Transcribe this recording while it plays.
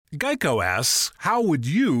Geico asks, how would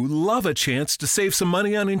you love a chance to save some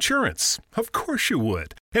money on insurance? Of course you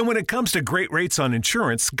would. And when it comes to great rates on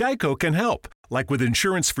insurance, Geico can help. Like with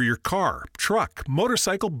insurance for your car, truck,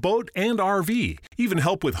 motorcycle, boat, and RV. Even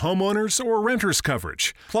help with homeowners or renters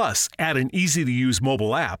coverage. Plus, add an easy-to-use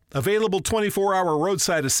mobile app, available 24-hour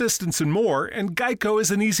roadside assistance and more, and Geico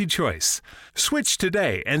is an easy choice. Switch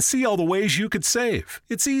today and see all the ways you could save.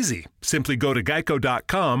 It's easy. Simply go to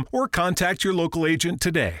geico.com or contact your local agent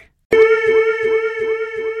today.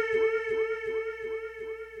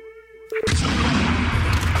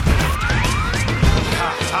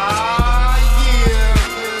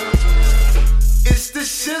 It's the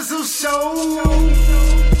Shizzle Show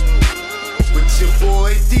with your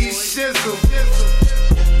boy D Shizzle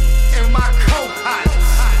and my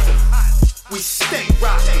co-pilots. We stay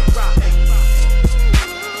rocking.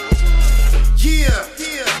 Yeah.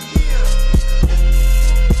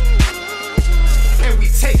 And we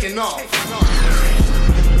taking off.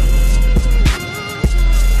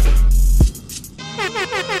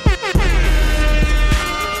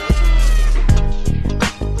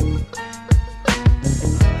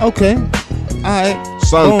 Okay. Alright.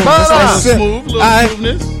 Smooth, little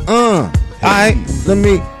smoothness. Alright. Let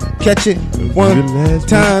me catch it one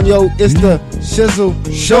time. Yo, it's the Shizzle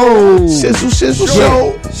Show. Shizzle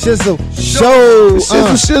Show. Shizzle Show.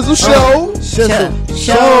 Shizzle Show. Shizzle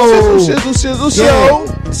Show. Shizzle Show.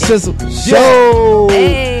 Shizzle Show.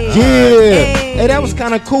 Hey. Yeah. Hey, that was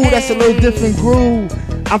kind of cool. That's a little different groove.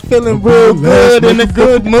 I'm feeling real good in a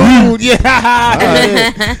good mood. Yeah.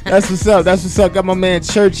 That's what's up. That's what's up. Got my man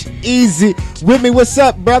Churcheezie with me. What's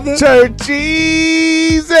up, brother?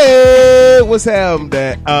 Churcheezie. What's happening,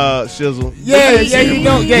 that Shizzle? Yeah,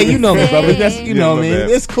 you know me, brother. That's, you know me. Man.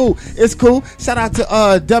 It's cool. Shout out to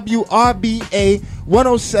WRBA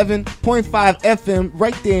 107.5 FM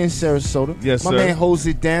right there in Sarasota. Yes, my sir. man holds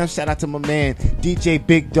it down. Shout out to my man DJ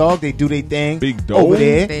Big Dog. They do their thing. Big Dog. Over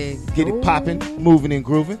there. Big Get it popping, moving and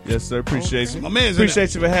grooving. Yes, sir. Appreciate you. My man's in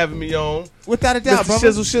Appreciate you for having me on. Without a doubt, Mr. brother.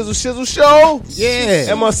 Shizzle Show.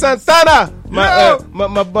 Yeah. And my Santana,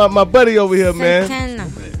 my buddy over here, man. Santana.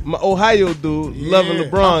 My Ohio dude, loving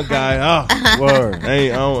LeBron guy. Word. I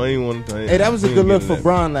ain't want to. Hey, that was a good look for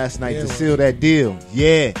Bron last night to seal that deal.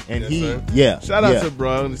 Yeah. And Yes, sir. Shout out to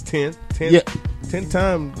Bron. It's 10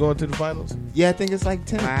 times going to the finals. Yeah, I think it's like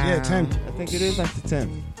 10. Wow. Yeah, 10. I think it is like the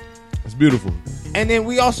 10. It's beautiful. And then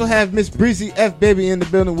we also have Miss Breezy F Baby in the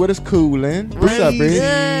building with us, coolin'. What's up, Breezy?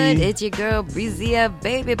 Good. It's your girl, Breezy F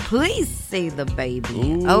Baby. Please say the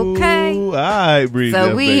baby. Okay. All right, Breezy. So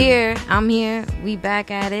F we Baby. here. I'm here. We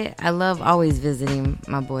back at it. I love always visiting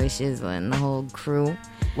my boy Shizzle and the whole crew.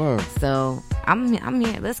 Word. So I'm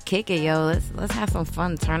here. Let's kick it, yo. Let's have some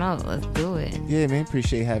fun. Turn up. Let's do it. Yeah, man.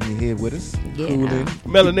 Appreciate having you here with us. Yeah. Coolin'.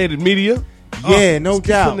 Melanated Media. Yeah, no keep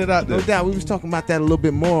doubt. putting it out there. No doubt. We was talking about that a little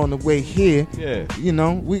bit more on the way here. Yeah. You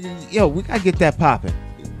know, we gotta get that popping.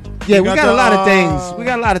 Yeah, we got got a lot of the, things. We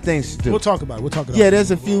got a lot of things to do. We'll talk about it. Yeah,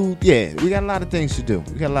 there's a few. Yeah, we got a lot of things to do.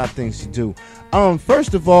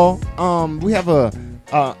 First of all, we have a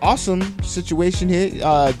awesome situation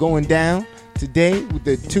here going down today with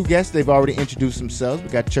the two guests. They've already introduced themselves. We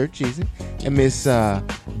got Churcheezie and Miss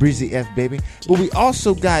Breezy F Baby, but we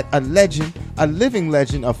also got a legend, a living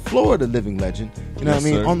legend, a Florida living legend. You know what I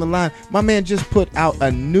mean? sir. On the line, my man just put out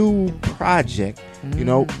a new project. You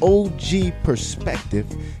know, OG Perspective.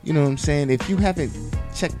 You know what I'm saying? If you haven't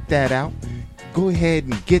checked that out, go ahead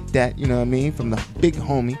and get that. You know what I mean? From the big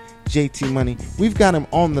homie JT Money. We've got him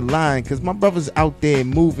on the line because my brother's out there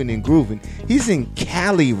moving and grooving. He's in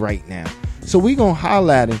Cali right now. So we gonna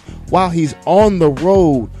holler at him while he's on the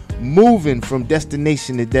road, moving from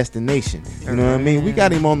destination to destination. You know what I mean? We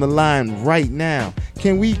got him on the line right now.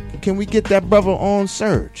 Can we get that brother on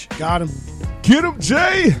Surge? Got him. Get him,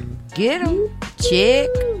 Jay. Get him, chick.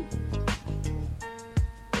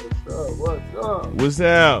 What's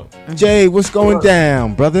out? Jay, what's going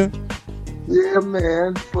down, brother? Yeah,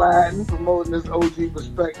 man, sliding, promoting this OG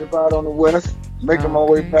Perspective out on the West, making my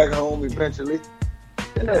way back home eventually.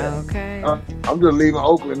 Yeah. Okay. I'm just leaving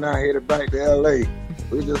Oakland now, headed back to LA.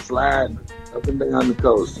 We're just sliding up and down the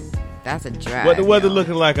coast. That's a drive. What the weather yo.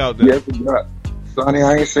 looking like out there? Yes, it's not. Sonny,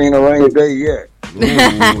 I ain't seen a rainy day yet. Ooh,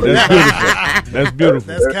 that's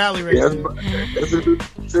beautiful. That's Cali right Yeah, there.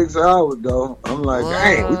 it's 6 hours though. I'm like, What?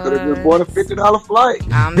 dang, we could have just bought a $50 flight.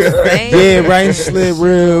 I'm saying. Yeah, right and slid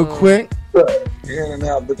real quick. In and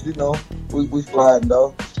out, but you know, we sliding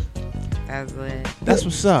though. That's lit. That's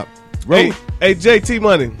what's up. Hey, JT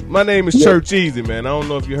Money. My name is Churcheezie, man. I don't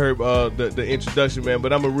know if you heard the introduction, man,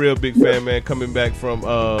 but I'm a real big fan, man. Coming back from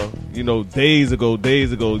years ago,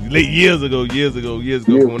 years ago,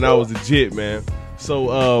 from when I was a jit, man.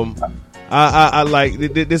 So I like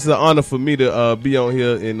this is an honor for me to be on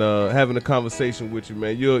here and having a conversation with you,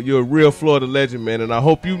 man. You're a real Florida legend, man, and I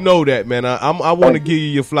hope you know that, man. I want to give you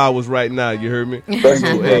your flowers right now. You heard me?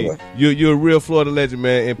 So, hey, you're a real Florida legend,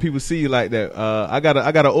 man, and people see you like that. I got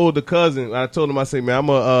an older cousin. I told him, I say, man, I'm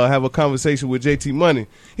gonna have a conversation with JT Money.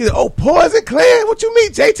 He said, oh, Poison Clan? What you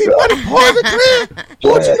mean, JT Money? Poison Clan?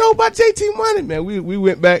 What you know about JT Money, man? We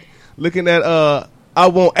went back looking at I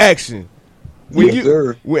Want Action. When you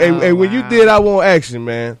did I Want Action,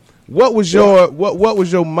 man, what was your what was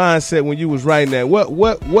your mindset when you was writing that?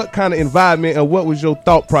 What kind of environment and what was your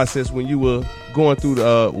thought process when you were going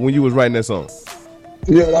through when you was writing that song?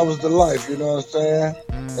 Yeah, that was the life, you know what I'm saying?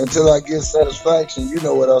 Until I get satisfaction, you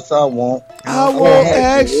know what else I want. I want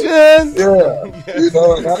action. Yeah, you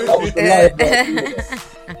know, that was the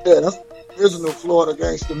life. Yeah, that's original Florida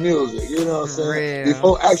gangster music, you know what I'm saying? Real.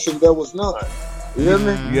 Before action, there was none. You hear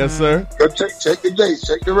me? Yes, sir. Go check the dates,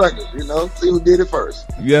 check the records, you know, see who did it first.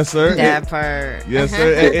 Yes, sir. That part. Yes,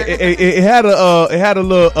 sir. It had a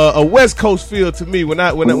little a West Coast feel to me when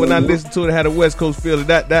I listened to it. It had a West Coast feel.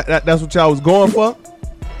 That's what y'all was going for.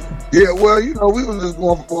 Yeah, well, you know, we was just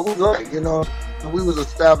going for what we like, you know. We was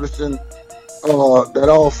establishing that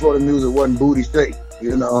all Florida music wasn't booty shake,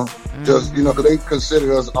 you know. Just, you know, because they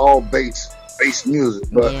considered us all bass music.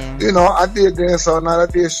 But, you know, I did dance all night. I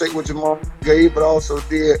did Shake What Your Mom Gave, but I also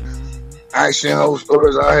did Action, Whole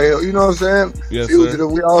Stories I Held. You know what I'm saying? Yes, sir.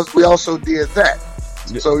 We also did that.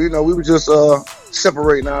 Yeah. So, you know, we were just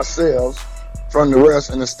separating ourselves from the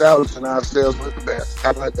rest and establishing ourselves with the best.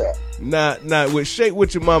 How about that? Now, with Shake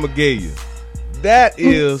What Your Mama Gave You, that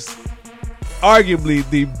is arguably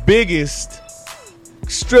the biggest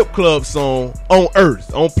strip club song on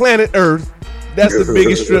Earth, on planet Earth. That's the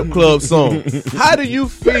biggest strip club song. How do you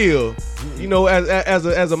feel, you know, as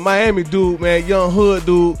a Miami dude, man, young hood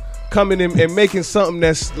dude, coming in and making something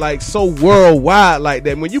that's like so worldwide like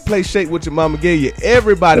that? When you play Shake What Your Mama Gave You,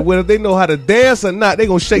 everybody, whether they know how to dance or not, they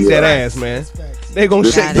gonna shake that ass, man. They gonna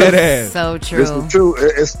shake that ass. So true. This is true.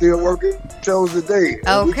 It's still working. Shows today.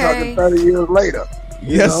 Okay. We talking 30 years later.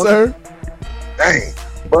 Yes, sir. Dang.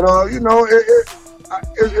 But you know,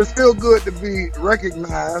 it's still good to be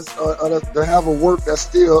recognized or to have a work that's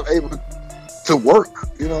still able to work.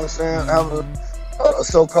 You know what I'm saying? Have a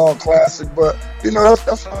so-called classic, but you know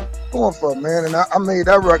that's what I'm going for, man. And I made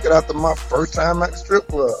that record after my first time at the strip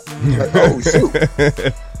club. Like, oh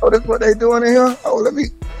shoot! Oh, this what they doing in here? Oh, let me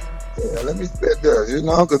spit this, you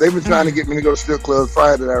know, because they've been trying to get me to go to strip clubs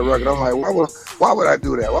prior to that record. I'm like, why would I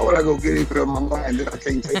do that? Why would I go get it in my mind that I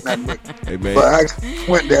can't take that with me? Hey, man. But I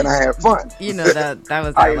went there and I had fun. You know that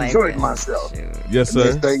was. I enjoyed myself. Shoot. Yes, sir.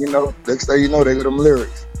 Next thing you know, they got them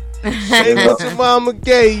lyrics. Shake What Your Mama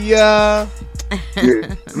Gave Ya.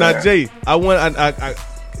 Yeah, Now, man. Jay, I don't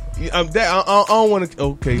want to.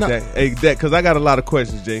 Okay, No. Dak, hey, Dak, because I got a lot of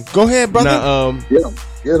questions, Jay. Go ahead, brother. Now,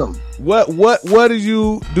 Get them. what do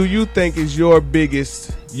you think is your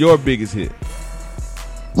biggest hit?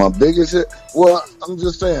 My biggest hit? Well, I'm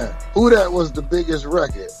just saying, Who That was the biggest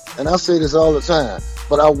record. And I say this all the time,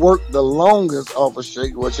 but I worked the longest off of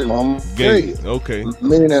Shake What Your Mama Gave You. Okay.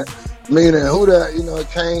 Meaning Who That, you know, it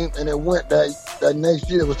came and it went that next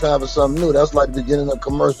year was time for something new. That's like the beginning of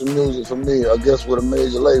commercial music for me. I guess with a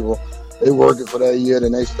major label, they worked it for that year,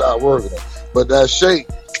 then they stopped working it. But that Shake,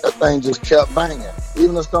 that thing just kept banging.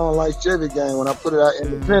 Even a song like Chevy Gang, when I put it out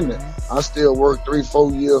independent, I still worked 3,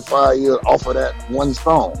 4 years, 5 years off of that one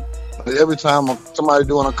song. But every time somebody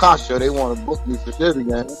doing a car show, they want to book me for Chevy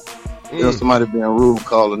Gang. You know, somebody being rude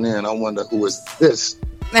calling in. I wonder who is this.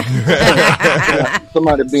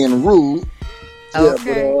 Somebody being rude.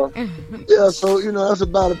 Okay. Yeah, but, so, you know, that's a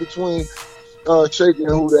battle between Shake and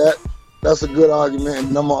Who That. That's a good argument, and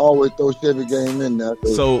I'm gonna always throw Chevy Game in there.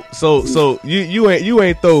 So you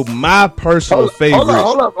ain't throw my personal favorite.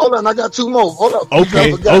 Hold on. I got two more. Hold up.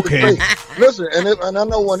 Okay. Listen, and I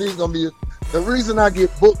know one of these gonna be the reason I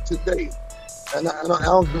get booked today. And I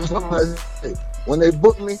don't do something like that. When they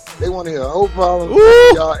book me, they want to hear a whole problem,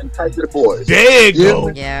 y'all, and Type to the Boys. There you go.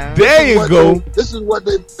 Yeah. There you go. This is what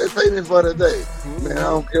they pay me for today. Man, I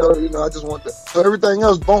don't care. You know, I just want so everything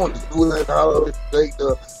else bonus. Who let take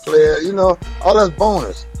the player, you know, all that's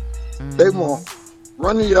bonus. They want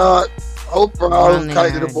Run the Yard, whole problems,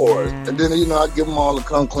 Type to the Boys. And then, you know, I give them all the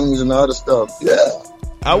come cleans and the other stuff. Yeah.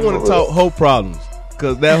 I want to talk whole problems.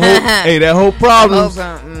 Cause that whole problems,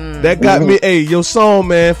 that got me. Hey, your song,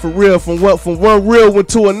 man, for real, from one real one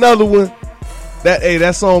to another one.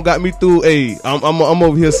 That song got me through. Hey, I'm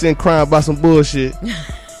over here sitting crying about some bullshit.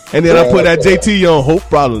 And then I put that JT on. Hope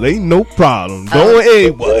problem ain't no problem.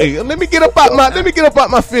 Don't let me get up out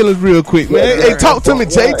my feelings real quick, man. Hey, talk to me,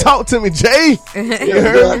 Jay. Talk to me, Jay.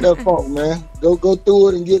 Yeah, that funk, man. Go through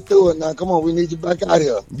it and get through it. Now, come on, we need you back out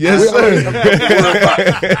here. Yes, sir.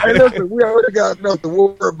 Hey, listen, we already got enough to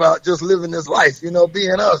worry about just living this life,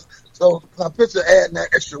 being us. So I picture adding that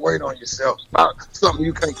extra weight on yourself about something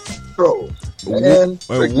you can't control. And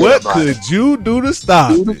what could you do to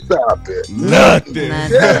stop it? Nothing.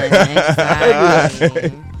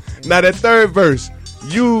 Now that third verse,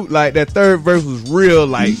 was real.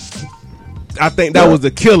 Like, I think that was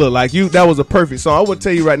the killer. Like that was a perfect song. I would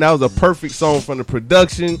tell you right now, it was a perfect song from the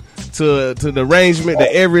production to the arrangement,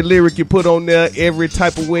 to every lyric you put on there, every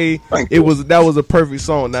type of way. That was a perfect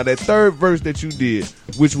song. Now that third verse that you did,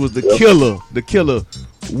 which was the killer.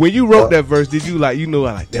 When you wrote that verse, did you like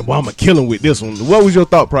that? Well, I'm gonna kill him with this one. What was your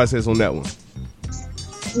thought process on that one?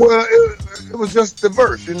 Well, it was just the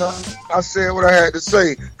verse, I said what I had to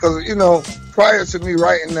say because prior to me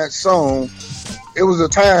writing that song, it was a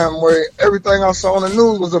time where everything I saw on the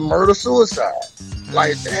news was a murder-suicide.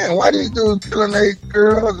 Like, damn, why these dudes killing their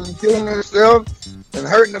girls and killing themselves and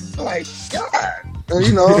hurting them? Like, God.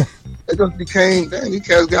 And, it just became, damn, you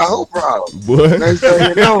cats got a whole problem. Next thing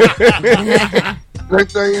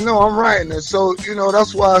you know, I'm writing it. So,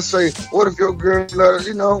 that's why I say, what if your girl,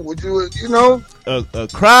 would you,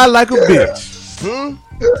 cry like a bitch.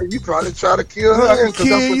 Yeah, you probably try to kill her because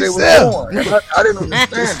that's what they were doing. I didn't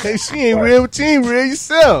understand that. She ain't real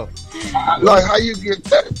yourself. Like, how you get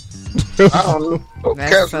that? I don't know.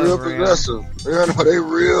 Cats real possessive. They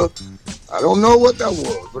real. I don't know what that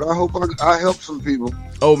was, but I hope I helped some people.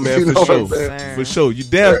 Oh man, for sure. You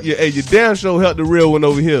damn sure helped the real one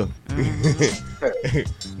over here.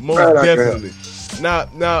 Most definitely.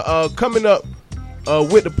 Now, coming up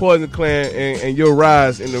with the Poison Clan and your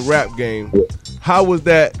rise in the rap game, how was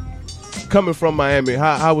that coming from Miami?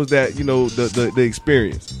 How was that? The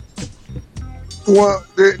experience. Well,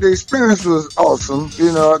 the experience was awesome.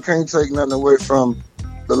 I can't take nothing away from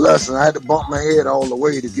the lesson. I had to bump my head all the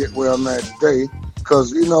way to get where I'm at today.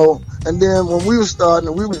 Because, and then when we were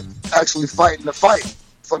starting, we were actually fighting the fight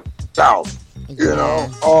for the South.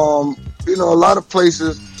 A lot of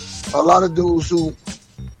places, a lot of dudes who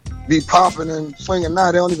be popping and swinging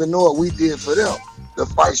now, they don't even know what we did for them. The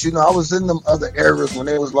fights, I was in them other areas when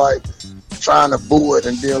they was like trying to boo it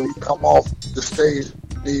and then we come off the stage,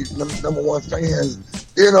 the number one fans.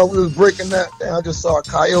 We was breaking that down. I just saw a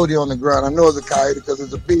coyote on the ground. I know it's a coyote because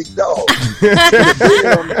it's a big dog.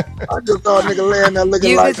 I just saw a nigga laying there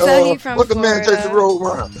looking like, what the man takes the road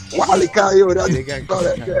around? Wily Coyote. I just saw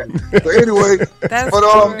that. So anyway,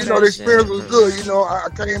 the experience was good. I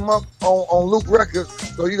came up on Luke Records,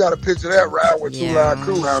 so you got a picture of that ride with Two Live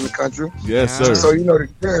Crew around the country. Yes, sir. So, the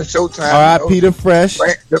experience, Showtime. R.I.P. the Fresh.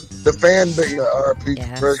 The fan base, R.I.P.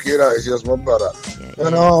 the Fresh, get out. It's just my brother.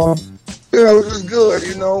 And, it was just good, a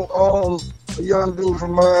young dude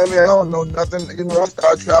from Miami. I don't know nothing. I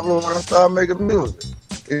started traveling when I started making music.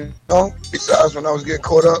 Besides when I was getting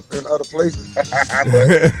caught up in other places.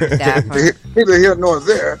 Neither here nor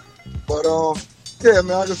there. But yeah,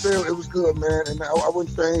 man, I can say it was good, man, and I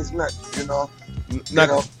wouldn't change nothing.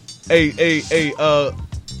 Hey,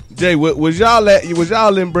 Jay, was y'all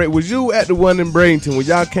in was you at the one in Bradenton when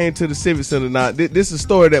y'all came to the Civic Center? Now, this is a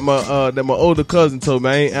story that my older cousin told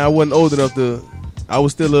me. I wasn't old enough to. I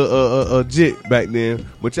was still a jit back then.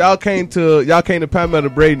 But y'all came to Palmetto,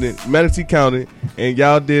 Bradenton, Manatee County, and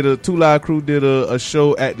y'all did Two Live Crew did a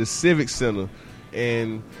show at the Civic Center,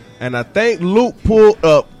 and I think Luke pulled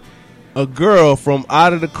up a girl from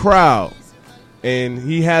out of the crowd. And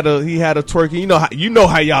he had a twerking. You know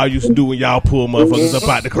how y'all used to do when y'all pull motherfuckers up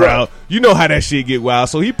out the crowd. You know how that shit get wild.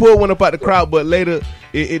 So he pulled one up out the crowd, but later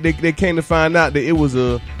they came to find out that it was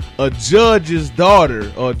a judge's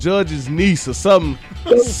daughter or judge's niece or something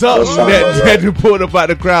that you pulled up out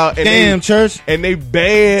the crowd. And they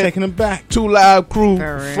banned taking them back. Two Live Crew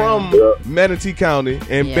from Manatee County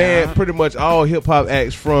and banned pretty much all hip hop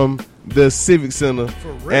acts from the Civic Center.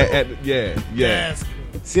 For real? Yes.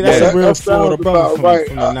 See, that's a real Florida brother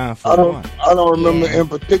from the 941. I don't remember in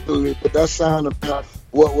particular, but that sounded about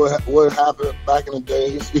what happened back in the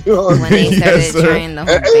days. When they started trying the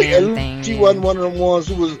whole band thing. She wasn't one of them ones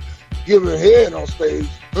who was giving head on stage.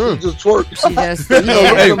 She just twerked. She just had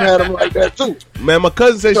them like that too. Man, my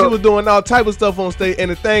cousin said she was doing all type of stuff on stage,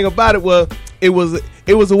 and the thing about it was it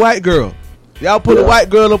was a white girl. Y'all put a white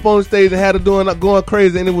girl up on stage and had her going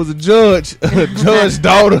crazy, and it was a judge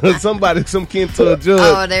daughter, or somebody, some kin to a judge.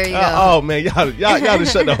 Oh, there you go. Oh man, y'all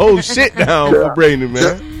just shut the whole shit down for Brandon,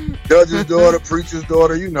 man. Judge's daughter, preacher's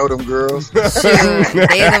daughter, you know them girls. Shoot, they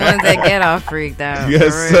the ones that get all freaked out.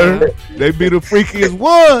 Yes, sir. They be the freakiest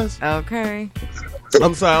ones. Okay.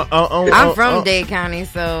 I'm sorry. I'm from Dade County,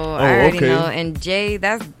 so I already okay. know. And Jay,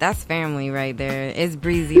 that's family right there. It's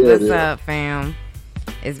Breezy. What's up, fam?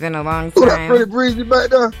 It's been a long Who that time. pretty Breezy back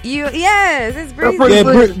there? Yes, it's Breezy.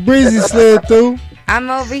 Yeah, Breezy slid through. I'm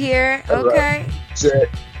over here. Okay. Check.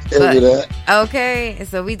 But- That. Okay,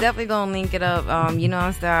 so we definitely gonna link it up. You know,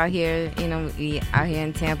 I'm still out here. You know, we out here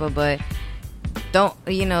in Tampa, but don't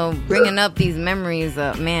bringing up these memories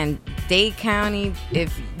of man, Dade County.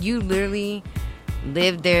 If you literally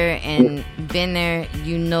lived there and been there,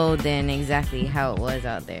 you know then exactly how it was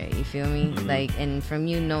out there. You feel me? Mm-hmm. Like, and from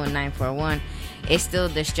you knowing 941, it's still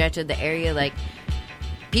the stretch of the area. Like,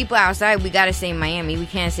 people outside, we gotta say Miami. We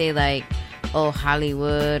can't say like, oh,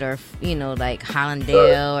 Hollywood or like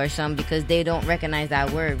Hollandale or something, because they don't recognize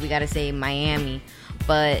that word. We gotta say Miami.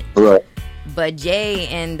 But Jay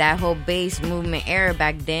and that whole bass movement era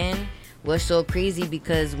back then was so crazy,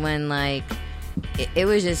 because when like it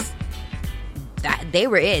was just that they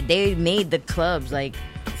were it. They made the clubs. Like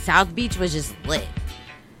South Beach was just lit.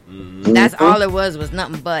 That's all it was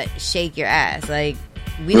nothing but shake your ass. Like,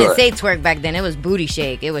 we didn't say twerk back then. It was booty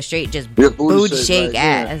shake. It was straight just booty shake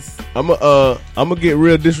ass. I'm gonna get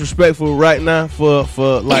real disrespectful right now for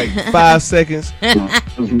like 5 seconds.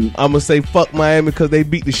 I'm gonna say fuck Miami because they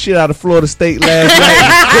beat the shit out of Florida State last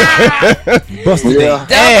night. Busted Yeah.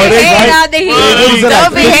 Don't be hating on the heat.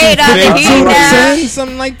 Don't be hating on the heat now. 2%,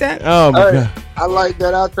 something like that. Oh my Hey, god. I like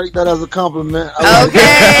that. I'll take that as a compliment. Okay,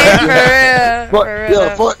 for real. Fuck, For real.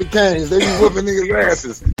 yeah, fuck the Canyons. They be whooping niggas'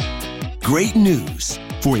 asses. Great news.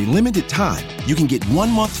 For a limited time, you can get 1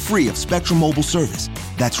 month free of Spectrum Mobile service.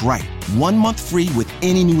 That's right, 1 month free with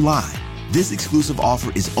any new line. This exclusive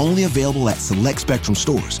offer is only available at select Spectrum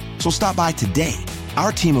stores, so stop by today.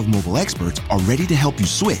 Our team of mobile experts are ready to help you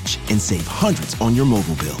switch and save hundreds on your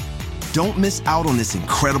mobile bill. Don't miss out on this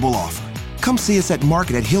incredible offer. Come see us at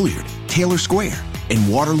Market at Hilliard, Taylor Square,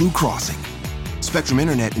 and Waterloo Crossing. Spectrum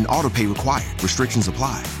Internet and autopay required. Restrictions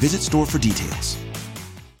apply. Visit store for details.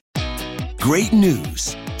 Great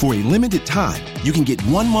news. For a limited time, you can get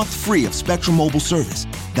 1 month free of Spectrum Mobile service.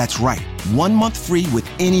 That's right, 1 month free with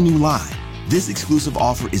any new line. This exclusive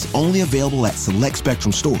offer is only available at select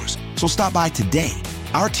Spectrum stores, so stop by today.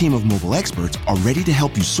 Our team of mobile experts are ready to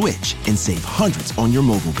help you switch and save hundreds on your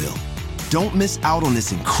mobile bill. Don't miss out on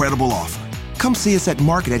this incredible offer. Come see us at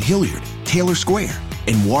Market at Hilliard, Taylor Square,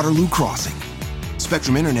 and Waterloo Crossing.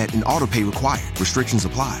 Spectrum Internet and autopay required. Restrictions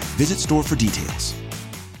apply. Visit store for details.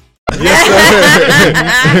 Yes,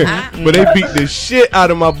 sir. But they beat the shit out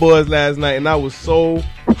of my boys last night, and I was so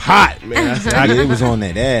hot, man. I said, It was on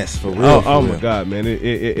that ass for real. oh, for oh real. my god, man!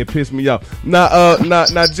 It pissed me off. Now,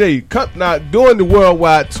 Jay, doing the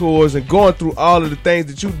worldwide tours and going through all of the things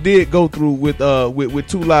that you did go through with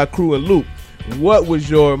Two Live Crew and Luke, what was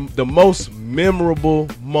the most memorable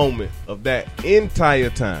moment of that entire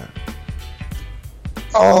time?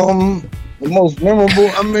 The most memorable,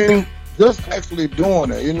 I mean, just actually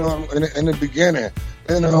doing it, in the beginning.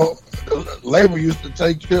 The label used to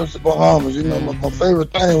take trips to Bahamas. My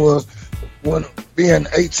favorite thing was when being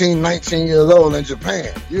 18, 19 years old in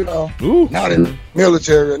Japan, Ooh. not in the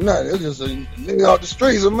military or nothing. It was just a nigga off the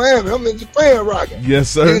streets of Miami. I'm in Japan rocking. Yes,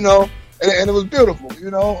 sir. And it was beautiful,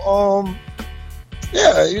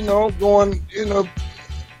 going,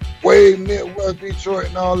 way Midwest Detroit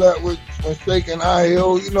and all that with Shaking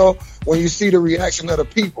IL, when you see the reaction of the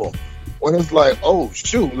people, when it's like, oh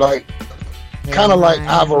shoot, like kind of like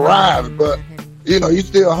I've arrived, but you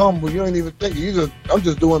still humble. You ain't even thinking. I'm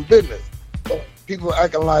just doing business. But people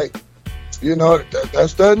acting like,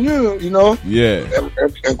 that's that new, Yeah.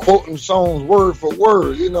 and quoting songs word for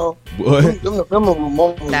word, Boy. Them memorable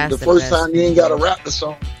moments. That's The the first best time you ain't got to rap the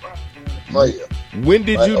song. Like, When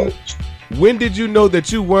did you know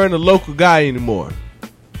that you weren't a local guy anymore?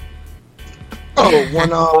 when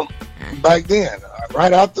back then,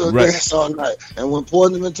 right after the Right. dance all night, and when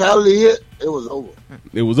Poison Mentality hit, it was over.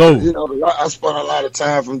 It was over. I spent a lot of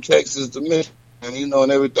time from Texas to Michigan,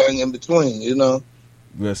 and everything in between,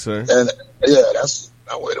 Yes, sir. and that's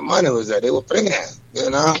where the money was at. They were paying,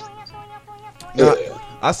 Yeah.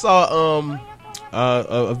 I saw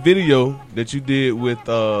a video that you did with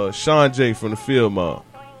Sean J from the Field Mob.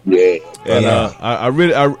 Yeah. And I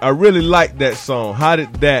really liked that song. How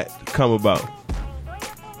did that come about?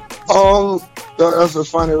 That's a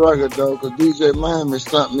funny record though, because DJ Miami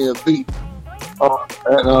sent me a beat,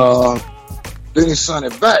 and then he sent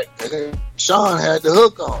it back, and then Sean had the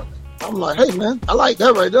hook on it. I'm like, hey man, I like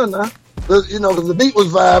that right there now, because the beat was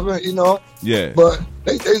vibing, Yeah. but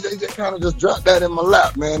they kind of just dropped that in my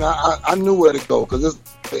lap, man. I knew where to go because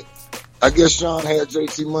I guess Sean had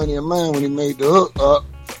JT Money in mind when he made the hook up,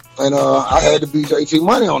 and I had to be JT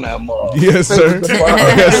Money on that mug. Yes, sir.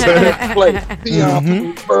 Yes, sir.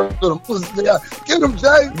 Get him,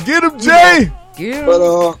 Jay. Get him, Jay.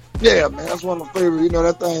 But yeah, man, that's one of my favorite. You know,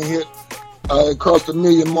 that thing hit crossed the 1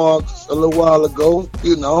 million marks a little while ago.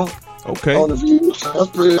 You know. Okay. On the views. That's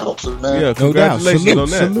pretty awesome, man. Yeah, congratulations no on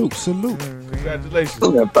that. Salute.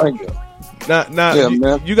 Congratulations. Yeah, thank you. Now,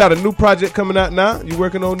 Yeah, you got a new project coming out now? You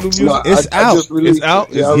working on new music? No, It's out. just released It's out?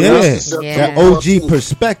 it. Yeah, I Yeah, released it that September OG 14th.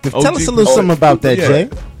 perspective. OG Tell us a little something about that, Yeah. Jay.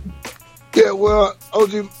 Yeah, well,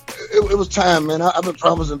 OG, it was time, man. I've been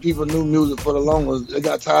promising people new music for the longest. They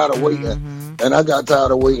got tired of waiting, and I got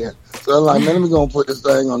tired of waiting. So I'm like, man, let me go and put this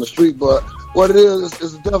thing on the street. But what it is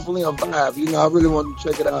definitely a vibe. You know, I really want to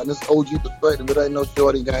check it out in this OG perspective. It ain't no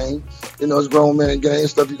shorty game. You know, it's grown man game,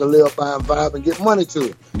 stuff you can live by and vibe and get money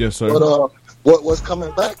to. Yes, sir. But what's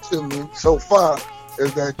coming back to me so far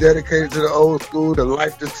is that dedicated to the old school, the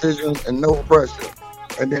life decisions, and no pressure.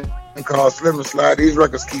 And then called Slim and Slide. These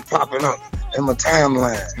records keep popping up in my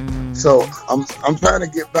timeline. So I'm trying to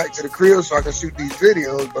get back to the crib so I can shoot these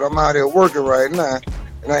videos, but I'm out here working right now,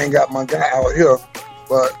 and I ain't got my guy out here.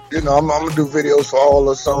 But, you know, I'm going to do videos for all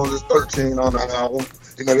the songs. There's 13 on the album.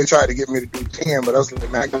 You know, they tried to get me to do 10, but I was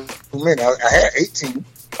like, man, I got too many. I had 18.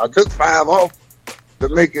 I took 5 off to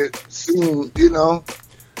make it seem, you know,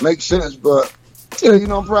 make sense. But, yeah, you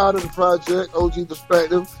know, I'm proud of the project, OG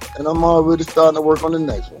Perspective, and I'm already starting to work on the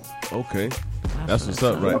next one. Okay. That's what's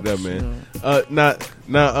up right there, man.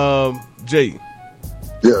 Now, Jay.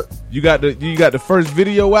 Yeah. You got the first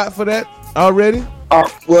video out for that already?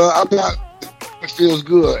 Well, I got It Feels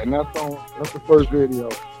Good, and that's the first video.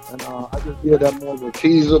 And I just did that more of a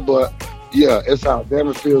teaser, but yeah, it's out. Damn,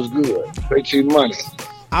 it feels good. They cheap money.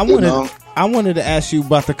 I wanted to ask you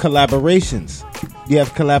about the collaborations. Do you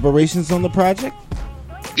have collaborations on the project?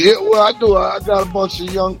 Yeah, well, I do. I got a bunch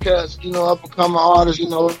of young cats, you know, up and coming artists, you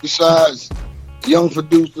know, besides young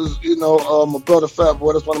producers, you know, my brother Fat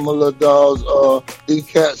Boy, that's one of my little dogs. These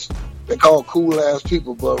cats, they call cool ass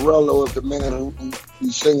people, but Rello is the man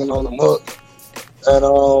who's singing on the hook. And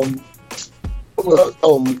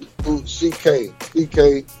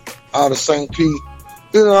CK out of St. Pete.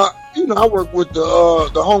 You know, I work with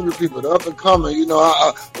the hungry people, the up and coming. You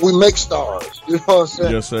know, we make stars. You know what I'm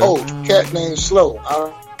saying? Yes, sir. Oh, cat named Slow.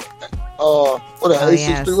 What a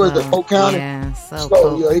 863 was that? Polk County. Yeah,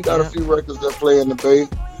 Slow. Yeah, he got a few records that play in the Bay.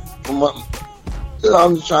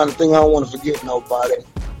 I'm just trying to think. I don't want to forget nobody.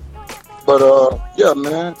 But yeah,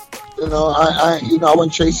 man. You know, I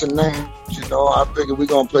wasn't chasing names. You know, I figured we're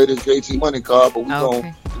gonna play this JT Money card, but we're gonna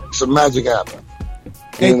make some magic happen.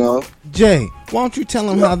 Hey, you know, Jay, why don't you tell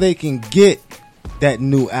them how they can get that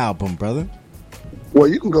new album, brother? well,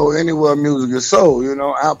 you can go anywhere music is sold. You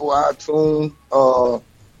know, Apple, iTunes,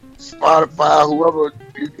 Spotify, whoever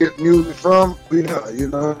you get music from. You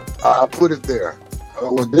know, I put it there.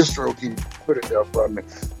 Well, distro can put it there for me,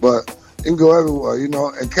 but you can go everywhere. You know,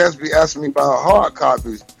 and cats be asking me about hard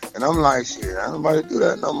copies. And I'm like, shit, I don't nobody do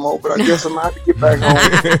that no more. But I guess I'm going to have to get back home.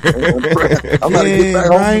 I'm going to get back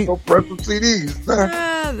home and go press some CDs.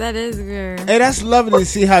 That is good. Hey, that's lovely to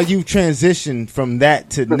see how you've transitioned from that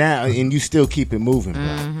to now, and you still keep it moving, bro.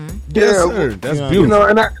 Yes, Yeah, sir. That's you know, beautiful. You know,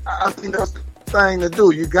 and I think that's the thing to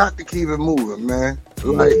do. You got to keep it moving, man.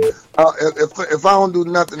 Like, if I don't do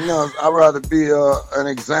nothing else, I'd rather be an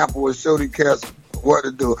example and show these cats what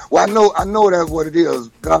to do. Well, I know that's what it is.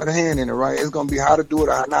 God's hand in it, right? It's gonna be how to do it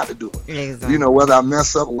or how not to do it. Exactly. You know, whether I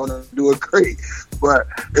mess up or whether I do it great, but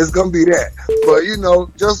it's gonna be that. But you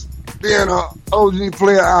know, just being an OG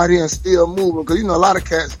player out here and still moving, because you know a lot of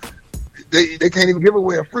cats they can't even give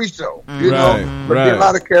away a free show. You know, but a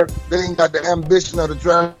lot of cats they ain't got the ambition or the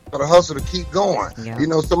drive or the hustle to keep going. Yeah. You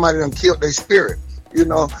know, somebody done killed their spirit. You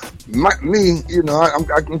know, me, you know,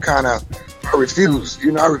 I'm kind of. I refuse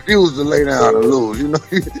to lay down and lose. You know,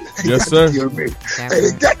 yes, sir.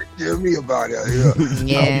 They got to kill me about it.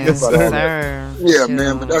 Yes, sir. Yeah, sure.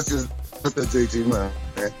 man. But that's the JT man.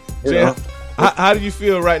 You Jay, know? how do you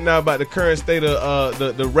feel right now about the current state of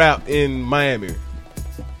the rap in Miami?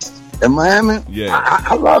 In Miami, yeah,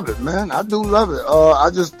 I love it, man. I do love it. I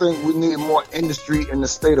just think we need more industry in the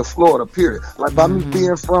state of Florida. Period. Like by me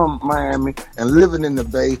being from Miami and living in the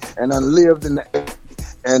Bay, and I lived in the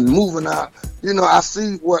and moving out, you know, I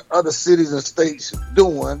see what other cities and states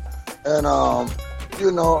doing, and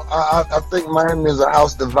you know, I think Miami is a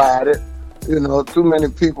house divided. You know, too many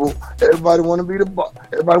people. Everybody want to be the boss.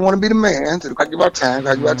 Everybody want to be the man. So I give our time.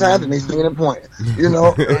 I give our time. And they singing and pointing. You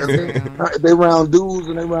know, they round dudes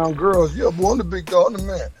and they round girls. Yeah, boy, I'm the big dog, I'm the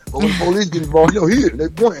man. But when the police get involved, yo, here they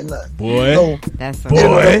pointing that. Boy, so, that's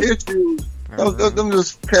issues. Them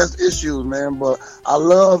just past issues, man. But I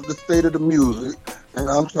love the state of the music, and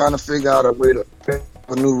I'm trying to figure out a way to pick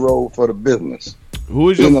a new road for the business. Who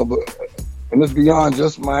is your? You know, but. And it's beyond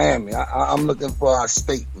just Miami. I'm looking for our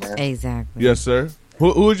state, man. Exactly. Yes, sir.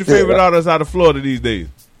 Who is your favorite artist out of Florida these days?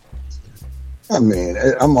 I mean,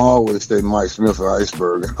 I'm always say Mike Smith or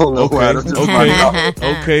Iceberg. I don't know why.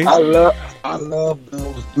 Okay. I love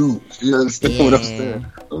those dudes. You understand what I'm saying?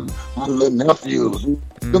 My little nephews,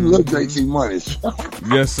 them little JT Moneys.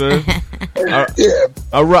 Yes, sir. Yeah.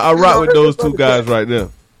 I rock with those two guys right there.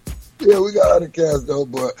 Yeah, we got other cats though,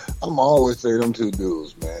 but I'm always say them two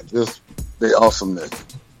dudes, man. Just they awesomeness.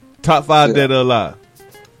 Top 5 dead or alive.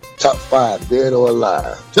 Top 5 dead or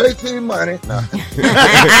alive. JT Money. Nah.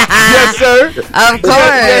 Yes, sir. Of course.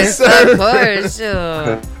 Yes, sir. Of course.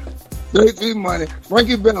 Sure. JT Money.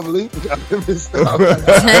 Frankie Beverly.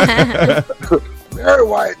 Very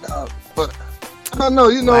white now. But I don't know,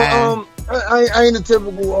 you know, Wow. I ain't the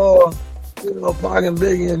typical you know, Pac and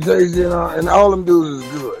Biggie and Jay-Z and all them dudes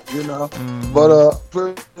is good, you know. But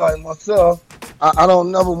like myself, I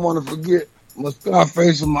don't never want to forget my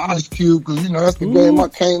Scarface and my Ice Cube, because, you know, that's the game I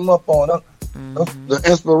came up on. That's the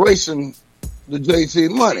inspiration, the JT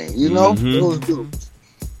Money, you know, those dudes.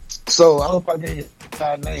 So I hope I gave you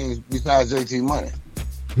 5 names besides JT Money.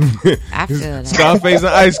 I feel that. Scarface and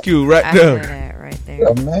Ice Cube right I feel there. that right there.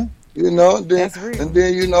 Yeah, man. You know, That's real. and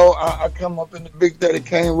then, you know, I come up in the Big Daddy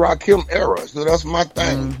Kane Rakim era, so that's my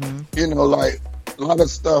thing. You know, like, a lot of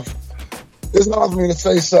stuff. It's hard for me to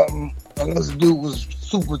say something unless the dude was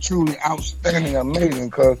super, truly outstanding, amazing,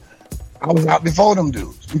 because I was out before them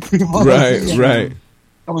dudes. You know what I'm saying? Right.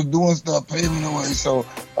 I was doing stuff, paving the way, so,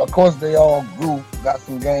 of course, they all grew, got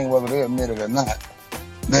some game, whether they admit it or not.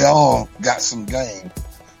 They all got some game,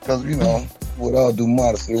 because, you know, with all due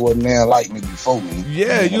modesty, it wasn't man like me before me.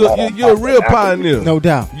 Yeah, you're a real pioneer. No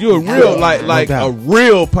doubt. You're a real, like doubt. a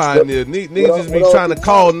real pioneer. Niggas just be trying to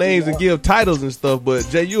call names and give titles and stuff, but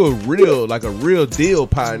Jay, you're a real deal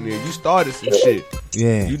pioneer. You started some shit.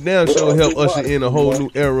 Yeah. You damn sure help usher in a whole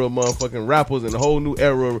new era of motherfucking rappers and a whole new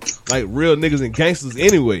era of, like, real niggas and gangsters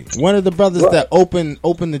anyway. One of the brothers that opened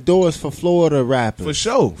the doors for Florida rappers. For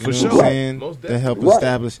sure. You know what I'm saying? To help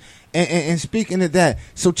establish. And speaking of that,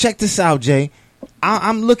 so check this out, Jay.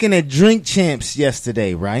 I'm looking at Drink Champs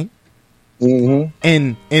yesterday, right? Mm-hmm.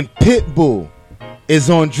 And Pitbull is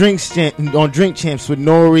on Drink Champs with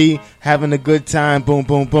Nori, having a good time. Boom,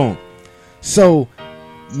 boom, boom. So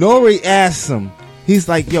Nori asks him, he's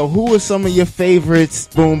like, "Yo, who are some of your favorites?"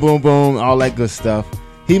 Boom, boom, boom, all that good stuff.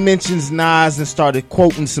 He mentions Nas and started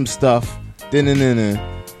quoting some stuff. And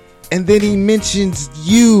then he mentions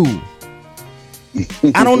you.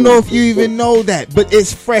 I don't know if you even know that, but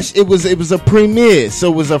it's fresh. It was a premiere,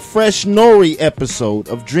 so it was a fresh Nori episode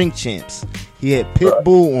of Drink Champs. He had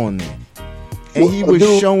Pitbull on there, and he was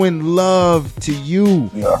showing love to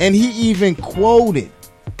you, and he even quoted,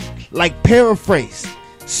 like paraphrased,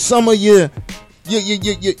 some of your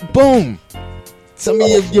boom, some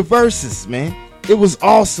of your verses, man. It was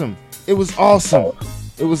awesome. It was awesome.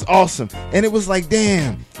 It was awesome, and it was like,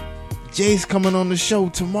 damn, Jay's coming on the show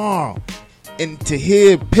tomorrow. And to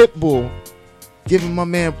hear Pitbull giving my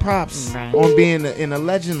man props on being in a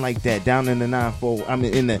legend like that down in the 94, I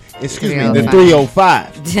mean in the the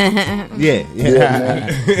 305. yeah.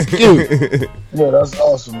 Excuse. Yeah, that's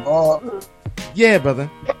awesome. Yeah,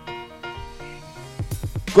 brother.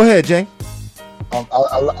 Go ahead, Jay.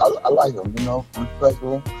 I like him, you know,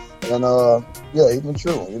 respectful. And yeah, he been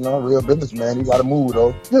true, you know, real businessman. He got to move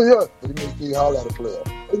though. Yeah. He makes sure you holler at a player.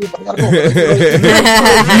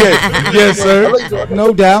 Yes, sir.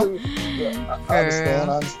 No doubt. I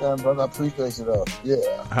understand, brother. I appreciate you though.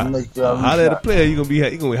 Yeah. Make sure holler at a player. You gonna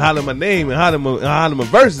be holler my name and holler my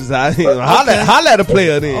verses. Holler at a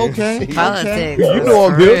player then. Okay. Politics. You know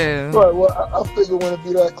I'm good. Right, well, I figure when it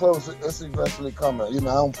be that close, it's eventually coming. You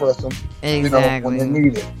know, I don't press them. Exactly. You know, when they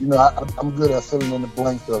need it. You know, I'm good at filling in the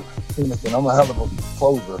blanks of finishing. I'm a hell of a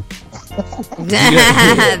closer. I'm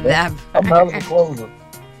a hell of a closer.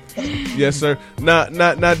 Yes, sir.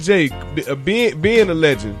 Now, Jay, being a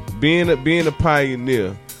legend, being a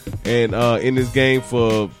pioneer, and in this game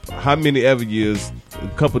for how many ever years? A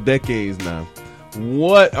couple decades now.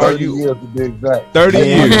 What are 30 you? years to be exact. 30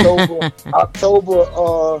 years.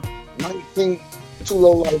 October 19. 2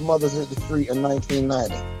 low-life mothers hit the street in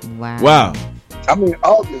 1990. Wow. I mean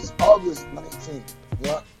August 19th.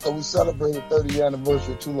 Yeah. So we celebrated 30th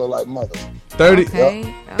anniversary of Two Little Like Mothers. 30,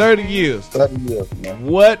 Okay. 30 years. 30 years, man.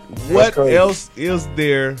 What crazy. else is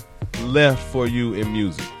there left for you in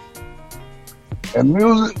music? And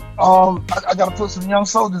music, I got to put some young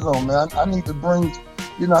soldiers on, man. I need to bring,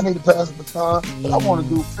 I need to pass the baton. But I want to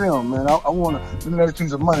do film, man. I want to, everything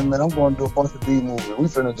some money, man. I'm going to do a bunch of B movies.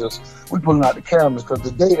 We pulling out the cameras because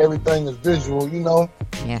today everything is visual,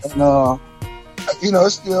 Yes. And,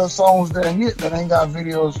 it's still songs that hit that ain't got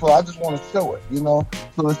videos for. I just want to show it,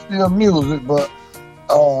 So it's still music, but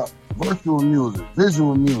virtual music,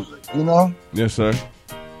 visual music, Yes, sir.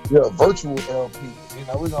 Yeah, virtual LP.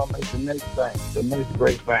 We're gonna make the next thing, the next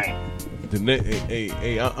great thing.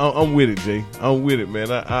 Hey, I'm with it, Jay. I'm with it,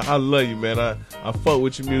 man. I love you, man. I fuck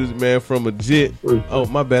with your music, man. From a jit. Oh,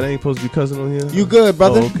 my bad. I ain't supposed to be cussing on here. You good,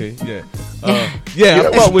 brother? Oh, okay, yeah. I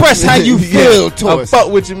fuck with Express how you feel towards I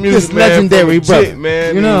fuck with your music, this man. legendary from a brother. jit,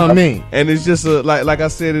 man. You know what I mean? And it's just like I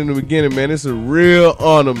said in the beginning, man. It's a real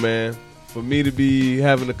honor, man, for me to be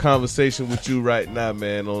having a conversation with you right now,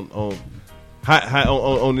 man. On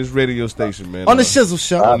this radio station, man. On the Shizzle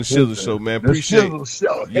Show. On the Shizzle Show, man. Appreciate it.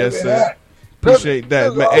 Show. Yes, sir. Appreciate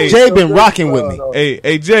that, man. Hey, Jay been rocking with me.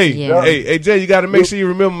 Hey, Jay. Yeah. Hey, Jay, you got to make sure you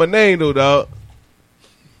remember my name, though, dog.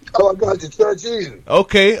 Oh, I got you, Churcheezie.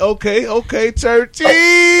 Okay,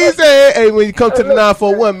 Churcheezie. Hey, when you come to the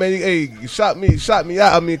 941, man, shot me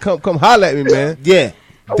out. I mean, come holler at me, man. Yeah,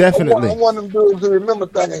 definitely. I want them dudes to remember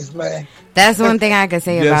things, man. That's one thing I could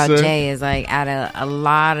say Yes, about sir. Jay is like out of a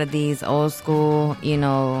lot of these old school,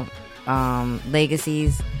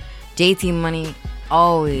 legacies, JT Money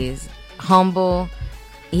always humble.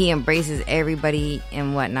 He embraces everybody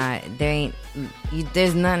and whatnot. There's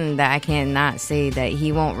nothing that I cannot say that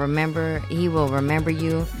he won't remember. He will remember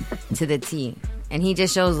you to the T, and he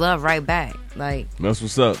just shows love right back. Like That's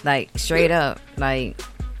what's up. like straight up, like.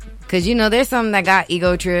 Because, there's some that got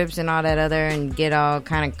ego trips and all that other and get all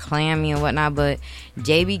kind of clammy and whatnot. But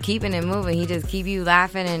Jay be keeping it moving. He just keep you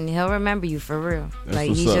laughing and he'll remember you for real. That's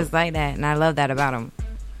what's he's up. just like that. And I love that about him.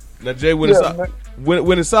 Now, Jay, when it's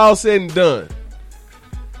all said and done,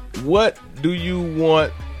 what do you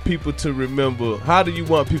want people to remember? How do you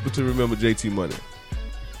want people to remember JT Money?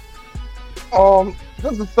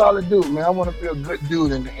 Just a solid dude, man. I want to be a good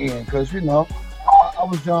dude in the end because, I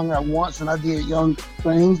was young at once and I did young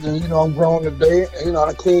things and, I'm grown today. And,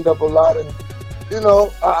 I cleaned up a lot and,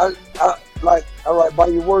 I write, by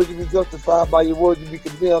your words you be justified, by your words you be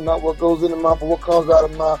condemned, not what goes in the mouth but what comes out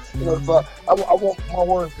of the mouth. I want my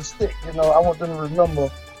words to stick, I want them to remember,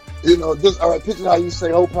 just, all right, picture how you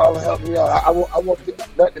say, oh, probably help me out. I want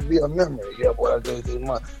that to be a memory, what I did this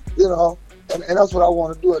month, and that's what I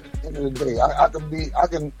want to do at the end of the day.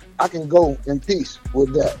 I can go in peace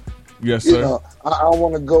with that. Yes, sir. I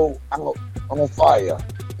want to go out on fire.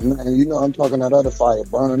 Man, I'm talking that other fire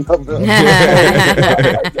burning up.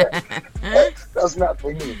 That's not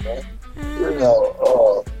for me, man.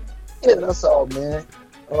 That's all, man.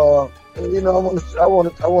 I want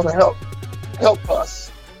to help us.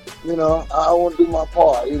 I want to do my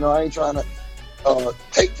part. I ain't trying to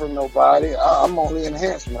take from nobody. I'm only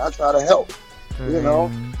enhancement. I try to help.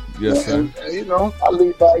 Yes, sir. And, I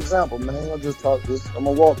lead by example, man. I just talk this. I'm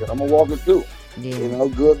a walker too. Yeah.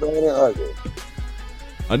 Good, bad, and ugly.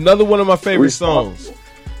 Another one of my favorite songs,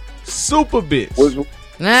 Super Bitch. Wow,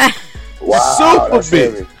 Super that's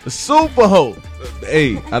Bitch. heavy. Super Hoe.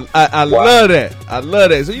 Hey, I love that. I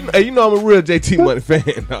love that. So I'm a real JT Money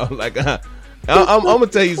fan. Like I'm gonna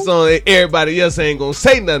tell you something that everybody else ain't gonna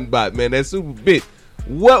say nothing about, man. That Super Bitch.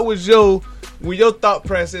 What was your thought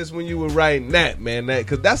process when you were writing that, man?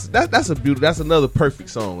 Because that's a beautiful. That's another perfect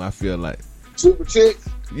song. I feel like. Super chick.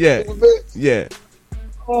 Yeah. Super bitch. Yeah.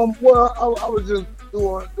 Well, I was just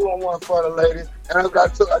doing one for the lady, and I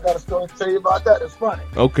got a story to tell you about that. It's funny.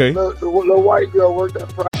 Okay. The little white girl worked at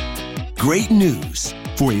Pride. Great news.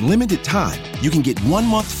 For a limited time, you can get 1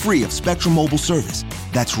 month free of Spectrum Mobile service.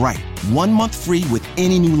 That's right, 1 month free with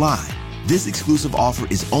any new line. This exclusive offer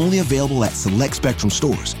is only available at select Spectrum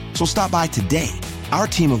stores, so stop by today. Our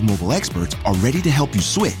team of mobile experts are ready to help you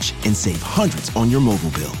switch and save hundreds on your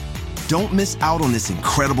mobile bill. Don't miss out on this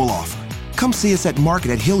incredible offer. Come see us at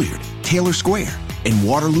Market at Hilliard, Taylor Square, and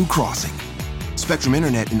Waterloo Crossing. Spectrum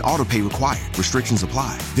Internet and autopay required. Restrictions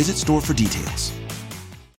apply. Visit store for details.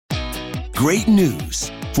 Great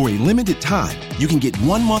news. For a limited time, you can get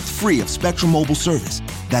 1 month free of Spectrum Mobile service.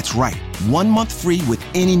 That's right, 1 month free with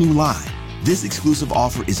any new line. This exclusive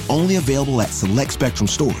offer is only available at select Spectrum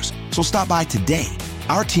stores, so stop by today.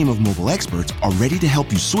 Our team of mobile experts are ready to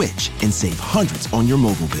help you switch and save hundreds on your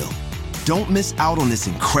mobile bill. Don't miss out on this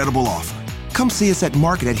incredible offer. Come see us at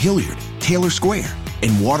Market at Hilliard, Taylor Square,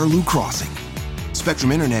 and Waterloo Crossing.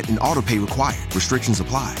 Spectrum Internet and autopay required. Restrictions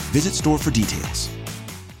apply. Visit store for details.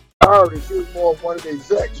 I heard she was more of one of the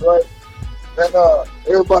execs, right? And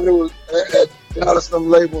everybody was at Dallas some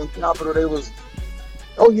label and Capital. They was,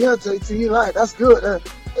 oh yeah, JT, you right, that's good.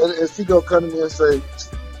 And she go come to me and say,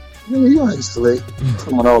 you ain't slick.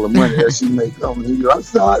 Come on, all the money that she make coming to you. I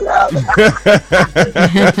started laughing.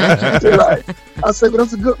 I say, but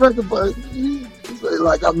that's a good record, but she say,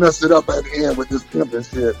 like I messed it up at the end with this pimping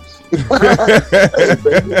shit. Hey,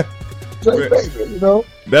 baby. Say, baby, you know.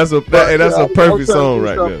 That's a perfect song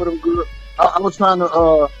right there. I was trying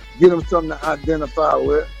to get them something to identify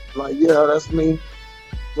with. Like, yeah, that's me.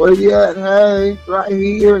 Where you at? Hey, right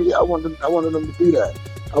here. Yeah, I wanted them to be that.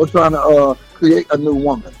 I was trying to create a new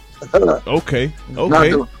woman. Okay. We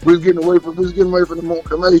was getting away from the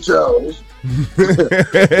HOs.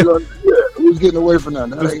 We was getting away from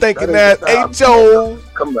that. I was thinking that HOs.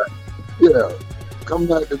 Come back. Yeah. Come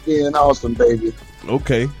back to being awesome, baby.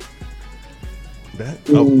 Okay.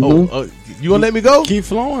 You gonna let me go? Keep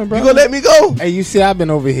flowing, bro. You gonna let me go? Hey, you see, I've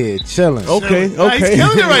been over here chilling. Okay. He's killing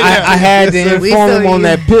it right now. I had to inform him on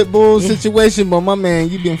that Pitbull situation, but my man,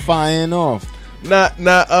 you been firing off.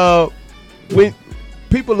 Now, when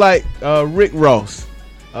people like Rick Ross,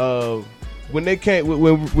 when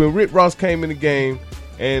Rick Ross came in the game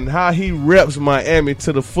and how he reps Miami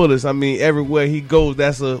to the fullest. I mean, everywhere he goes,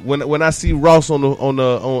 when I see Ross on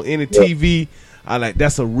any TV, I like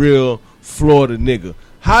that's a real Florida nigga.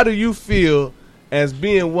 How do you feel as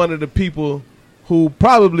being one of the people who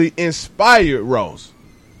probably inspired Ross?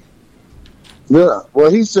 Yeah,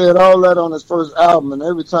 well, he said all that on his first album, and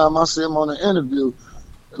every time I see him on an interview,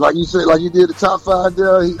 like you said, like you did the top 5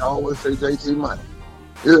 there, he always say JT Money,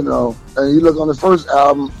 you know. And you look on the first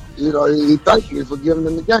album, you know, he thanked me for giving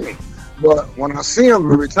him the game. But when I see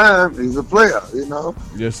him every time, he's a player, you know.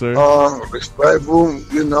 Yes, sir. Respectful,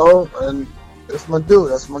 you know, and that's my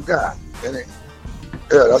dude, that's my guy. And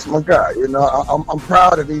yeah, that's my guy. You know, I'm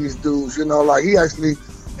proud of these dudes. You know, like he actually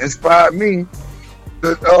inspired me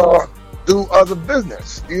to do other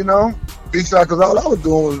business. You know, because all I was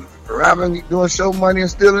doing was rapping, doing show money,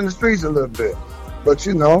 and still in the streets a little bit. But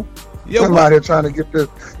you know, I'm out here trying to get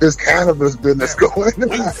this cannabis business going.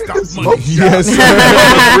 Yes,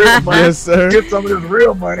 sir. Yes, sir. Get some of this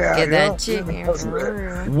real money out Get here. that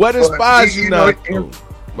chicken. What inspires you now?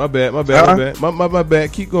 My bad. My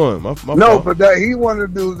bad. Keep going. My fault. But that he one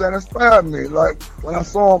of the dudes that inspired me. Like when I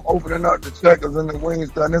saw him opening up the Checkers and the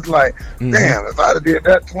Wingstop, it's like, damn, if I'd have did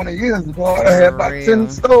that 20 years ago, I'd have had about 10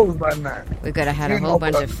 stores by now. We could have had a whole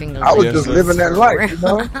bunch of fingers. I was just living that life, you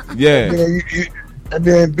know? Yeah. And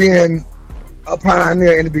then being a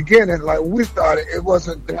pioneer in the beginning, like when we started, it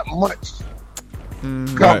wasn't that much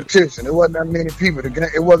competition. It wasn't that many people.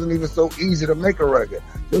 It wasn't even so easy to make a record.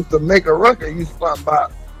 Just to make a record, you spent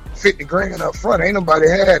about 50 grand up front. Ain't nobody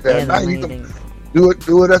had that. Now you can do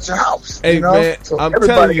it at your house. Hey, you know? man, so I'm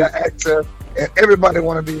everybody telling got access, and everybody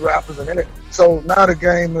want to be rappers. And so now the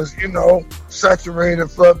game is, you know, saturated.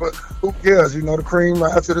 But who cares? You know, the cream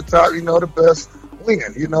rise to the top. You know, the best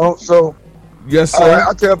win. You know, so yes, sir.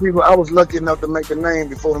 I tell people I was lucky enough to make a name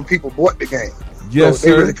before them people bought the game. Yes, so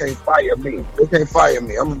they sir. really can't fire me. They can't fire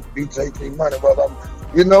me. I'm gonna be JT Money, brother.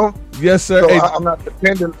 You know. Yes, sir. So I'm not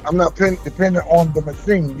dependent. I'm not dependent on the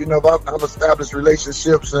machine. You know, I've established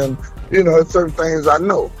relationships, and you know, certain things I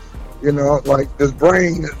know. You know, like this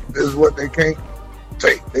brain is what they can't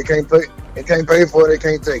take. They can't pay. They can't pay for it. They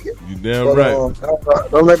can't take it. You damn right.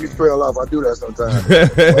 Don't let me trail off. I do that sometimes.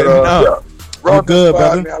 No. You good,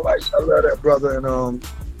 brother? I love that brother, and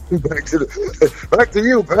back to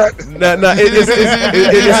you, Pat. Nah,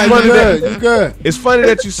 it's funny you good. It's funny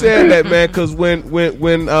that you said that, man, because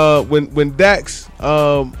when Dax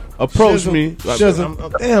approached me,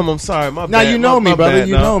 I'm sorry, my bad. Now you know me, brother.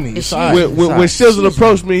 You know me. When Shizzle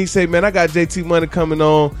approached me, he said, "Man, I got JT Money coming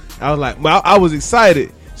on." I was like, well, I was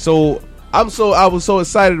excited. I was so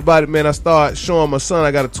excited about it, man. I started showing my son.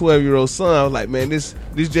 I got a 12-year-old son. I was like, man, this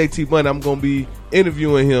JT Money, I'm gonna be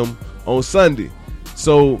interviewing him on Sunday.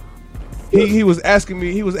 So he was asking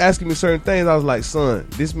me certain things. I was like, son,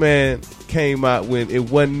 this man came out when it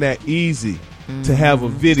wasn't that easy to have a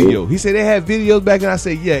video. He said they had videos back then. I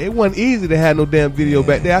said, yeah, it wasn't easy to have no damn video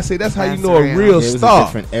back there. I said, that's how you know a real star. It was a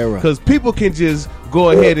different era. Because people can just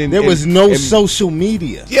go ahead and there was no social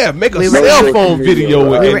media. Yeah, make a cell phone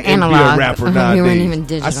video and be a rapper nowadays. We weren't even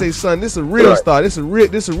digital. I say, son, this is a real star. This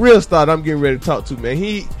is a real star that I'm getting ready to talk to, man.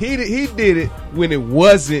 He did it when it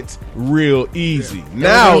wasn't real easy.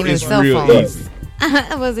 Now it's real easy.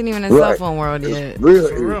 It wasn't even a cell phone world yet.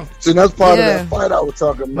 Real. See, that's part of that fight I was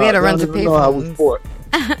talking about. We had to run to payphones.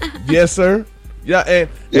 Yes, sir. Yeah, and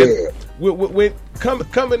when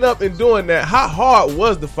coming up and doing that, how hard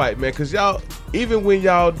was the fight, man? Because y'all, even when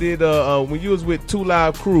y'all did, when you was with Two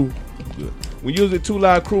Live Crew,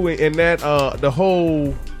 and that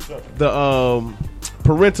the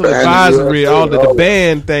parental advisory, all the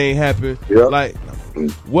band thing happened. Yep. Like,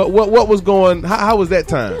 what was going? How was that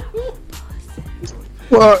time?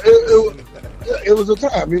 Well, it was a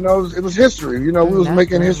time, you know. It was history, you know. We was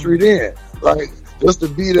making history then, like just to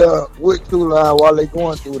be there with Two Live while they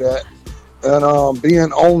going through that, and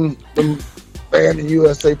being on the Band in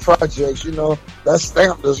USA projects, you know, that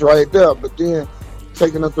stamped us right there. But then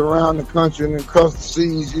taking us around the country and across the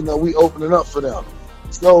seas, you know, we open it up for them.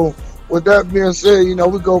 So with that being said, you know,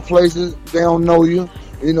 we go places, they don't know you.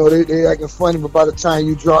 You know, they acting funny, but by the time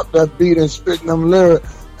you drop that beat and spitting them lyrics,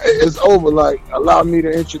 it's over. Like, allow me to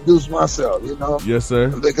introduce myself, you know? Yes, sir.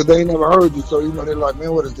 Because they ain't never heard you, so, you know, they're like,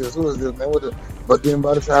 man, what is this? Who is this, man? But then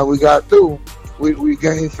by the time we got through, we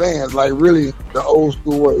gained fans, like really the old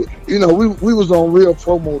school way. You know, we was on real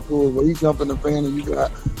promo tours where you jump in the van and you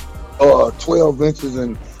got 12 inches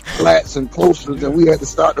and flats and posters, and we had to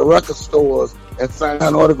start the record stores and sign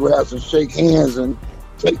autographs and shake hands and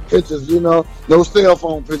take pictures, you know. No cell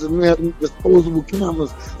phone pictures. We had disposable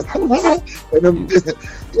cameras. And them,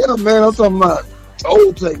 yeah, man, I'm talking about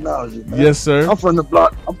old technology, man. Yes, sir. I'm from the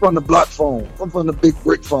block phone. I'm from the big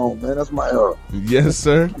brick phone, man. That's my era. Yes,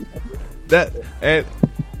 sir. That, and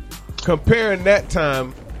comparing that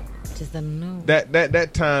time, that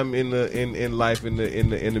time in life in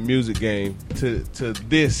the music game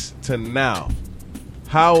to now,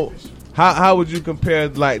 how would you compare,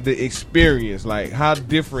 like, the experience? Like, how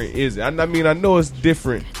different is it? I mean, I know it's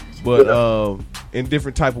different, but in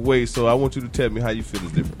different type of ways. So I want you to tell me how you feel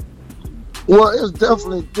it's different. Well, it's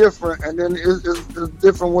definitely different, and then it's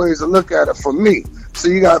different ways to look at it for me. So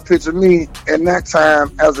you got to picture me in that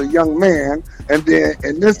time as a young man, and then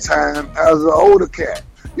in this time as an older cat.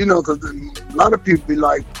 You know, because a lot of people be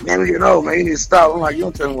like, man, you know, man, you need to stop. I'm like, you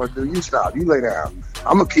don't tell me what to do. You stop. You lay down.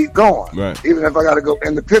 I'm going to keep going. Right. Even if I got to go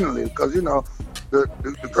independently. Because, you know, the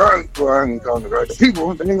girl, well, I ain't calling the girl, the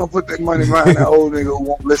people, they ain't going to put their money behind that old nigga who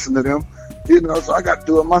won't listen to them. You know, so I got to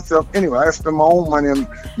do it myself anyway. I spend my own money and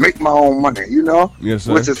make my own money, you know? Yes,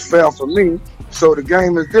 sir. Which is fair for me. So the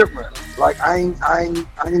game is different. Like, I ain't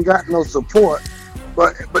got no support.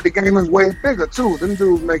 But the game is way bigger, too. Them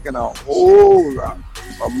dudes making a whole lot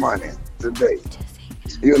of money today.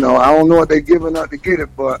 You know, I don't know what they're giving up to get it,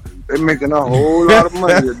 but they're making a whole lot of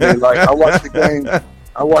money today. Like, I watched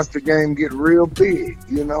the game get real big,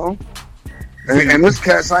 you know? And this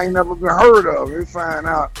cats I ain't never been heard of. They find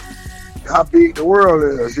out how big the world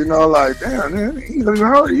is, you know, like, damn, man, he ain't even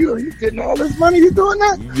heard of you. You getting all this money, you doing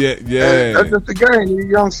that? Yeah. And that's just the game. You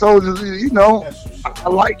young soldiers, you know, I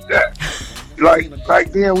like that. Like,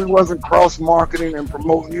 back then, we wasn't cross-marketing and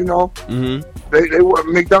promoting, you know. Mm-hmm. They were,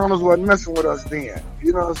 McDonald's wasn't messing with us then.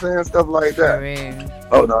 You know what I'm saying? Stuff like that.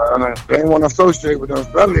 Oh, no, they didn't want to associate with us,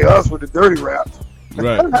 especially us with the dirty raps.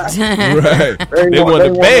 Right. Right. They want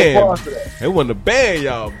to ban. They want to ban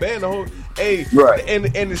y'all. Ban the whole. Hey, right.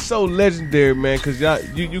 And it's so legendary, man, because y'all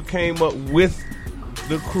you came up with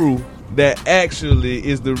the crew that actually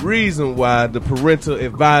is the reason why the parental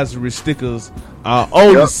advisory stickers are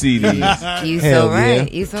on the CDs. You so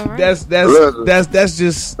right. You so right. That's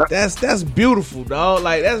beautiful, dog.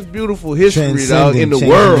 Like, that's beautiful history, dog, in the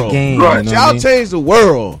world. Right. Y'all changed the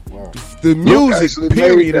world. Wow. The music,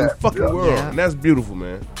 period, in the fucking world. Yeah. And that's beautiful,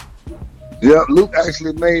 man. Yeah, Luke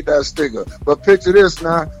actually made that sticker. But picture this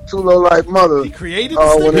now, Too Low Like Mother. He created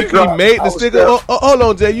the sticker? He made the sticker? Hold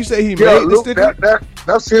on, Jay. You say he made the sticker?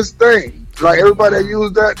 That's his thing. Like, everybody that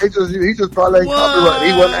used that, he just probably ain't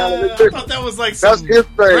copyright. He wasn't out of the sticker. I thought that was like that's his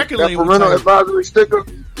thing. That parental advisory sticker,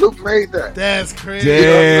 Luke made that. That's crazy.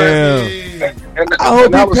 Damn. I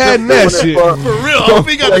hope he patent that shit. For real. I hope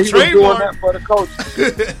he got a trademark. He was doing that for the coach.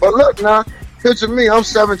 But look now, picture me, I'm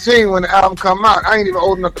 17 when the album come out. I ain't even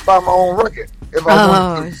old enough to buy my own record. If I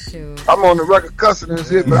want to. Shoot. I'm on the record cussing and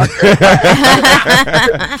shit, but I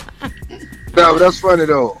can't. No, but that's funny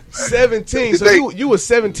though. 17. So you were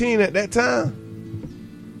 17 at that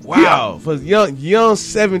time? Wow. Yeah. For young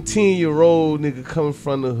 17-year-old nigga coming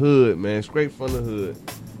from the hood, man, straight from the hood.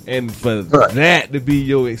 And for that to be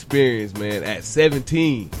your experience, man, at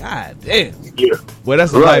 17. God damn. Yeah. Well,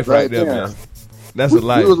 that's a life right there, man. That's a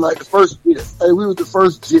life. We was like the first jits. Hey, we was the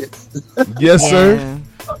first jits. Yes, sir.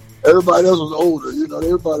 Everybody else was older. You know,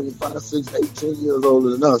 everybody was 5, 6, 8, 10 years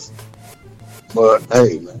older than us. But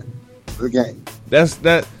hey, man, the game. That's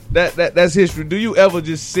history. Do you ever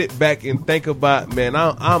just sit back and think about, man,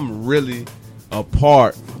 I'm really a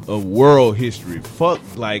part of world history. Fuck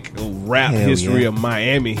like rap Hell history yeah. or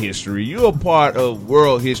Miami history. You're a part of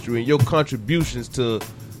world history, and your contributions to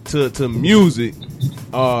music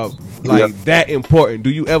are like that important. Do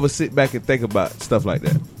you ever sit back and think about stuff like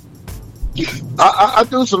that? I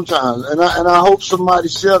do sometimes, and I hope somebody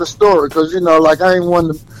share the story, because like I ain't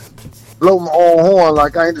one to blow my own horn.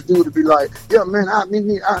 Like I ain't the dude to be like, yeah, man, I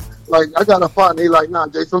got a partner. He like, nah,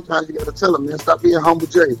 Jay. Sometimes you gotta tell him, man, stop being humble,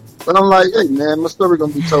 Jay. But I'm like, hey, man, my story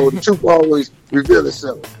gonna be told. The truth will always reveal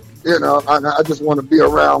itself. I just want to be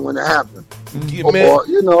around when it happens. Yeah, man.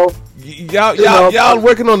 Y'all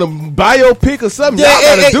working on a biopic or something? Yeah,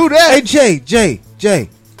 Y'all gotta do that. Hey, Jay.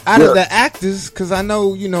 Out of the actors, because I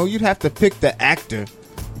know you'd have to pick the actor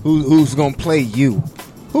who's gonna play you.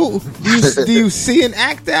 Who do you see an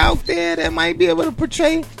actor out there that might be able to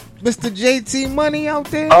portray Mr. JT Money out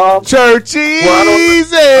there? Churcheezie.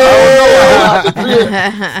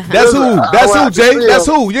 That's who, Jay. That's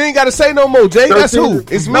who. You ain't gotta say no more, Jay. That's who.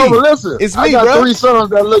 It's me. No, but listen, it's me, I got bro. 3 sons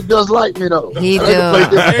that look just like me, though. He do.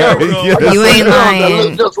 You ain't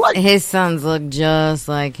lying. Just like His sons look just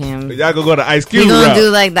like him. Y'all gonna go to Ice Cube He gonna route. do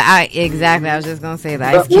like exactly. I was just gonna say the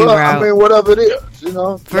Ice Cube route. I mean, whatever it is,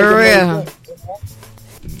 For real.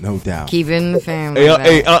 No doubt. Keep it in the family.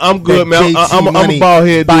 Hey, I'm good, man. That I'm a JT bald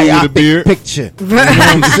head dude with a biopic beard. picture. You know what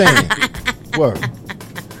I'm saying? Word.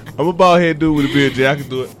 I'm a bald head dude with a beard, Jay. I can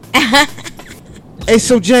do it. Hey,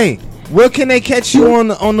 so Jay, where can they catch you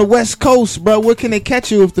on the West Coast, bro? Where can they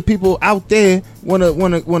catch you if the people out there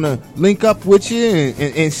wanna link up with you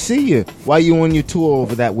and see you while you on your tour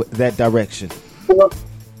over that direction? Well,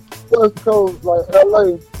 West Coast, like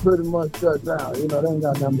LA, pretty much shut down. They ain't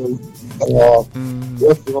got nothing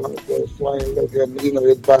restaurants that swing,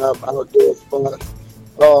 it's vibe outdoor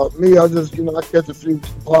spots. Me, I just, I catch a few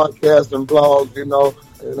podcasts and blogs, and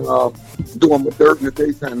doing my dirt in the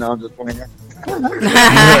daytime. Now I'm just playing.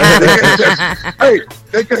 Hey,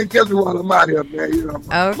 they can't catch me while I'm out here, man.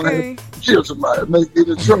 Okay. Chill somebody, make it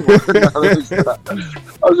in trouble.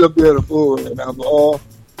 I'm just being a fool right now. But,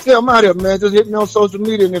 I'm out here, man. Just hit me on social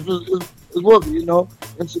media, and if it's working,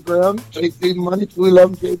 Instagram, JT Money,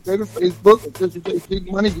 211 J Baby, Facebook, official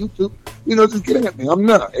JT Money, YouTube. Just get at me. I'm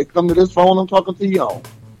not. It come to this phone. I'm talking to y'all.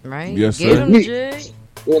 Right. Yes, Get sir. him, Jay.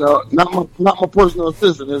 Not my personal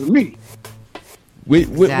assistant. It's me. When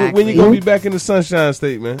Exactly. you gonna be back in the Sunshine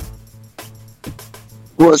State, man?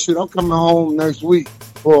 Well, shit, I'm coming home next week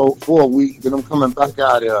for a week, then I'm coming back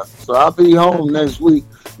out here. So I'll be home next week.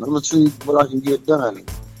 I'm gonna see what I can get done.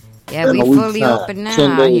 Yeah, we in a week's fully time. open now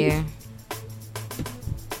 10 out days. here.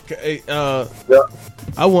 Hey, Yeah.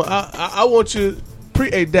 I want you.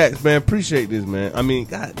 Hey, Dax, man, appreciate this, man. I mean,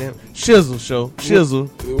 goddamn, Shizzle show,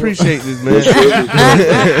 appreciate this, man.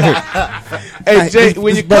 Hey, Jay,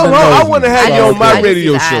 when you come home, I want to have you on my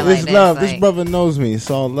radio show. This Like love. that's This like- brother knows me. It's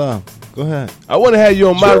all love. Go ahead. I want to have you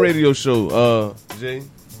on my radio show, Jay.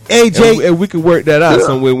 Hey, Jay. And we can work that out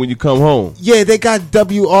somewhere when you come home. Yeah, they got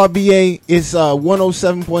WRBA. It's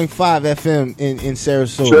 107.5 FM in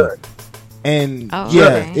Sarasota. Sure. And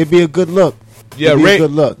okay. it'd be a good look. Yeah, It'd be a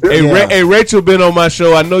good look. Hey, Yeah. hey, Rachel been on my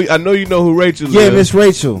show. I know you know who Rachel is. Yeah, Miss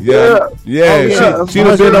Rachel. Yeah, Oh, she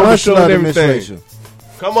Much- done been on the much show love and to Miss everything.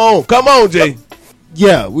 Rachel. Come on, Jay.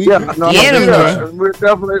 Yeah, we. Yeah, no, Get him, yeah.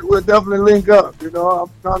 We'll definitely link up. I'm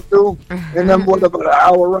trying to, and then what about an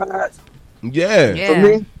hour ride Yeah. Yeah. for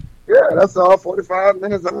me? Yeah, that's all. 45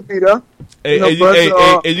 minutes. I'll be there. Hey,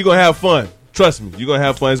 you're gonna have fun. Trust me, you're gonna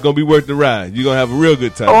have fun. It's gonna be worth the ride. You're gonna have a real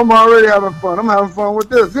good time. Oh, I'm already having fun. I'm having fun with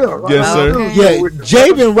this. Yeah, Yes, sir. Okay. Yeah,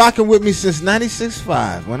 Jay been rocking with me since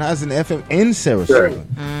 96.5 when I was in the FM in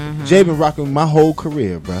Sarasota. Jay been rocking with my whole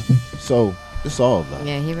career, bro. So it's all love.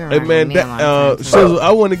 Yeah, he been Hey rocking man, with me a long time, too. Shizzle,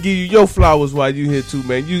 I want to give you your flowers while you here too,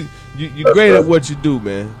 man. You great at what you do,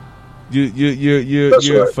 man.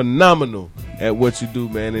 You're right. phenomenal at what you do,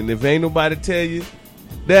 man. And if ain't nobody tell you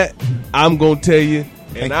that, I'm gonna tell you.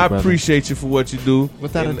 Thank And you, I brother. appreciate you for what you do.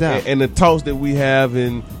 Without a and, doubt. And the talks that we have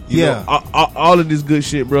and you know, all of this good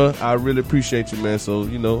shit, bro. I really appreciate you, man. So,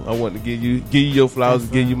 I want to give you your flowers,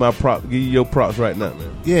 give you your props right now,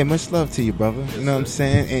 man. Yeah, much love to you, brother. You know what I'm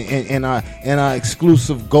saying? And our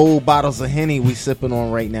exclusive gold bottles of Henny we sipping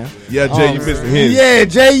on right now. Yeah, Jay, you missed the hint. Yeah,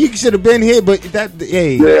 Jay, you should have been here, but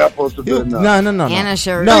hey. Yeah, I'm supposed to be No. And a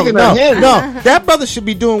shirt. No, Speaking of Henny. that brother should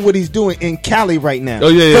be doing what he's doing in Cali right now. Oh,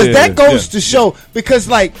 yeah, Because that goes to show. Because,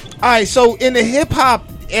 like, all right, so in the hip hop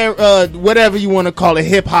era, whatever you want to call it,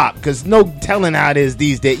 hip hop, because no telling how it is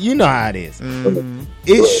these days. You know how it is.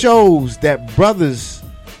 It shows that brothers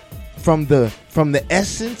from the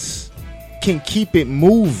essence can keep it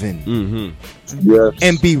moving Yes.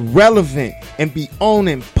 and be relevant and be on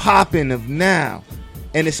and popping of now.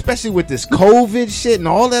 And especially with this COVID shit and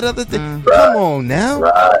all that other thing. Come on now.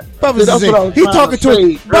 Brothers See, that's is what I was he trying talking to to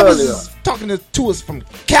say brothers earlier. is talking to us from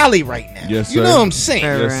Cali right now. Yes, You sir. know what I'm saying?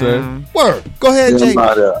 Yes, sir. Word. Go ahead, Yeah, Jay.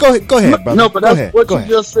 about that. Go ahead, brother. No, but go that's ahead. what Go you ahead.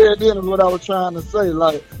 just said then is what I was trying to say.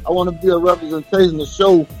 Like, I want to be a representation to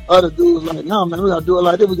show other dudes like, no, man, we got to do it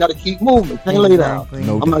like this. We got to keep moving. Can't lay down. Exactly.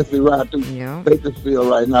 No I'm actually riding through Yeah. Bakersfield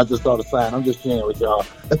right now. I just saw the sign. I'm just sharing with y'all.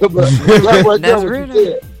 But like what That's you real.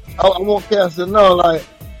 said, I want cats to know, like,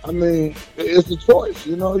 I mean, it's a choice.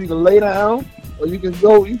 You know, you can lay down or you can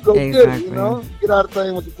go get it. Exactly. You know, get out of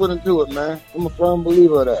thing what you put into it, man. I'm a firm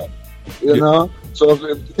believer of that. You know, so if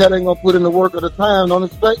the cat ain't gonna put in the work of the time, don't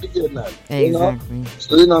expect to get nothing. Exactly. You know,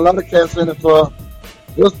 so a lot of cats in it for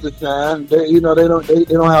just to shine. They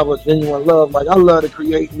don't have a genuine love. Like, I love to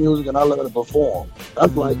create music and I love to perform.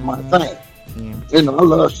 That's like my thing. Yeah. You know, I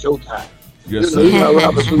love showtime. Yes, You sir. know,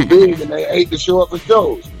 rappers too big and they hate to show up for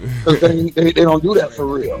shows because they don't do that for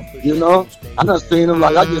real. You know, I done seen them.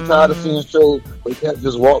 Like, I get tired of seeing shows where cats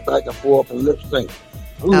just walk back and forth and lip sync.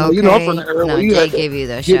 You know, I'm from the era No, where you Jay had to give you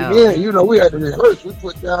the get show. in. You know, we had to rehearse. We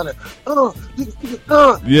put down and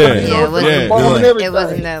Yeah. Yeah, it wasn't- yeah, it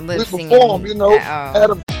wasn't that lip we singing performed. You know, at all. had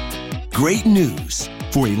a Great news.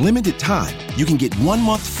 For a limited time, you can get 1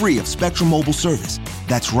 month free of Spectrum Mobile service.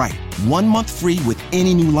 That's right, 1 month free with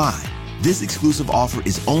any new line. This exclusive offer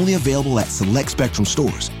is only available at select Spectrum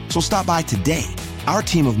stores, so stop by today. Our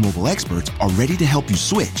team of mobile experts are ready to help you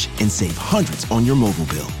switch and save hundreds on your mobile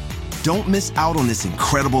bill. Don't miss out on this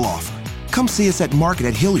incredible offer. Come see us at Market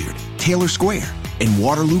at Hilliard, Taylor Square, and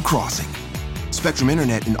Waterloo Crossing. Spectrum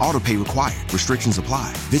Internet and autopay required. Restrictions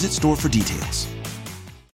apply. Visit store for details.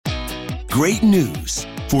 Great news.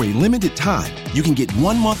 For a limited time, you can get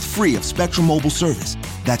 1 month free of Spectrum Mobile service.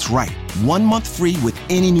 That's right, 1 month free with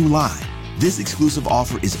any new line. This exclusive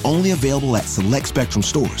offer is only available at select Spectrum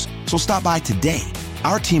stores, so stop by today.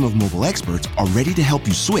 Our team of mobile experts are ready to help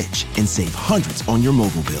you switch and save hundreds on your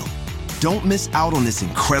mobile bill. Don't miss out on this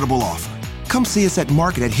incredible offer. Come see us at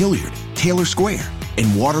Market at Hilliard, Taylor Square,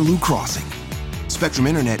 and Waterloo Crossing. Spectrum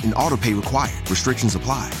Internet and autopay required. Restrictions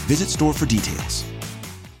apply. Visit store for details.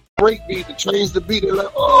 break beat to change the beat. They're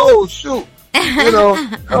like, oh, shoot. You know,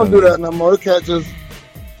 I don't do that no more. The cat just,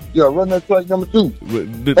 run that track number 2.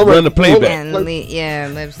 Run the playback. And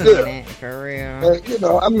lip syncing it for real. And, you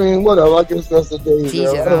know, I mean, whatever. I guess that's the days. Teach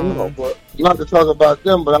his I don't own. know, but not to talk about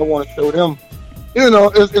them, but I want to show them. You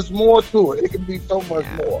know, it's more to it. It can be so much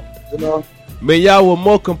more. You know. Man, y'all were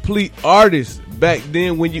more complete artists back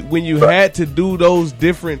then when you had to do those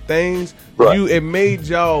different things. Right. It made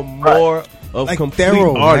y'all more of Like complete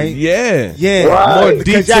thorough, art. right? Yeah. Yeah, Right. More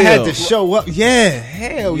because detail. y'all had to show up. Yeah,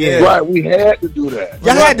 hell yeah. Right, we had to do that.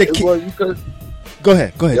 Y'all had to It keep- was- you could, Go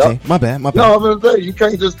ahead, Yep. Jay. My bad. no, I'm gonna say you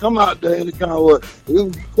can't just come out there and kind of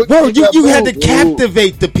Bro, you had to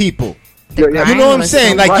captivate the people. The Yeah, grind You know what I'm was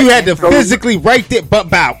saying? so Like you had to different. physically right there, but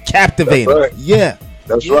about captivate That's them. right. Yeah,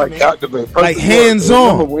 That's Yeah, right, man. captivate. like First hands of all,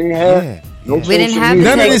 on. remember, we ain't had Yeah. no We didn't social have media.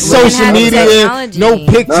 None of We this didn't social have the media, technology. no None of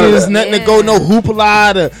pictures, that. nothing to Yeah. go, no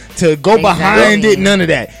hoopla to go behind Exactly. it, none of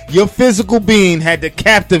that. Your physical being had to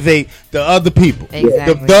captivate the other people,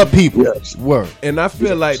 Exactly. the people. Yes. Word. And I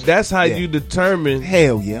feel like that's how Yeah. you determine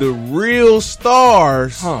Hell yeah. the real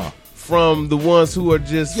stars Huh. from the ones who are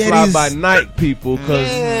just Yeah, fly these- by night people. Because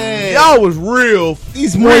Yeah. y'all was real,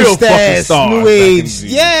 These real moist fucking ass, stars. new back in age. the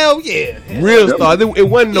day. Yeah, yeah. Real stars. It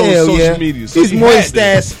wasn't no Hell social yeah. media. So These you had moist to-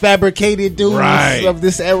 ass fabricated dudes Right. of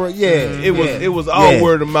this era. Yeah, It was all Yeah.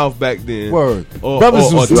 word of mouth back then. Word. Or-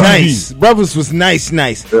 Brothers or was TV. nice. Brothers was nice.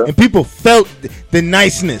 Yeah. And people felt the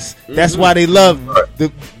niceness. That's why they loved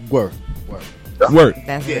the word. Word.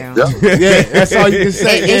 That's real. Yeah. Yeah, that's all you can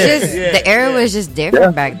say. It's just the era was just different Yeah.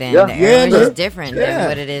 back then. Yeah. The Yeah, era was man. just different Yeah. than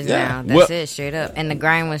what it is Yeah. now. That's Well- it, straight up. And the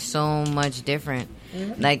grind was so much different.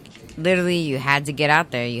 Like literally, you had to get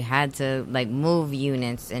out there. You had to like move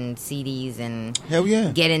units and CDs and Hell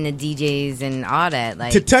yeah. get into DJs and all that.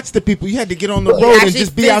 Like To touch the people, you had to get on the You road and actually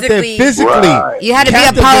just be out there physically- physically. Right. you had to be a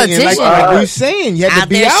Captivating, politician. Like you saying, you had to Out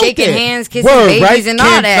be there out shaking there. hands, kissing babies and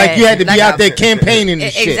all that. Like you had to be Like out a- there campaigning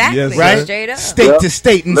and shit. Exactly, Yes, right? straight up. State to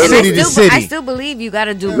state and And city to I city. still believe you got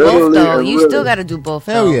to do Literally both, though. and You really. still got to do both,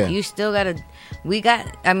 Hell though. yeah. You still got to. We got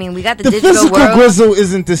the The digital physical world. grizzle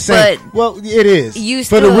isn't the same. but Well, it is. you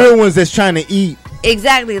For the still- real ones that's trying to eat.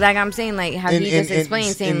 Exactly, like I'm saying, like how And- you just and-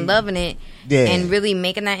 explained, saying and- loving it Yeah. and really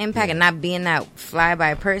making that impact and not being that fly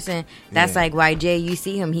by person. That's like why Jay, you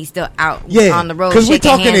see him, he's still out Yeah, on the road because we're shaking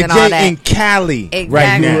talking hands to and all Jay that. in Cali right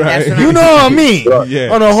Exactly, now. that's what You I'm know what I mean? Yeah.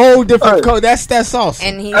 On a whole different Hey. code. That's awesome.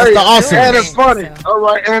 And he's that's Hey, the awesome. and it's funny. So- All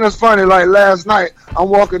right, and it's funny. Like last night, I'm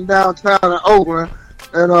walking downtown in Oakland,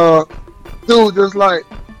 and dude just like,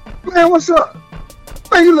 man, what's up?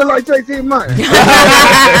 man, you look like JT Money. He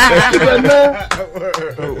said, man.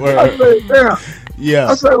 I said, damn. Yeah.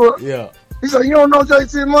 I said, well, yeah. he said, you don't know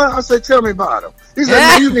JT Money? I said, tell me about him. He said,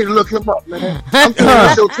 man, you need to look him up, man. I'm telling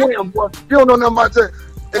you, your twin, boy. You don't know nothing about that.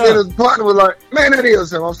 And then his partner was like, man, that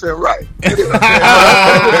is him. I said, right. Oh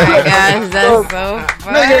my gosh, that's so funny.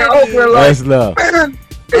 Nigga open like, That's love. man,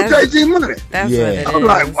 it's JT Money. That's Yeah. what it is. I'm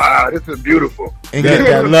like, wow, this is beautiful. And get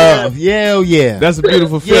that love. Yeah, yeah. That's a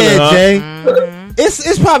beautiful feeling, yeah, huh? Jay.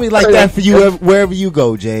 It's probably like that for you wherever you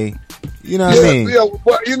go, Jay. You know what I mean? Yeah,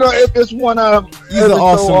 but you know, it's one of them. He's an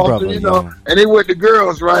awesome brother, you know. yeah. And they with the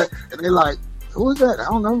girls, right? And they like, who is that? I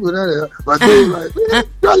don't know who that is. But they like, man,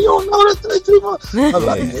 girl, you don't know this too much. I'm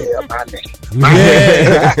like, yeah, my name.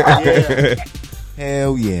 Yeah.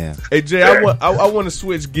 Hell yeah. Hey Jay, I want to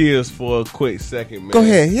switch gears for a quick second, man. Go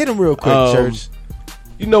ahead, hit him real quick, Church.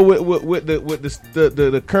 You know, with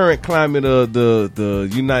the current climate of the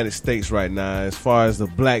United States right now, as far as the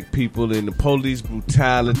black people and the police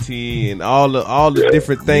brutality and all the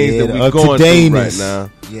different things that we're going through right now.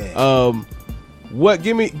 Yeah. What?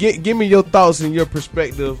 Give me your thoughts and your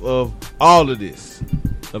perspective of all of this,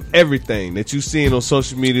 of everything that you seeing on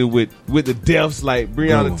social media with the deaths like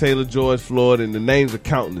Breonna Taylor, George Floyd, and the names of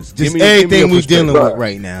countless. Just everything we're dealing with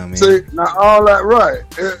right now, man. See, now all that right.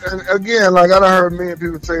 And again, like I done heard many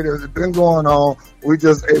people say this, it's been going on. We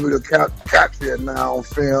just able to capture it now on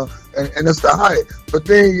film, and it's the hype. But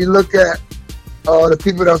then you look at the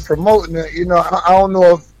people that's promoting it. You know, I don't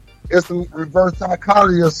know if it's some reverse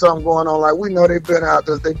psychology or something going on. Like, we know they've been out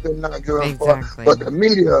there, they've been not good, Exactly. but the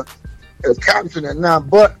media is capturing it now.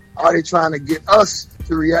 But are they trying to get us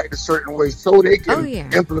to react a certain way so they can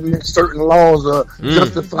implement certain laws or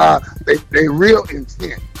justify their real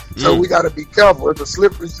intent? So we got to be careful. It's a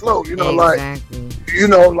slippery slope, you know. Exactly. Like, you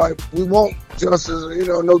know, like we want justice, you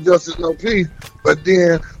know, no justice, no peace. But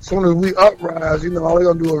then, as soon as we uprise, you know, all they're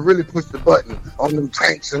gonna do is really push the button on them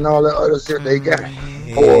tanks and all that other shit they got.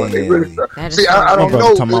 Or they really see. I don't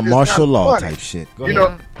know. Talking about martial law type shit. You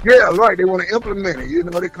know, yeah, right. They want to implement it. You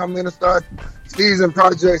know, they come in and start seizing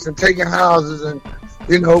projects and taking houses and,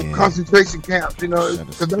 you know, concentration camps. You know,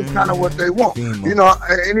 because that's kind of what they want. You know,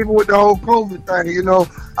 and even with the whole COVID thing, you know,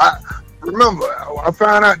 I remember I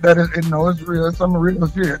found out that you know, it's real. It's some real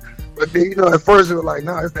shit. But then, you know, at first it was like,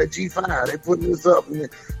 no, it's that G5. They putting this up, and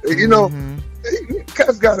you know,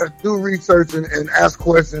 cats gotta do research and ask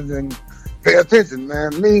questions and pay attention,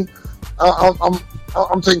 man. Me,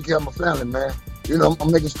 I'm taking care of my family, man. You know,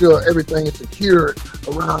 I'm making sure everything is secured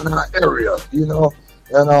around our area. You know,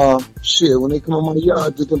 and shit, when they come on my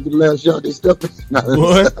yard, it's gonna be the last yard they step in.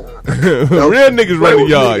 What? Real niggas run the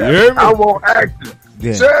yard. You hear me? I won't ask you.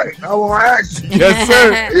 Yeah. Sure, I won't ask you. Yes,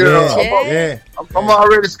 sir. You know, I'm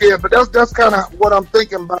already scared, but that's kind of what I'm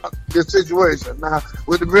thinking about this situation. Now,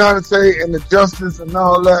 with the Breonna Taylor and the justice and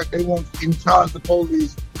all that, they won't even charge the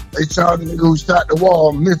police. They charge the nigga who shot the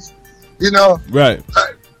wall, you know? Right.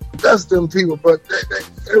 That's them people, but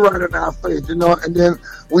they right in our face, you know? And then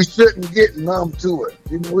we shouldn't get numb to it.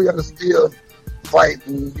 You know, we got to still fight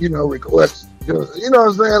and, you know, request. You know what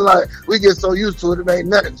I'm saying? Like, we get so used to it, it ain't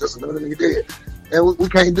nothing, just another nigga dead. And we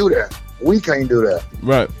can't do that. We can't do that.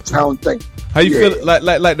 Right. I don't think. How you feel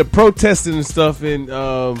like the protesting and stuff, and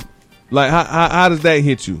like how does that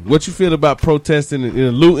hit you? What you feel about protesting and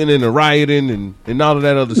looting and the rioting and all of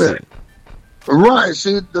that other shit? Right.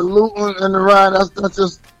 See, the looting and the riot, that's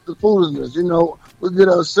just the foolishness. You know, we get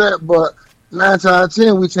upset, but 9 times out of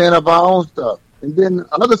 10 we tearing up our own stuff. And then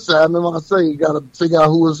the other side, remember I say, you got to figure out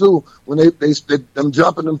who is who when they them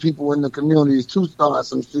jumping them people in the communities to start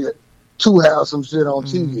some shit, to have some shit on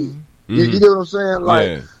TV. You get what I'm saying?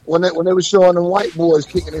 Like when they were showing them white boys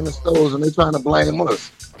kicking in the stores and they trying to blame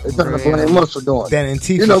us. They trying to blame us for doing that.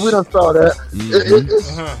 You know, we done saw that.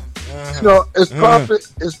 It's you know, it's profit.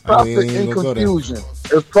 It's profit and confusion.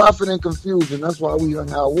 It's profit and confusion. That's why we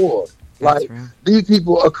in our war. Like these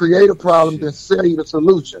people are create a problem, then sell you the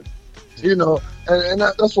solution. You know, and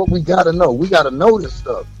that's what we got to know. We got to know this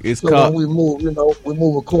stuff. It's so called, when we move, you know, we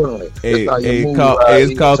move accordingly.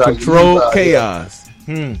 It's called controlled chaos.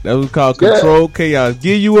 That's what it's called, controlled chaos.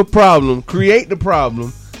 Give you a problem, create the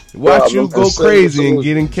problem, watch you go crazy and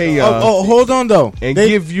get in chaos. Oh, hold on though, and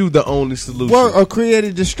give you the only solution. Or create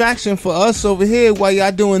a distraction for us over here while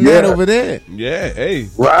y'all doing that over there. Yeah, hey,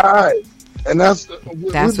 right. And that's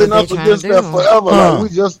we've been up against that forever. Like we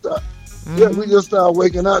just. We just started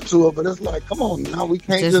waking up to it, but it's like, come on now, we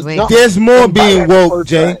can't just jump. There's more being woke,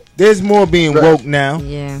 Jay. There's more being woke now.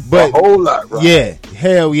 Yeah. But a whole lot, right? Yeah,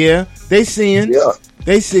 hell yeah. They seeing. Yeah.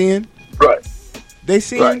 They seeing. Right. They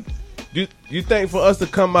seeing. Right. You think for us to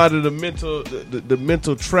come out of the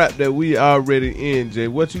mental trap that we already in, Jay,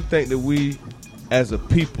 what you think that we as a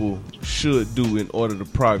people should do in order to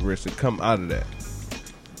progress and come out of that?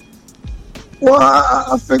 Well,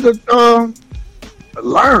 I figured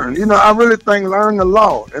learn. You know, I really think learn the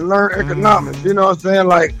law and learn economics. You know what I'm saying?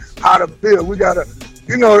 Like how to build. We gotta.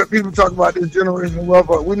 You know that people talk about this generational wealth,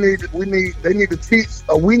 but they need to teach,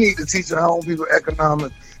 or we need to teach our own people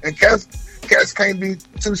economics. And cats can't be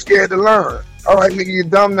too scared to learn. All right, nigga, you're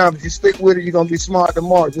dumb now, but you stick with it, you're gonna be smart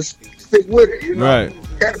tomorrow. Just stick with it, you know. Right.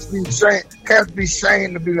 Cats be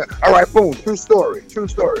shamed to be like, all right, boom, true story.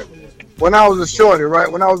 When I was a shorty,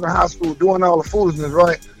 right, when I was in high school doing all the foolishness,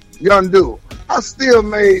 right, young dude, I still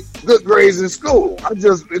made good grades in school. It's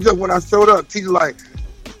just when I showed up, teacher like,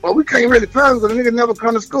 well, we can't really pass because the nigga never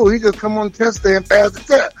come to school. He just come on the test day and pass the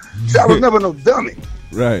test. See, I was never no dummy.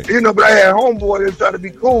 Right. You know, but I had homeboys that try to be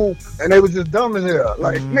cool, and they was just dumb as hell.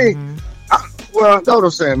 Like me, that's what I'm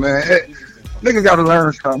saying, man. Niggas got to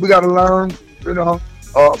learn something. We got to learn, you know,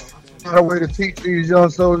 find a way to teach these young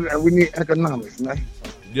soldiers, and we need economics, man.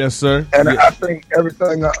 Yes, sir. And I think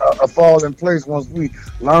everything falls in place once we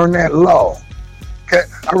learn that law. Okay,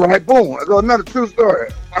 all right, boom. I go another true story.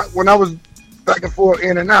 When I was back and forth,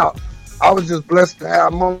 in and out, I was just blessed to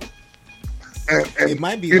have money and It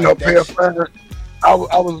might be you like know, pay a fine. I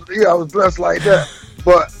was blessed like that.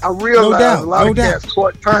 But I realized a lot of cats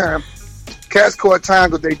caught time. Cats caught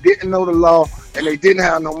time because they didn't know the law and they didn't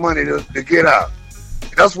have no money to get out.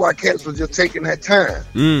 That's why cats was just taking that time.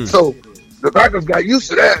 So the backers got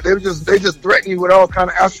used to that. They just threaten you with all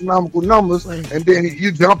kind of astronomical numbers, and then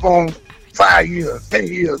you jump on 5 years, 10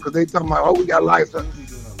 years, because they talking about, oh, we got life.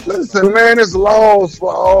 Listen, man, there's laws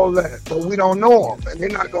for all that, but we don't know them, and they're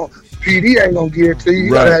not going. PD ain't gonna give it to you.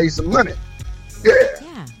 You gotta have you some money.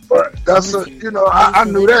 Yeah. But that's I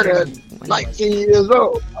knew that at 19 years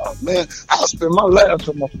old. Oh man, I'll spend my last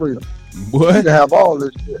on my freedom. What? You can have all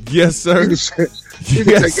this shit. Yes, sir. You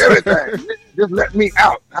can take everything. Just let me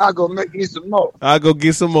out. I'll go make you some more. I'll go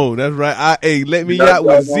get some more. That's right. Let me out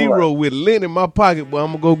with zero with lint in my pocket, but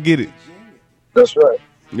I'm gonna go get it. That's right.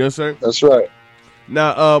 Yes, sir. That's right.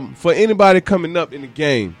 Now, for anybody coming up in the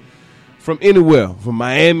game from anywhere, from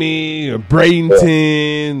Miami or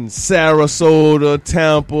Bradenton, Sarasota,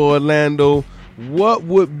 Tampa, Orlando, what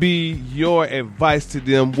would be your advice to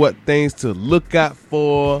them? What things to look out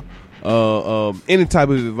for? Any type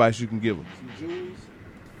of advice you can give them.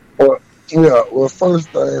 Well, first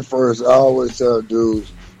thing first, I always tell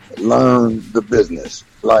dudes, learn the business.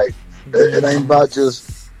 Like, it ain't about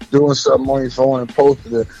just doing something on your phone and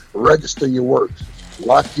posting it. Register your works.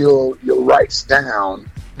 Lock your rights down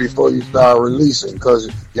before you start releasing, because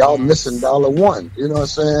y'all missing $1. You know what I'm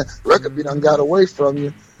saying? Record be done got away from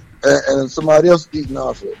you, and somebody else eating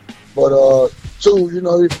off it. But two,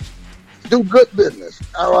 do good business.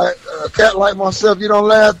 All right, a cat like myself, you don't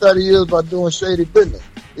last 30 years by doing shady business.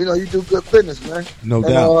 You do good business, man. No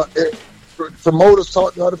doubt. Promoters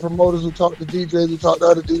talk to other promoters who talk to DJs who talk to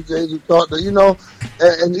other DJs who talk to,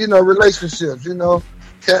 and relationships,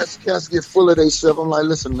 Cats get full of themselves. I'm like,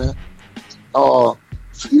 listen, man,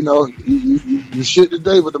 you shit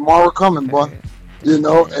today, but tomorrow coming, boy. And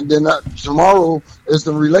then tomorrow is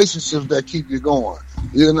the relationships that keep you going.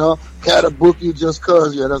 Cat will book you just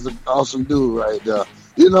cause, that's an awesome dude right there.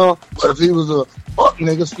 But if he was a fuck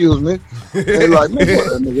nigga, excuse me, they like, man,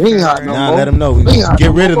 nigga, he ain't hot no more. Let him know.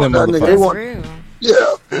 Get rid of them motherfuckers.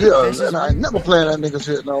 And I ain't never playing that nigga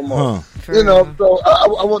shit no more. So I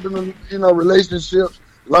want them to, relationships,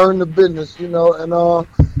 learn the business, and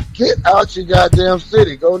get out your goddamn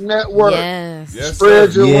city. Go network. Yes.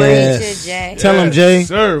 Spread your wings. wings. Tell him, Jay.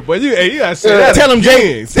 Sir, but you gotta say that. Tell him,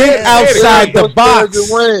 Jay. Think outside the box.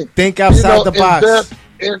 Think outside the box.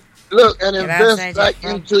 Invest back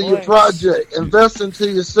into your project. Invest into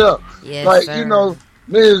yourself. Yes,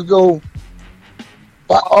 niggas go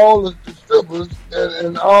buy all the strippers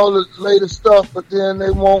and all the latest stuff, but then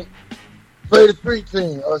they won't play the street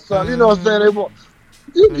team or something. You know what I'm saying? They won't.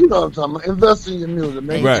 You know what I'm talking about. Invest in your music.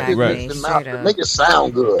 Make it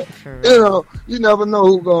sound good. You never know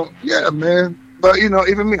who's going. Yeah, man. But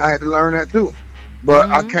even me, I had to learn that too. But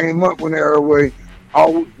I came up when era way.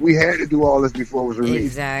 We had to do all this before it was released.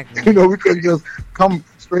 Exactly. We couldn't just come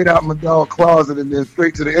straight out my dog closet and then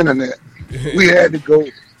straight to the internet. We had to go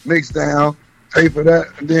mix down, pay for that,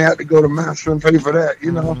 and then had to go to master and pay for that.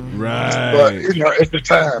 Right. But it's the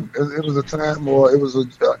time. It was a time, or it was a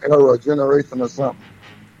era, a generation, or something.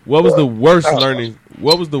 What was the worst learning?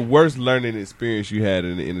 What was the worst learning experience you had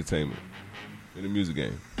in the entertainment, in the music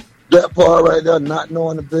game? That part right there, not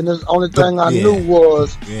knowing the business. Only thing I knew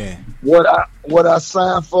was what I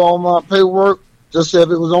signed for on my paperwork. Just said if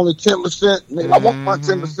it was only 10%, nigga, I want my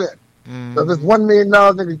 10%. So if it's $1 million,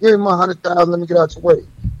 nigga, give me my 100,000. Let me get out your way.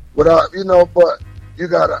 without, but you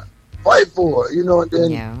gotta fight for it, and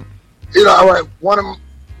then, Yeah. all right, one of my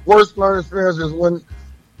worst learning experiences when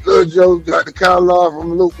Lil Joe got the catalog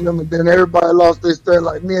from Luke and them, and then everybody lost their stand.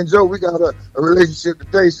 Like me and Joe, we got a relationship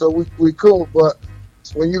today, so we cool, but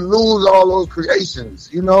when you lose all those creations,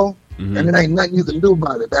 and there ain't nothing you can do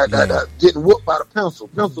about it. That getting whooped by the pencil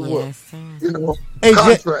whoop. Yes, sir. Hey,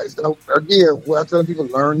 Contracts. Again, where I tell people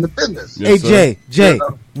learn the business. Yes, Hey, Jay, Yeah.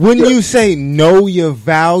 wouldn't you say know your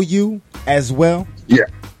value as well?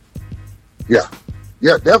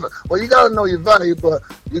 Yeah, definitely. Well, you gotta know your value, but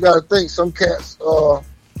you gotta think some cats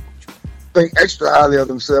think extra highly of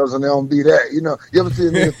themselves and they don't be that. You ever see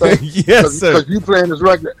a nigga think, Yes, sir. Because you playing this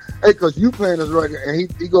record,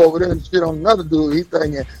 and he go over there and shit on another dude, he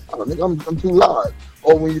thinking, oh, nigga, I'm too loud.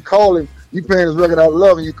 Or when you call him, you playing his record out of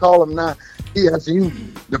love, and you call him now, he asking you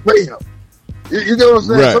to pay him. You get what I'm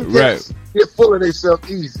saying? Right, Some cats get full of themselves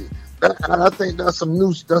easy. I think that's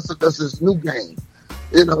that's his new game.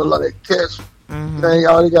 Like cats, they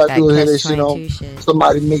all they gotta do is hear this shit on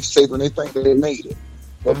somebody mixtape when they think that they made it.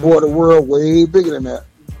 But boy, the world way bigger than that.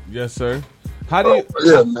 Yes, sir. How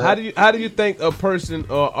do you think a person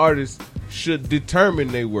or artist should determine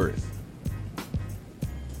their worth?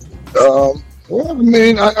 Well, I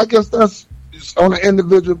mean, I guess that's on an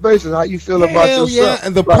individual basis. How you feel about yourself? Yeah,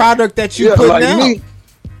 and the product that you put like out. Me,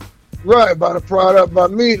 right, by the product, by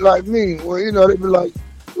me, like me. Well, they be like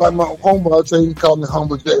my homeboy, say he called me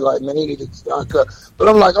Humble J, like, man, he need to start cut. But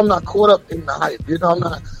I'm like, I'm not caught up in the hype. I'm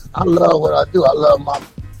not. I love what I do. I love my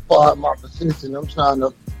part, my position. I'm trying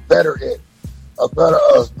to better it, or better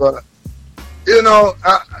us. But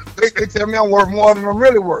they tell me I'm worth more than I'm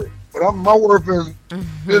really worth. But my worth is,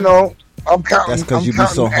 I'm counting. That's because you be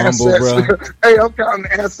counting so humble, assets. bro. Hey, I'm counting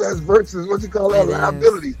assets versus what you call that,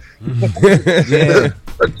 liabilities. Yeah.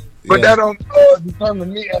 But that don't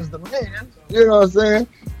determine me as the man. You know what I'm saying?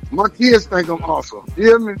 My kids think I'm awesome. You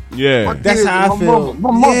hear me? Yeah. My That's kids, how I feel.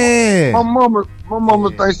 My mama, Yeah. my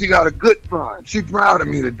mama thinks she got a good son. She proud of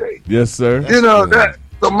me today. Yes, sir. That.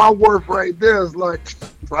 So my worth right there is like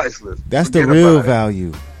priceless. That's the Forget real about it.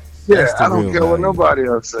 value. Yeah, That's the I don't real care what value. nobody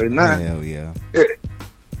else say. Nah. Hell yeah.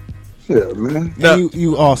 Yeah, man. No.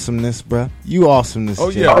 You awesomeness, bro. You awesomeness.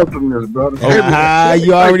 Oh, Jay. yeah. Awesomeness, brother.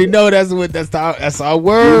 You already know that's our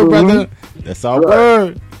word, brother. That's our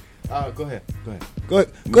word. Go ahead. Go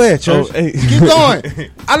ahead, Church. Oh, hey. Keep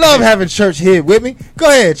going. I love having Church here with me. Go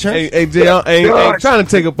ahead, Church. Hey, Jay, I ain't trying to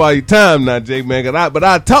take up all your time now, Jay, man. But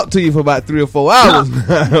I talked to you for about 3 or 4 hours.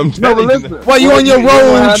 I'm No, telling but you. listen. While you on your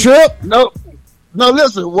road trip? No,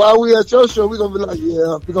 listen. While we at your show, we're gonna be like,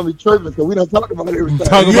 we're gonna be tripping because we don't talk about everything.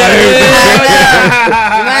 Talk about You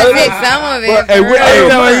might take some of it. Hey, You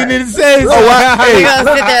know what you need to say. You're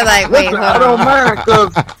gonna sit there like, wait, Listen, hold I don't on. mind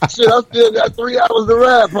because shit, I still got 3 hours to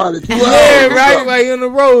ride, probably 2 hours. Yeah, right. While you on the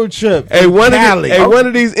road trip. Hey, one Cali.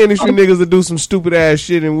 of these industry niggas will do some stupid ass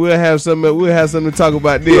shit, and we'll have something to talk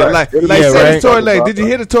about then. Right. Like Yeah, say right. Tory Lanez. Did you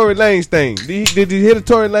hear the Tory Lanez thing? Did you hear the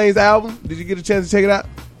Tory Lanez album? Did you get a chance to check it out?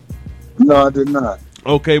 No, I did not.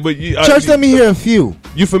 Okay, but you Church, let me hear a few.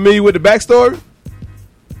 you familiar with the backstory?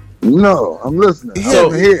 No, I'm listening.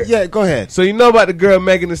 So- I'm here. Yeah, go ahead. So you know about the girl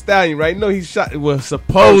Megan Thee Stallion, right? You know he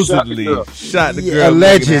supposedly shot the girl. Allegedly.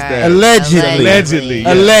 Megan Thee Stallion. Allegedly.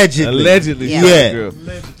 Allegedly. Allegedly. shot Yeah. the girl.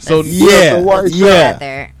 So Yeah. why he Yeah. Right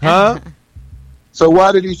there. huh? So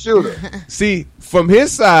why did he shoot her? See, from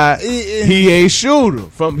his side, he ain't shoot her.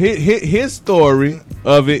 From his story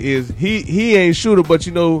of it is he ain't shoot her, but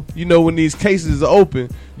you know when these cases are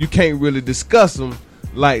open, you can't really discuss them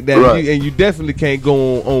like that, Right. and you definitely can't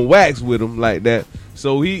go on wax with them like that.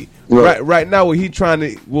 So he right now what he trying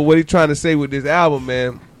to say with this album,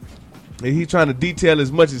 man, and he trying to detail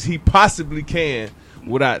as much as he possibly can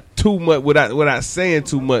without saying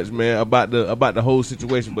too much, man, about the whole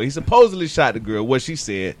situation. But he supposedly shot the girl. What she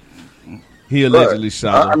said, he allegedly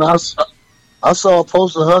shot her. And I saw a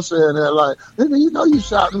post of her saying that, like, nigga, you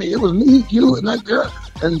shot me. It was me, you, and that girl.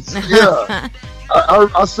 And yeah,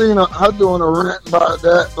 I seen her doing a rant about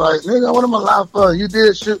that. Like, nigga, what am I lying for? You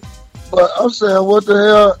did shoot. But I'm saying, what the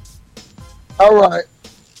hell? All right.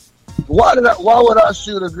 Why would I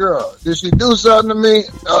shoot a girl? Did she do something to me?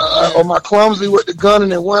 Or am I clumsy with the gun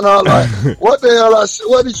and it went out? Like, what the hell?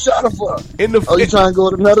 What he shot her for? In the Oh, you trying to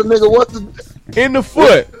go with another nigga? in the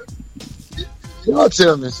foot. Y'all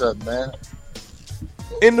tell me something, man.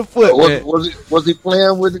 In the foot, man. Was he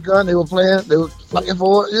playing with the gun? They were fighting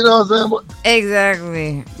for it. You know what I'm saying?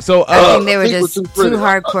 Exactly. So I think they were feet just too too pretty.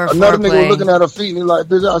 hardcore Another nigga was foreplay. looking at her feet and he's like,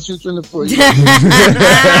 "Bitch, I'll shoot you in the foot."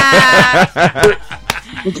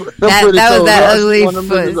 That was that ugly One of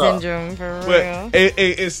them foot niggas are. syndrome for real. But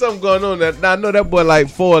it's something going on. Now I know that boy like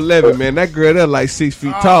 4'11", man. That girl there like 6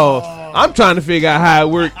 feet tall. I'm trying to figure out how it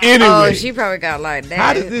works anyway. Oh, she probably got like that.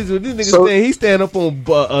 How does this nigga he stand up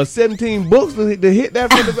on 17 books to hit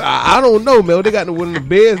that from the, I don't know, man. They got one of the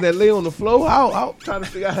beds that lay on the floor. I'm trying to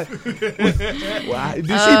figure out. Did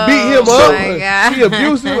she beat him up? my God. She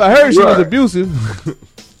abusive? I heard she was abusive.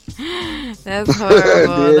 That's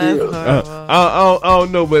horrible. That's horrible. I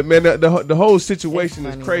don't know, but man, the whole situation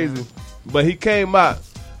is crazy. Though. But he came out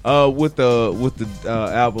with the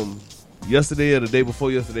album yesterday or the day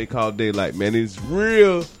before yesterday called Daylight. Man, it's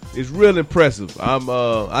real impressive.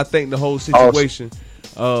 I think the whole situation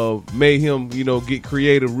made him, get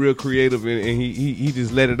real creative, and he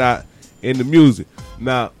just let it out in the music.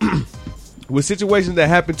 Now, with situations that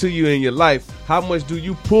happen to you in your life, how much do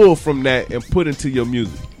you pull from that and put into your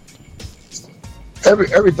music?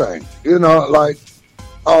 Everything, like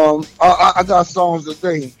I got songs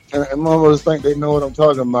today, and motherfuckers think they know what I'm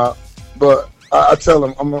talking about, but I tell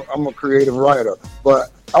them I'm a creative writer,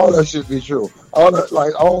 but all that shit be true. All that,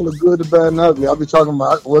 like all the good, the bad, and ugly. I'll be talking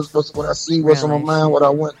about what I see, what's on my mind, what I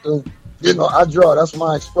went through. I draw. That's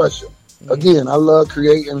my expression. Again, I love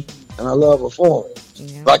creating and I love performing.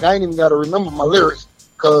 Yeah. Like I ain't even got to remember my lyrics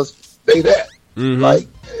because they that. Mm-hmm. Like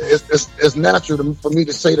it's natural for me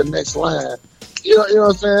to say the next line. You know what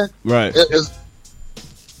I'm saying? Right. It's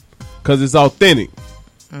because it's authentic.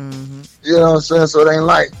 Mm-hmm. You know what I'm saying? So it ain't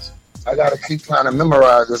like I gotta keep trying to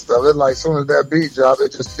memorize this stuff. It's like as soon as that beat drop,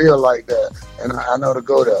 it just feel like that, and I know to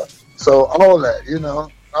go there. So all that,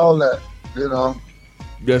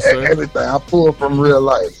 yes, sir. Everything I pull from real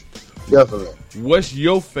life, definitely. What's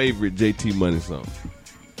your favorite JT Money song?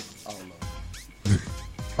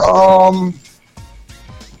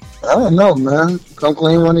 I don't know, man. Come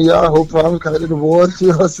clean one of y'all. Whole problem, cut the divorce. You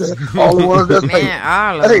know what I'm saying? All the ones that's paying.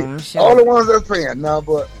 All of them. Sure. All the ones that's paying. Now,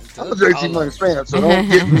 but I'm a JT Money fan, so don't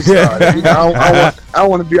get me started. I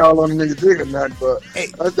don't want to be all on the niggas digging that, but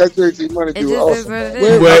that JT Money dude awesome.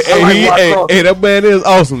 Hey, that man is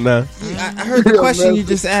awesome now. I heard the question you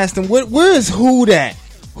just asked him. Where is Who That?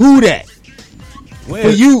 Who That? For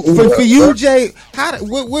you, Jay.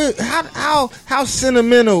 How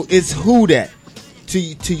sentimental is Who That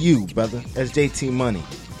to you, brother, as JT Money?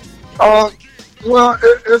 Well,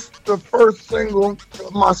 it's the first single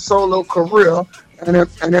of my solo career, and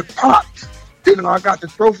it popped. I got the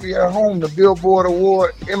trophy at home, the Billboard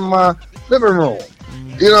Award in my living room.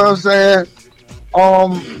 You know what I'm saying?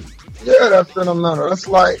 Yeah, that's sentimental. That's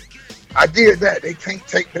like I did that. They can't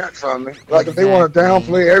take that from me. Like if they want to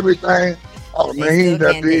downplay everything, oh man, he ain't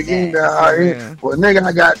that big, he ain't that high. Well, nigga,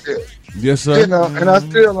 I got this. Yes, sir. And I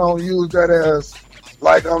still don't use that as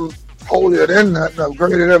like I'm holier than that, I'm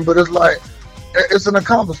greater than, but it's like it's an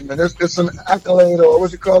accomplishment. It's an accolade, or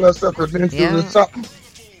what you call that stuff, credentials or something.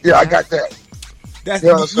 Yeah, I got that. That's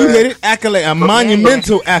you hit it, accolade, a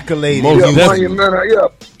monumental accolade. Monumental, yeah.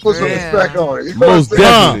 Put some respect on it. Most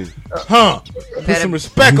definitely. Put some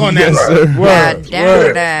respect on that. Yes, sir. Word.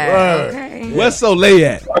 Where's Soleil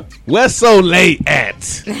at? Where's Soleil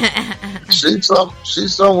at?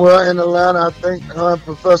 She's somewhere in Atlanta, I think. Her and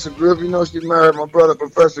Professor Griff. She married my brother,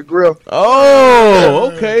 Professor Griff.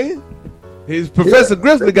 Oh, okay. His Professor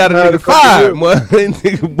Griff got a nigga fired.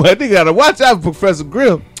 But they gotta watch out for Professor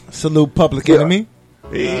Griff. Salute Public Enemy.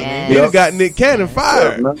 He got Nick Cannon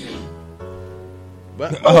fired. Yeah,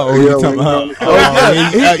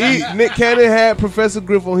 Nick Cannon had Professor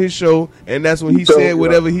Griff on his show, and that's when he said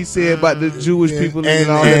whatever he said about the Jewish people and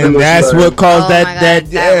all that. And that's what caused that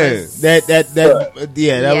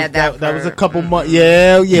was a couple months.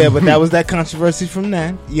 Yeah, but that was that controversy from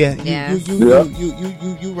that. Yeah,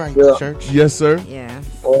 you right, Church. Yes, sir. Yeah.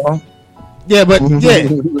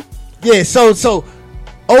 Yeah. So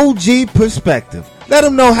OG perspective. Let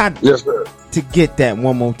them know how to get that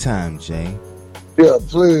one more time, Jay. Yeah,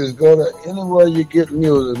 please go to anywhere you get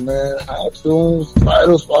music, man. iTunes,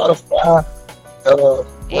 Tidal, Spotify,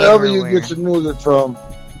 wherever you get your music from,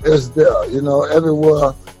 it's there.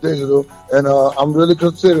 Everywhere digital. And I'm really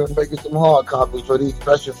considering making some hard copies for these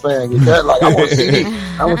special fans. I want to CD.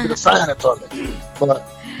 I want you to sign it for me. But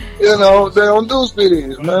they don't do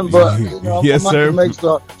CDs, man. But yes, I'm sir. To make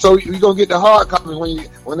stuff. So you gonna get the hard copies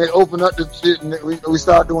when they open up the shit and we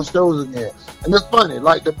start doing shows again. And it's funny,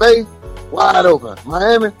 like the Bay. Wide open.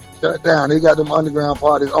 Miami, shut down. They got them underground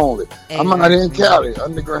parties only. I'm out here in Cali,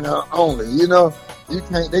 underground only. They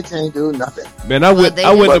can't do nothing. Man, I went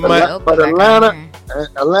to Miami. But Atlanta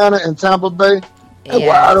and Tampa Bay, they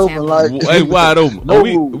wide open. Like wide open.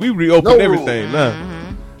 We reopened everything now.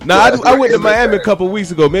 Now I went to Miami a couple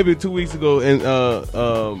weeks ago, maybe 2 weeks ago, and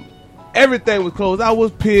Everything was closed. I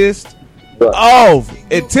was pissed off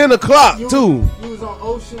at 10 o'clock too. You was on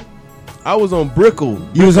Ocean. I was on Brickell.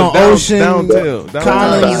 You was on Ocean, downtown.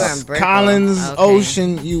 Collins, Okay.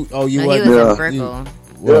 Ocean. You No, he wasn't. was in Brickell.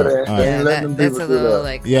 Yeah, they Yeah, ain't letting them that's people a do little that.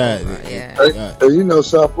 like Yeah. yeah. Hey, you know,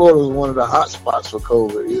 South Florida is one of the hot spots for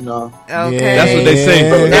COVID. You know, Okay, That's what they say,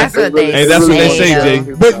 bro. That's what they Hey, that's what they say,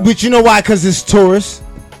 though. Jay. But you know why? Because it's tourists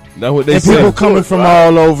That's what they and say. people coming from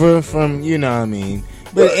all over. From you know what I mean.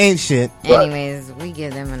 But it ain't shit. Anyways, we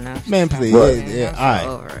give them enough. Man, please. Right. Yeah. That's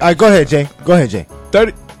All over right. it. All right. Go ahead, Jay. Go ahead, Jay.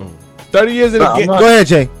 30 years in the game. Go ahead,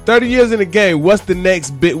 Jay. 30 years in the game. What's the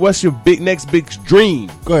next big? What's your next big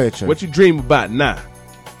dream? Go ahead, Trey. What you dream about now?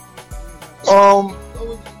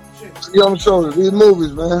 Young Soldier, these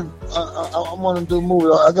movies, man. I want to do movies.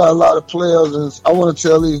 I got a lot of players, and I want to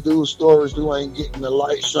tell these dudes stories who ain't getting the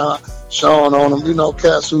light shone on them. You know,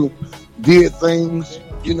 cats who did things,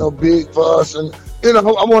 you know, big for us, and you know,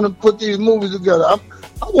 I want to put these movies together. I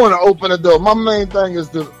want to open a door. My main thing is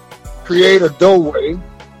to create a doorway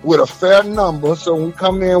with a fair number, so when we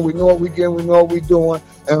come in, we know what we get, we know what we're doing,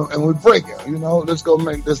 and we break it. You know, let's go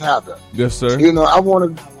make this happen. Yes, sir. You know, I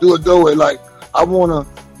want to do a doorway. Like, I want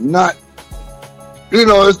to not, you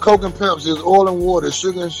know, it's Coke and Pepsi, it's oil and water, it's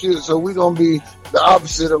sugar and shit. So we're going to be the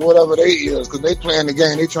opposite of whatever they is, because they playing the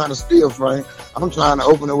game. They trying to steal, Frank. I'm trying to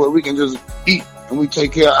open it where we can just eat and we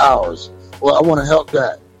take care of ours. Well, I want to help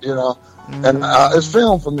that, you know. And it's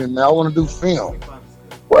film for me, man. I want to do film,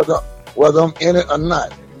 whether I'm in it or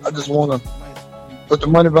not. I just want to put the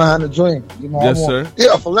money behind the dream. You know, Yes, sir.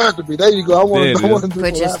 Yeah, philanthropy. There you go. I want to do Put your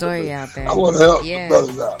philanthropy. story out there. I want to help Yeah. the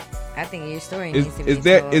brothers out. I think your story needs to be Is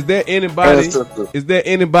there told. anybody? Yes, sir. Is there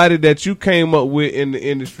anybody that you came up with in the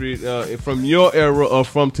industry from your era or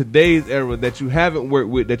from today's era that you haven't worked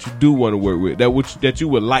with that you do want to work with that you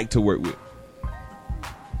would like to work with?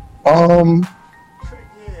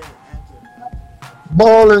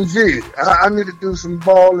 Ball and G. I need to do some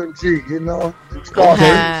ball and G. You know,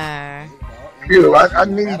 Ah, you. I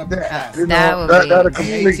need that. You that know, would that'll be-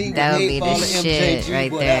 complete. that would be the shit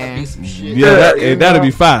right there. Yeah, that'll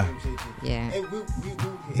be fine. Yeah.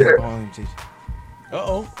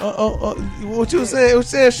 What you saying? What you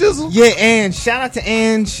saying, Shizzle? Yeah, and shout out to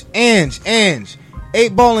Ange.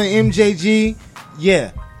 8 Ball and MJG.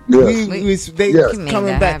 Yeah. Yes. They Yes. keep Make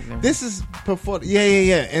coming that back. happen. This is before. Yeah.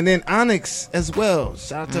 And then Onyx as well.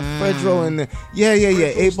 Shout out to Fredro and the, yeah.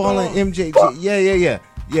 8 Ball and MJG.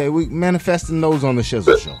 Yeah. We manifesting those on the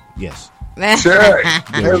Shizzle show. Yes. Sure.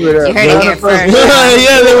 You heard it here first.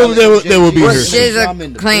 They will be here.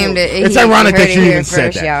 Shizzle claimed it. It's He ironic heard that it you here even said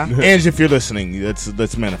first, that. y'all. Ange, if you're listening,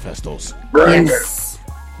 let's manifest those. Yes.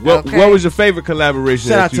 What Okay. was your favorite collaboration?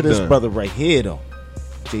 Shout that out to you've this done? brother right here though,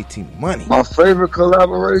 JT Money. My favorite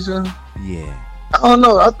collaboration. Yeah. I don't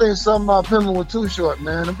know. I think something about Pimpin' with Too Short,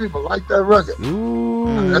 man. And people like that record. Ooh.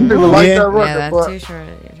 And people like Yeah. that Yeah, record. that's but too short.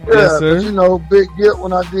 yeah, Yes, sir. but you know, Big Gip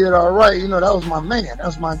when I did all right, you know, that was my man.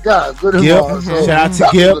 That's my guy. Good as Gip. hard. So Shout out to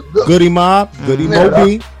that Gip, was a good Goody Mob, Goody one. Yeah,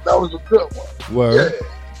 Moby. that was a good one. Word.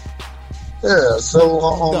 Yeah.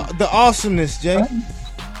 So The awesomeness, Jay.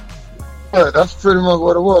 yeah, that's pretty much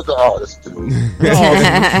what it was. The artist. The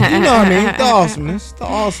awesomeness. You know what I mean? The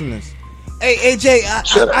awesomeness. Hey, Jay,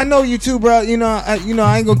 I know you too, bro. You know, I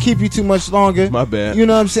ain't gonna keep you too much longer. My bad. You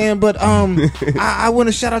know what I'm saying? But I want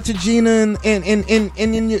to shout out to Gina and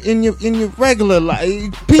in your regular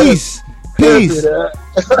life. Peace. Peace. That.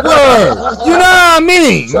 Word. You know what I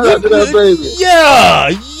mean? Shout out to that baby.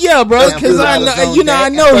 Yeah, bro. Because I know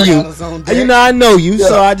you. I know you. Yeah.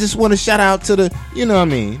 So I just want to shout out to the. You know what I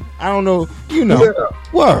mean? I don't know. You know. Yeah.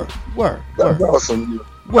 Word. That's awesome.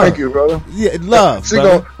 Word. Thank you, brother. Yeah, love. She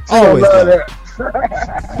brother. gonna Always love love. that.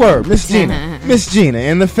 Word, Miss Gina,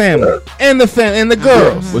 and the family, and the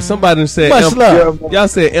girls. Well, somebody said Much love. y'all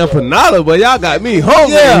said empanada, but y'all got me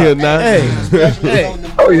hungry in here now. Hey.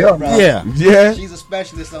 Oh yeah. Yeah. She's a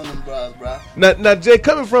specialist on them bras, bro. Now, Jay,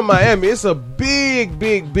 coming from Miami, it's a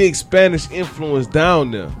big Spanish influence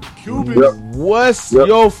down there. Yep. What's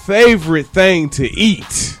your favorite thing to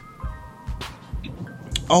eat?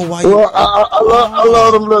 Oh, why? Well, I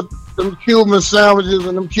love them Cuban sandwiches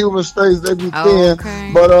and them Cuban steaks. They be thin.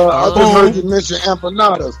 Okay. But I just heard you mention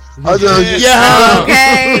empanadas. I just heard you.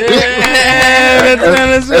 Okay.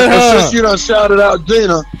 And since you done shouted out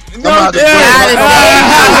Gina, I'm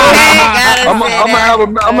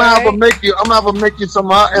gonna have to make you some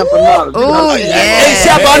empanadas. Ooh, yeah. Hey,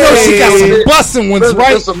 Chapa, I know she got some busting ones, Listen,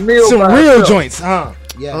 right? it's a meal Some by real itself. joints, huh?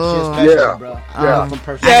 Yeah, Oh. she's special, Yeah. bro. Yeah. From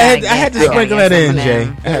Perth. Yeah, I had to I gotta sprinkle get that in, some of Jay.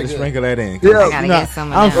 them. I had to sprinkle that in. Yeah. I gotta get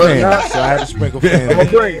some of I'm them. famous, so I had to sprinkle I'm gonna family.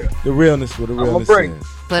 bring it. The realness with the I'ma realness bring is.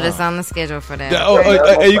 Put us on the schedule for that.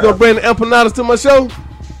 Are you gonna bring the empanadas to my show?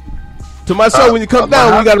 To my show, when you come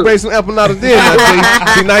down, we got to bring some empanadas in.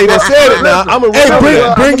 See, now you done said it. Now I'm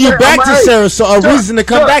Hey, bring you back to Sarasota. A reason to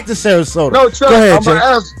come back to Sarasota. No, Chuck, Go ahead,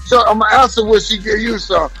 I'm gonna ask her what she give you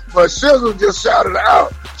some. But Shizzle just shouted her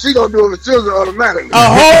out. She gonna do it with Shizzle automatically. Ain't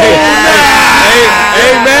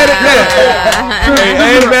mad at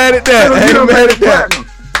that. Ain't mad at that.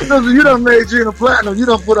 Shizzle, you done made Gina Platinum. You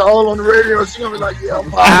done put her all on the radio. She gonna be like, yeah,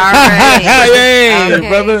 I'm All right. Hey, Okay.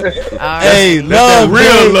 brother. All right. Hey, love, real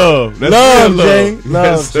Jay. love. That's Love, real Jay. love. Love,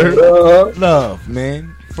 Yes, sir. Jay. Love,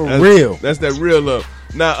 man. For real. That's that real love.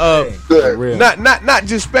 Now, For real. not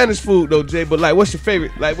just Spanish food though, Jay. But like, what's your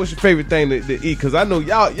favorite? Like, what's your favorite thing to eat? Because I know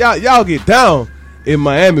y'all get down in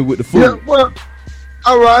Miami with the food. Yeah, well,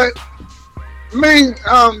 all right. Me,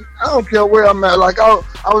 I don't care where I'm at. Like, I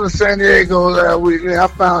was in San Diego last week, and I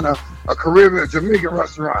found a Caribbean, Jamaican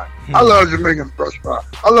restaurant. I love Jamaican restaurant.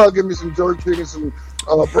 I love getting me some jerk chicken, some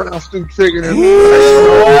brown stew chicken. And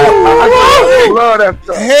I love that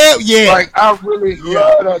stuff. Hell yeah. Like, I really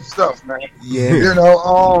love that stuff, man. Yeah. You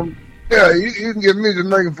know, yeah, you can give me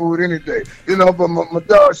Jamaican food any day. You know, but my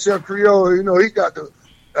dog, Chef Creole, you know, he got the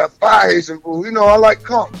fire Haitian food. You know, I like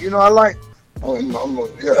conch. You know, I like,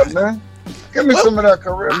 yeah, man. Give me some of that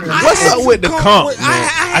Caribbean. What's up with the conch, man?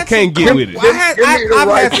 I can't get with it. I've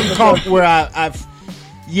had some conch where I've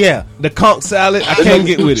the conch salad. I can't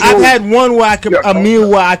get with it. I've had one where a meal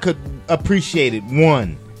where I could appreciate it.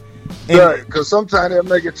 One. Right, because sometimes they'll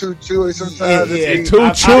make it too chewy. Sometimes it's too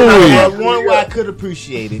chewy. I had one where I could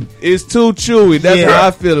appreciate it. It's too chewy. That's how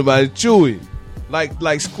I feel about it. Chewy. Like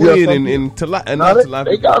squid and tilapia.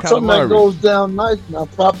 They got something that goes down nice now,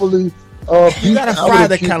 properly. You gotta fry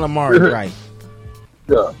the calamari right.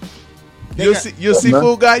 Yeah. You're a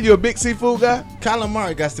seafood guy? You a big seafood guy?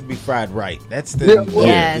 Calamari got to be fried right. That's the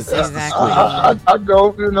Yes, exactly. I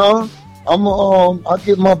go, you know. I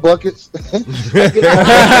get my buckets with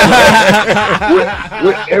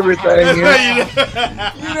everything in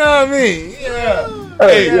it. You know what I mean? Yeah.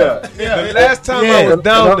 Hey, The last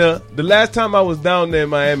time I was down there, in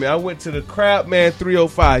Miami, I went to the Crabman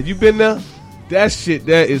 305. You been there? That shit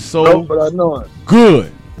that is so but I know it.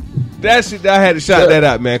 good. That shit that I had to shout that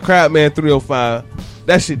out, man. Crabman 305.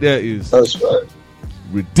 That shit there is That's right.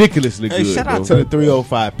 ridiculously Hey, good. shout out bro. to the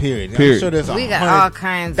 305 period. I'm sure there's We got all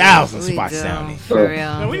kinds of 100,000 we spots do, down there. for real.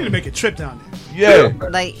 Man, we need to make a trip down there. Yeah.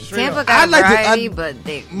 Like Tampa I got like to- variety, but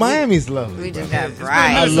Miami's lovely. we just bro. got It's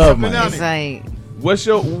variety. I love Miami. It's like What's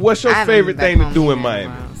your I haven't favorite been thing back to do home in a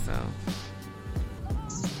Miami? while, so.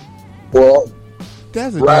 Well,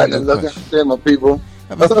 That's a riding good and looking question. at my people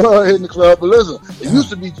hitting the club. But listen, it used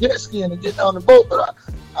to be jet skiing and getting on the boat, but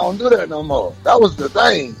I don't do that no more. That was the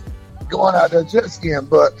thing, going out there jet skiing.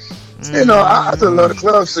 But you know, I just love the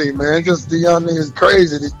club scene, man. Just the young niggas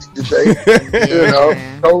crazy today. You know,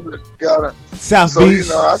 COVID got it. South So, Beach, you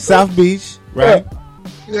know, South Beach, right?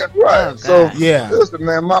 Yeah, right. Oh, So God. Yeah. listen,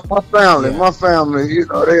 man, my family, you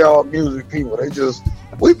know, they all music people.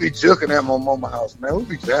 We be juking at my mama house, man. We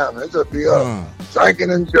be jamming. It just be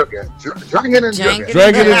drinking and juking, drinking and juking.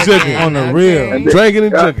 Drinking and juking. On the real. And then- Drinking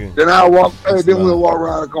and juking. Then I walk. Then we'll walk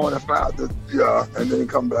around the corner and find and then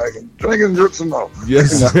come back and drink and drink some more.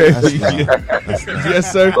 Yes, sir.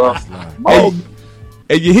 Yes, sir. Oh,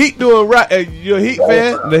 And your Heat doing right. Your Heat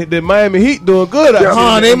fan, the Miami Heat doing good.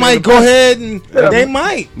 They might go ahead and they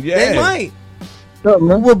might. Yeah. They might. yeah,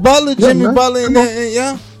 man. With Butler, Jimmy man. Butler, and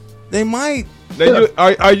yeah, they might. Now,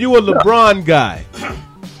 are you a LeBron guy?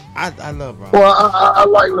 I love Ron. Well, I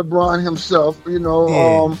like LeBron himself. You know,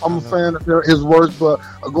 Yeah, I'm a fan of his work, but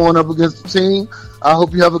going up against the team, I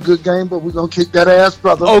hope you have a good game. But we're gonna kick that ass,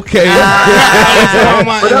 brother. Okay.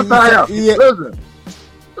 But that's how I am. Yeah. Listen,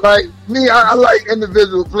 like me, I like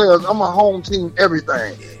individual players. I'm a home team,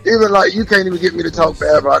 everything. Even like you can't even get me to talk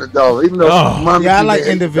bad about the dog. Even though Miami Yeah, I team like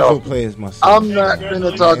hate individual the players myself. I'm not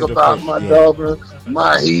gonna talk about my Dolphins,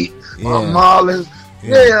 my Heat, my Yeah. Marlins.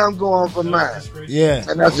 Yeah. Yeah, I'm going for mine, Yeah,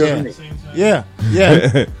 and that's yeah, just me. yeah.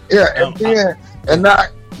 Yeah, and then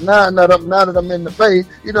now that I'm in the Bay,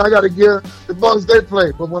 you know, I got to give the Bucks they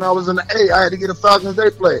play. But when I was in the A, I had to get the Falcons they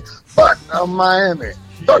play. But I'm Miami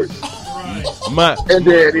first, and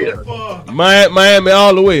there it is. Miami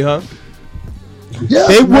all the way, huh? Yeah,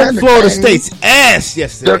 They man, whooped the Florida Canes, State's ass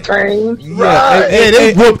yesterday. The Canes, Yeah, right.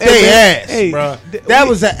 they whooped their ass, hey, bro. That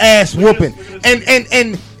was an ass whooping.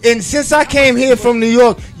 And since I came here from New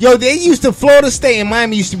York, they used to Florida State and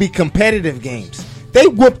Miami used to be competitive games. They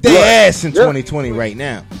whooped their ass in 2020 right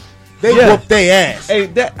now. They whoop their ass. Hey,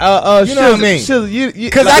 that you know what I mean?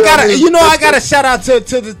 Because I gotta shout out to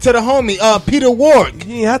the homie Peter Ward.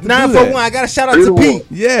 941. I gotta shout out to Pete.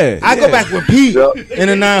 Yeah, I go back with Pete in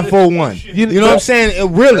the 941. You know what I'm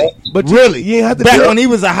saying? Really, but really, you ain't have to back when he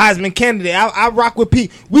was a Heisman candidate. I rock with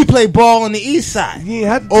Pete. We play ball on the east side. You ain't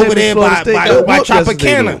have to over there by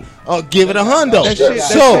Tropicana. Give it a hundo. That shit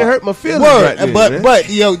hurt my feelings. Word, right but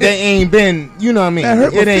yo, they ain't been. You know what I mean?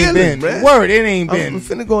 It ain't been. Man. Word, it ain't been. I'm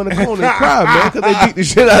finna go in the corner and cry, man, because they beat the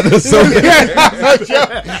shit out of us. Yo,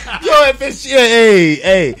 FSU,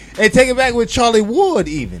 hey, take it back with Charlie Ward,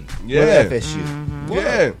 even. Yeah, with FSU.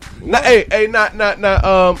 Yeah. Now,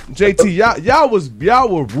 JT, y'all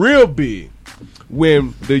were real big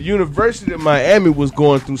when the University of Miami was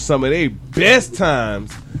going through some of their best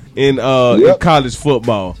times in college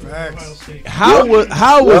football. How was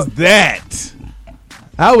that?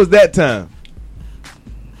 How was that time?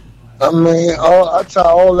 I mean, I tie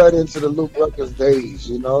all that into the Luke Records days,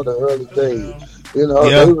 the early days. They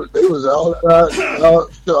was all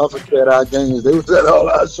I forget our games. They was at all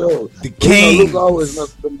our shows. The Kings. Luke always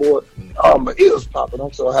must have been more. Oh, my ears popping.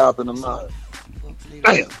 I'm so happy to mine.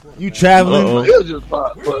 Damn. You traveling? My ears just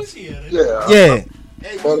popped. Yeah.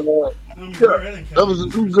 But, that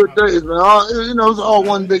was some good days, man. It was all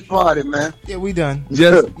one big party, man. Yeah, we done.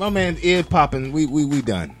 Yes. My man ear popping. We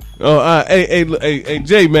done. Oh, hey,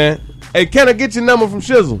 Jay, man. Hey, can I get your number from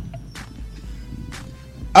Shizzle?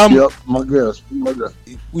 Yep, my guess.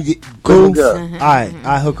 We get cool. All right,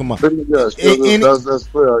 I hook him up. That's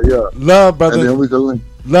fair, yeah. Love, brother. And then we can link.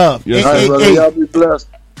 Love. Yes, all right, brother. Y'all be blessed.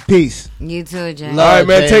 Peace. You too, Jay. All right,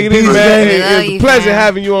 man. Take it easy, man. It was a pleasure fam.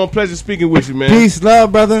 having you on. Pleasure speaking with you, man. Peace,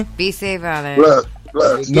 love, brother. Be safe out there.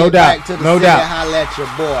 Bless. No doubt. No doubt. Holla at your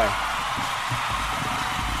boy.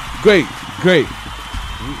 Great.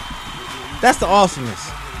 That's the awesomeness.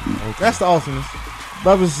 That's the awesomeness.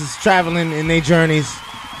 Brothers is traveling in their journeys.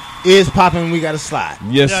 Ears popping. We got to slide.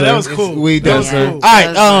 Yes, sir. That was cool. We done. That was cool.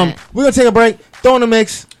 All right. We're gonna take a break. Throw in the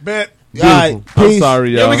mix. Bet. All right. I'm Peace.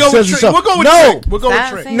 sorry, y'all. Yeah, we go with Trick. We'll go with Trick. We'll go with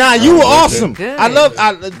Stop Trick. saying Nah, that. you were awesome. Good.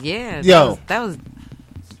 Yeah. That was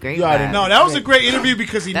great. You already vibe. No, that was a great interview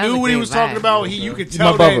because he That knew was a what he great was talking vibe. about. You could My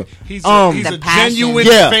tell brother. that he's The a passion. genuine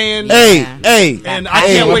fan. Hey. And I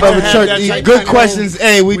Hey, can't my wait brother to have Church, that type good of questions.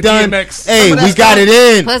 Hey, we with done. DMX. Hey, Some of that we got it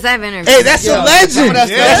in. Plus, I've interviewed. Hey, that's a legend.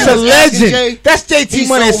 That's a legend. That's JT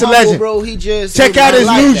Money. It's a legend. Bro, he just Check out his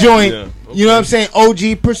new joint. Yeah. You know what I'm saying?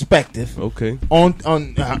 OG Perspective. Okay. On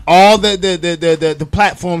all the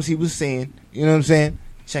platforms he was saying. You know what I'm saying?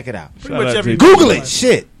 Check it out. Pretty much every Google it.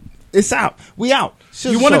 Shit. It's out. We out.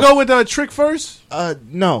 You want to go with Trick first?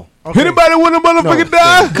 No. Okay. Anybody want a motherfucking No.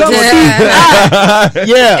 die? Come on.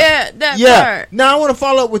 Yeah. That part. Now I want to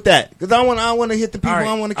follow up with that because I want to hit the people. All right.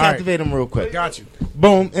 I want to All right. captivate them real quick. Got you.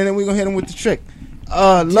 Boom, and then we're gonna hit them with the trick.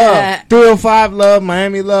 Love 305 love,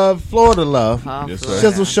 Miami love, Florida love. Yes, sir.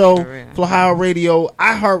 Shizzle Show, Flahio Radio,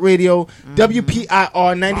 iHeartRadio, WPIR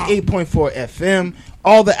 98.4 FM,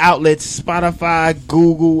 all the outlets, Spotify,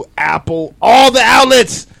 Google, Apple, all the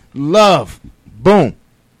outlets. Love. Boom.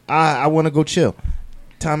 I want to go chill.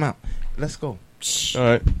 Time out. Let's go. All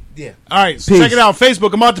right. Yeah. All right, so Peace. check it out.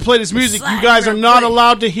 Facebook, I'm about to play this music. You guys are not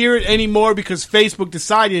allowed to hear it anymore because Facebook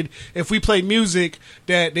decided if we play music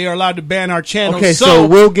that they are allowed to ban our channel. Okay, so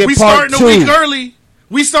we'll get we part starting two. a week early.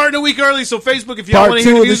 We starting a week early, so Facebook, if y'all Part want to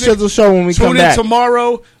hear 2 the of the music, Shizzle Show when we come tune in back.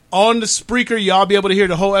 tomorrow on the Spreaker. Y'all be able to hear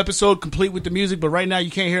the whole episode complete with the music, but right now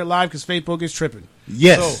you can't hear it live because Facebook is tripping.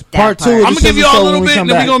 Yes. So, part 2 of the I'm gonna give Shizzle you all Show a little when we bit, come and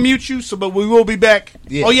then back. we're gonna mute you. But we will be back.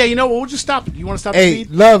 Yeah. Oh yeah, you know what? We'll just stop it. You want to stop the Hey,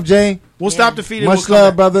 feed? love, Jay. We'll stop the feed. And Much we'll come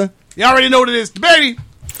love, back. brother. You already know what it is, the baby.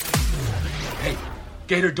 Hey,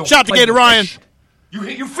 Gator don't Shout out to play Gator no Ryan. fish.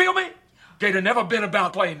 You feel me? Gator never been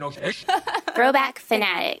about playing no fish. Throwback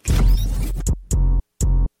Fanatic.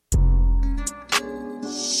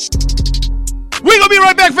 We're going to be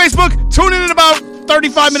right back, Facebook. Tune in about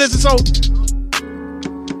 35 minutes or so.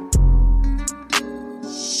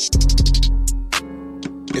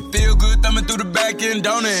 It feel good thumbing through the back end,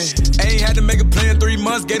 don't it? Ain't had to make a play in 3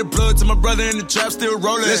 months. Gave a plug to my brother in the trap, still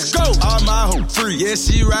rolling. Let's go. All my hoe free. Yeah,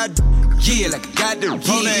 she ride. Yeah, like I got the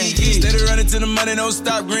rolling. Steady running to the money, don't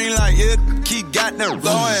stop. Green light, yeah, keep got no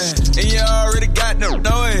going. And you already got no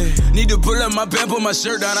knowing. Need to pull up my pen, put my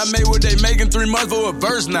shirt down. I made what they make in 3 months for a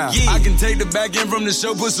verse now. I can take the back end from the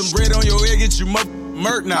show, put some bread on your head, get you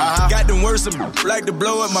murk now. Got them worse, some like to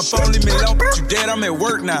blow up my phone, leave me alone. You dead, I'm at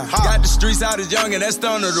work now. Got the streets out as young and that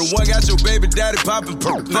stunner. The one got your baby daddy popping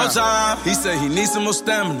perk now. He said he needs some more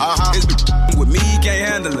stamina. It's with me, can't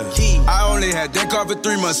handle her. I only had that car for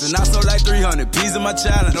 3 months and I sold like 300 P's in my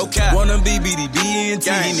challenge. No cap. Wanna be BDB and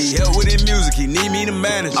T. He need help with his music. He need me to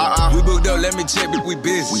manage. We booked up, let me check if we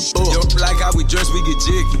busy. Yo, like how we dress, we get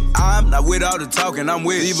jiggy. I'm not with all the talking, I'm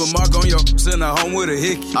with. Leave a mark on your send her home with a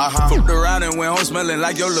hickey. Fucked around and went home smelling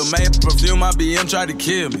like your little man. Perfume my BM tried to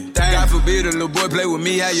kill me. God forbid a little boy play with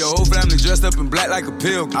me. Had your whole family dressed up in black like a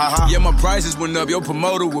pilgrim. Yeah, my prices went up. Your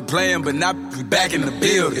promoter was playing, but not back in the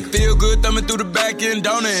building. It feel good thumbing through the back end,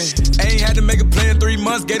 don't it? Ain't had to make a play in 3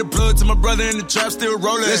 months. Gave a plug to my brother in the trap, still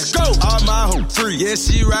rolling. Let's go. All my home free. Yeah,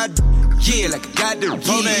 she ride. Yeah, like a goddamn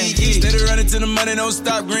pony. Steady running to the money, don't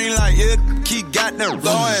stop. Green light, yeah, keep got them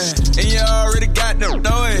going. And you already got them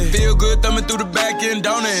knowing. Feel good thumbing through the back end,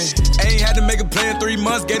 don't it? Ain't had to make a play in 3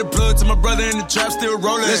 months. Gave a plug to my brother in the trap, still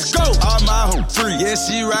rolling. Let's go. All my home free. Yeah,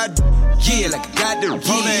 she ride. Yeah, like a goddamn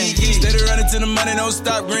pony. Steady running to the money, don't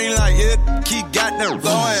stop. Green light, yeah, keep got them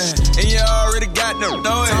going. And you already got them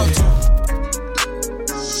knowing.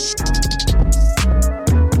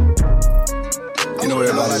 You know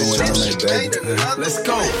everybody trying to make baby. Let's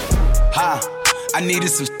go. Ha. I needed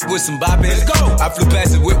some with some bop in it. Let's go. I flew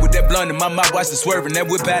past the whip with that blunt in my mouth, watched it swerving. That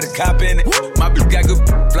whip had a cop in it. My bitch got good,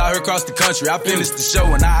 fly her across the country. I finished the show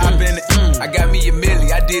and I hop in it. I got me a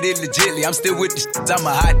milli, I did it legitly. I'm still with the shit, I'm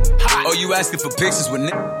a hot. Oh, you asking for pictures with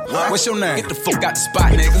nigga? What's your name? Get the fuck out the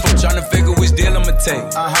spot, nigga. Tryna figure which deal I'ma take.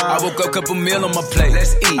 I woke up, couple meal on my plate.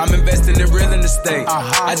 Let's eat. I'm investing in real estate.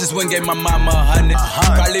 I just went and gave my mama 100.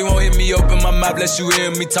 Probably won't hear me open my mouth, bless you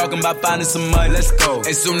hear me talking about finding some money. Let's go.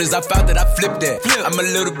 As soon as I found that, I flipped that. I'm a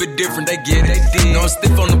little bit different, they get it. They did. No, I'm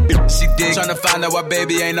stiff on the bitch, she dig. Tryna find out why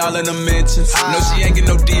baby ain't all in the mentions. No, she ain't get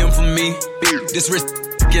no DM from me. This wrist,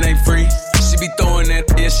 it ain't free. She be throwing that,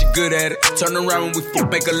 yeah, she good at it. Turn around when we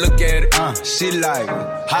make her look at it. She like,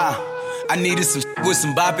 ha. I needed some with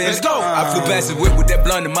some bop in it. Let's go. I flew past the whip with that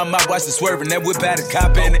blunt in my mouth, watched it swerving. That whip had a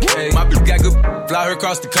cop in it. My bitch got good, fly her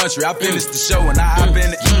across the country. I finished the show and I hop in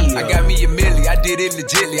it. I got me a milli, I did it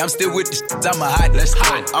legitly. I'm still with the shit, I'm a hot. Let's go.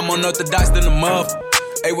 I'm unorthodox than the muff.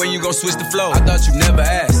 Hey, when you gon' switch the flow? I thought you never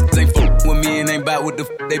asked. They fuck with me and ain't bout what the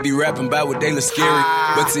they be rapping about what they look scary.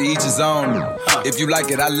 But to each his own. If you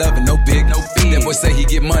like it, I love it. No big, no fee. That boy say he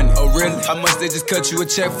get money. Oh really? How much they just cut you a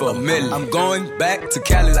check for? $1 million. I'm going back to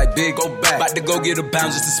Cali like big. Go back. About to go get a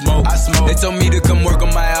pound just to smoke. I smoke. They told me to come work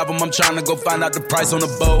on my album. I'm trying to go find out the price on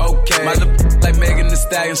the boat. Okay. My little like Megan Thee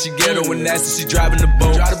Stallion. She ghetto and nasty. She driving the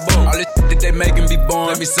boat. Drive the boat. All this that they making be born.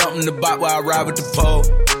 Let me something to buy while I ride with the pole.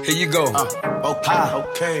 Here you go.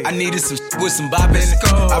 Okay. I needed some with some bop in it.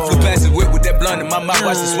 I flew past the whip with that blunt in my mouth,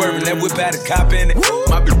 watched it swerving. That whip had a cop in it.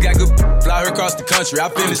 My bitch got good, fly her across the country. I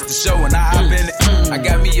finished the show and I hop in it. I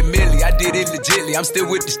got me a milli, I did it legitly. I'm still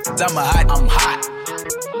with the shit, I'm a hot. I'm hot.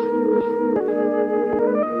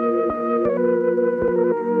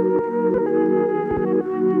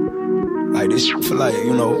 Like this shit for like,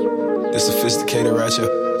 you know, the sophisticated ratchet,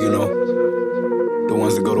 you know, the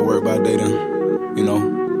ones that go to work by day then, you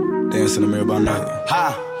know. Dance in the mirror by night.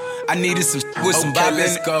 Ha! I needed some with some bop in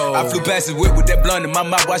it. I flew past the whip with that blunt in my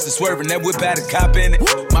mouth, watched it swerving. That whip had a cop in it.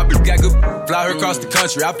 My bitch got good, fly her across the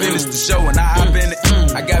country. I finished the show and I hop in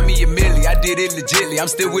it. I got me a milli, I did it legitly. I'm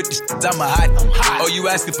still with the shit, I'm a hot. Oh, you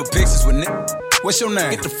asking for pictures with nigga? What's your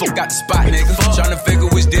name? Get the fuck out the spot, nigga. Tryna figure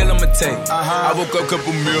which deal I'ma take. I woke up,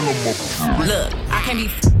 couple meal on my. Look, I can't be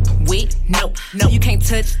with, no, you can't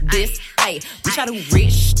touch this. Ay, bitch, I do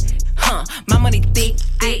rich. My money thick,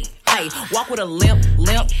 ayy. Walk with a limp,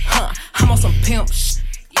 I'm on some pimp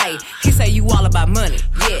ayy. He say you all about money,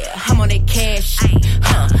 yeah. I'm on that cash,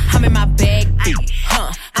 I'm in my bag,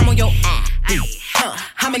 I'm on your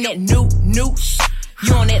I'm in that new,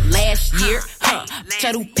 you on that last year, bitch,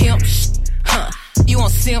 I do pimp you on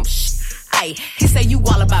simp ayy. He say you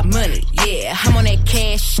all about money, yeah. I'm on that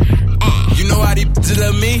cash, You know how these bitches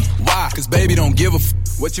love me? Why? Cause baby don't give a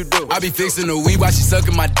what you do? I be fixing the weed while she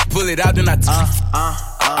sucking my dick, pull it out, then I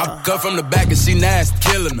I cut from the back and she nasty,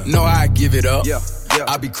 killing her. Know how I give it up.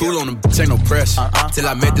 I be cool on them, bitch, ain't no pressure. Till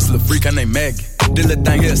I met this little freak, her name Maggie. This little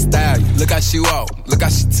thing here style. Look how she walk, look how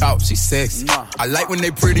she talk, she sexy. I like when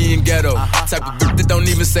they pretty and ghetto. Type of bitch that don't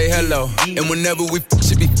even say hello. And whenever we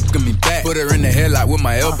she be fucking me back. Put her in the headlock with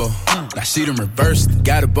my elbow. Now she done reversed.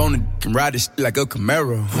 Got a bone and can ride this shit like a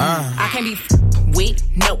Camaro. I can't be with,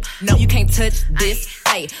 no, you can't touch this.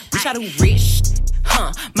 Ay, bitch, I do rich.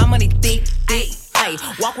 My money thick, ayy.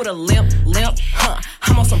 Walk with a limp,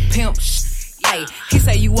 I'm on some pimp ayy. He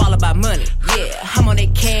say you all about money, yeah. I'm on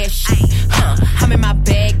that cash, I'm in my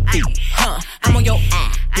bag, I'm on your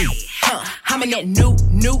I'm in that new,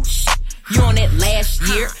 you on that last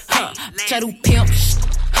year, bitch, I do pimp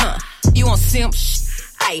you on simp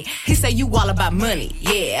ayy. He say you all about money,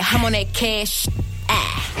 yeah. I'm on that cash.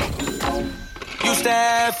 Used to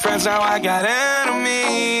have friends, now I got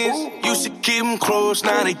enemies. Used to keep them close,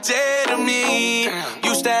 now they dead to me.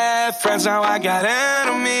 Used to have friends, now I got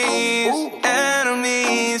enemies.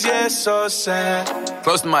 Enemies, yeah, so sad.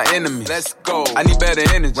 Close to my enemy, let's go. I need better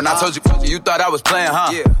energy. When I told you, you thought I was playing,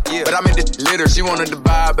 huh? Yeah. But I'm in this litter. She wanted to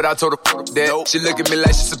buy, but I told her that. Nope. She look at me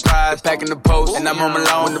like she surprised, packing the post. And I'm home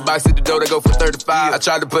alone. When the box at the door, they go for 35. I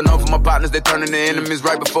tried to put on for my partners, they turn into enemies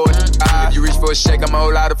right before it. If you reach for a shake, I'ma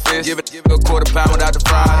hold out a fist. Give it a quarter pound without the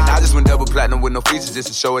fry. And I just went double platinum with no features just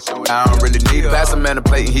to show it. I don't really need it. Pass a man a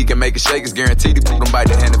plate and he can make it shake. It's guaranteed to don't bite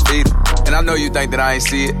the hand and feed it. And I know you think that I ain't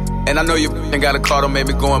see it. And I know you ain't got a car, don't make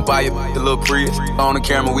me go and buy it. The little Prius. On the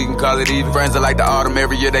camera, we can call it even. Friends are like the autumn,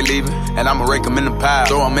 every year they leaving. And I'ma rake them in the pile,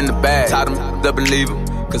 throw them in the bag. Tie them up and leave them.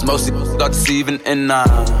 Cause most people start deceiving and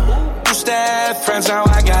Used to have friends, now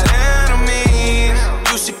I got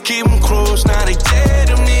enemies. Used to keep them close, now they dead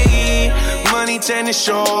to me. Money tend to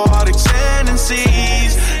show all the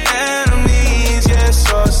tendencies. Enemies, yeah,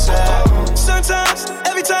 so sad. Sometimes,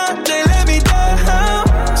 every time they let me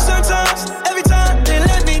down. Sometimes, every time they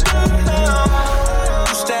let me down.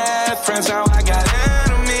 Used to have friends, now I got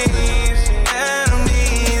enemies.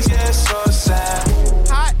 Enemies, yeah, so sad.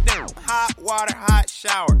 Hot damn, hot water, hot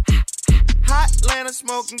shower. Hot Atlanta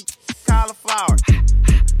smoking cauliflower.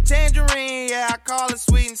 Tangerine, yeah, I call it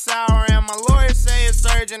sweet and sour. And my lawyer say it's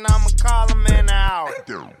urgent, I'ma call him in an hour.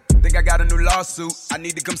 Think I got a new lawsuit, I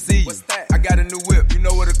need to come see you. What's that? I got a new whip, you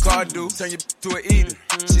know what a car do? Turn you to an eater.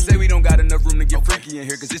 She say we don't got enough room to get freaky in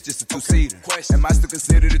here, cause it's just a two-seater. Am I still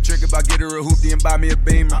consider the trick if I get her a hoopty and buy me a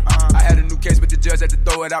Beamer? I had a new case, but the judge had to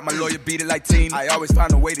throw it out. My lawyer beat it like Tina. I always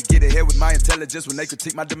find a way to get ahead with my intelligence when they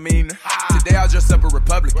critique my demeanor. Today I'll dress up a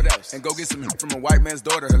Republican. What else? And go get some from a white man's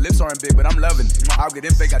daughter. Her lips aren't big, but I'm loving it. I'll get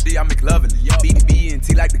in fake ID, I make loving it.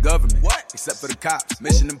 BDB&T like the government. What? Except for the cops.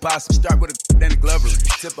 Mission impossible. Start with a then a glover.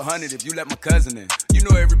 Tip 100 if you let my cousin in. You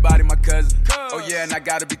know everybody my cousin. Oh yeah, and I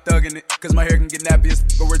gotta be thugging it. Cause my hair can get nappy as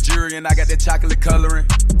but we're jury and I got that chocolate coloring.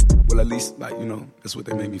 Well, at least, like, you know, that's what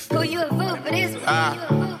they made me feel. Who you a fool for this? I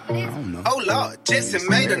don't know. Oh Lord, Jesse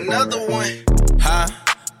made another one. Huh?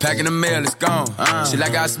 Packing the mail, it's gone. She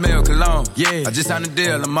like I smell cologne. Yeah, I just signed a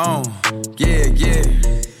deal, I'm on. Yeah.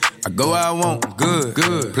 I go where I want, good.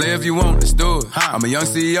 Play if you want, let's do it. I'm a young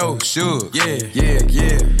CEO, sure. Yeah.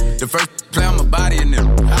 The first play on my body in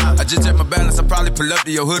them. I just check my balance, I probably pull up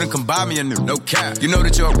to your hood and come buy me a new. No cap. You know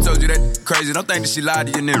that your told you that crazy, don't think that she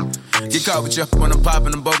lied to you new. Get caught with your when I'm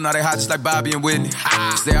popping them both, now they hot just like Bobby and Whitney.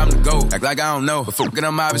 Say I'm the GOAT, act like I don't know. But fuck it,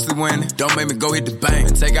 I'm obviously winning. Don't make me go hit the bank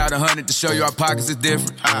and take out 100 to show you our pockets is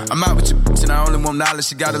different. I'm out with your bitch and I only want knowledge,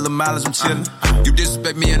 she got a little mileage, I'm chillin'. You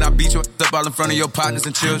disrespect me and I beat you up all in front of your partners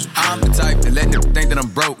and children. I'm the type that let them think that I'm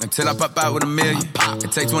broke until I pop out with $1 million.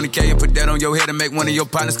 And take 20K and put that on your head and make one of your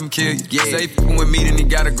partners come kill you. Yeah. Say f***ing with me, then he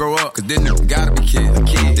gotta grow up, cause then nigga gotta be killed.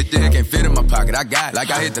 This dick can't fit in my pocket, I got it,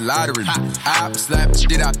 like I hit the lottery. I slap the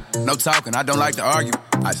shit out, no talking, I don't like to argue.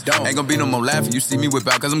 I don't. Ain't gonna be no more laughing, you see me whip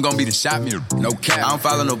out, cause I'm gonna be the shot mirror. No cap, I don't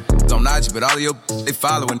follow no on IG, but all of your they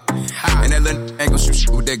following. And that little ain't gon' shoot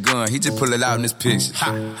shit with that gun, he just pull it out in this picture.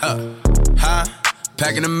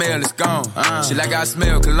 Packing the mail, it's gone. She like I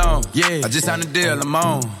smell cologne. Yeah, I just signed a deal, I'm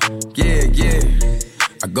on. Yeah.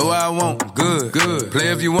 I go where I want, good. Play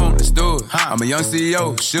if you want, let's do it. I'm a young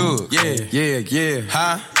CEO, sure.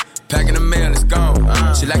 Yeah. Packing the mail, it's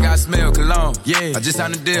gone. She like I smell cologne. Yeah, I just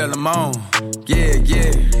signed a deal, I'm on. Yeah.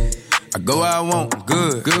 I go where I want,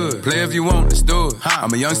 good. Play if you want, let's do it.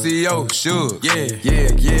 I'm a young CEO, sure. Yeah.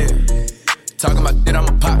 Talking about shit,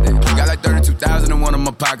 I'ma pop that. Got like 32,000 in one of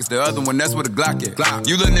my pockets. The other one, that's where the Glock at.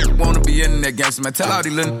 You little nigga wanna be in that gangster, man. Tell all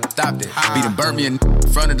these little niggas stop that. Beat and burn me in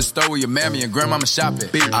front of the store where your mammy and grandmama shop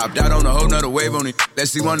at. I opt out on a whole nother wave on it. That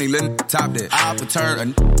she want these little top that. I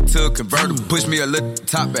return a to a convertible, push me a little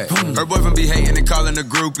top back. Her boyfriend be hating and calling a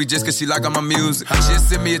groupie just cause she like all my music. She'll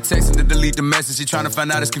send me a text and to delete the message. She tryna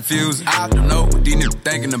find out it's confusing. I don't know what these niggas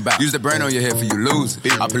thinking about. Use that brain on your head for you lose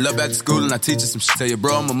it. I pull up after school and I teach her some shit. Tell you,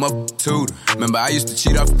 bro, I'm a motherfucking tutor. Remember, I used to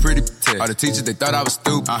cheat off a pretty test. All the teachers, they thought I was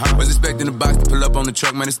stupid. Was expecting the box to pull up on the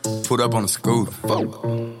truck, man, it's pulled up on the scooter.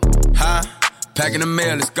 Packing the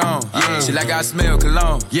mail, it's gone. She like I smell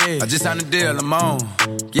cologne. I just signed a deal, I'm on.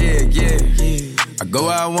 Yeah. I go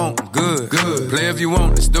where I want, good. Play if you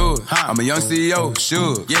want, let's do it. I'm a young CEO,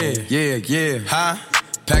 sure. Yeah.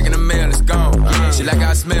 Packing the mail, it's gone. She like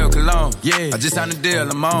I smell cologne. I just signed a deal,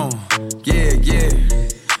 I'm on. Yeah.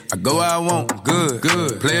 I go where I want, good.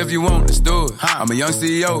 Play if you want, let's do it. I'm a young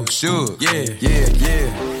CEO, sure. Yeah.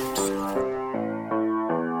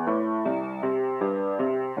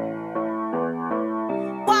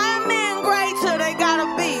 Why men great till they gotta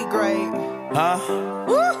be great?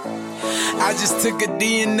 I I just took a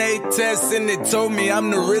DNA test and it told me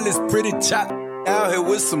I'm the realest pretty chop out here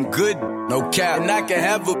with some good, no cap. And I can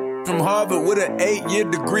have a from Harvard with an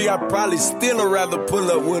 8-year degree. I probably still rather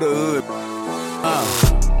pull up with a hood.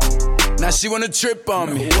 Now she wanna trip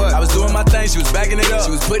on me. What? I was doing my thing, she was backing it up.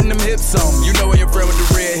 She was putting them hips on me. You know when your friend with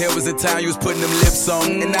the red hair was in town, you was putting them lips on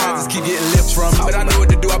me. And now I just keep getting lips from me. But I know what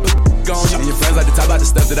to do, I put on you. And your friends like to talk about the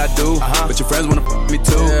stuff that I do. But your friends wanna me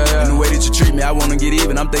too. And the way that you treat me, I wanna get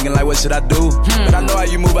even. I'm thinking like, what should I do? But I know how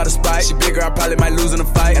you move out of spite. She bigger, I probably might lose in a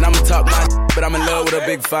fight. And I'ma talk my but I'm in love with a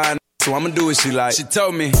big fine. So I'ma do what she like. She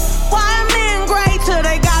told me, why men great till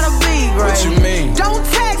they gotta be great? What you mean? Don't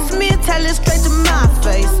text me, tell it straight to my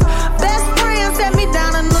face. Best friend set me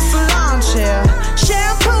down in the salon chair.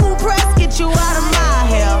 Shampoo press, get you out of my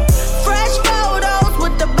hair. Fresh photos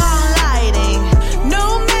with the bomb lighting.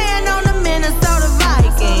 New man on the Minnesota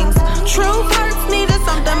Vikings. True hurts needed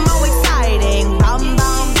something more exciting. Bum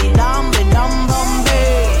bum be dum be dum bum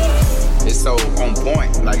be. It's so on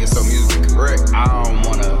point, like it's so music correct. I don't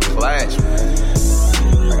wanna clash,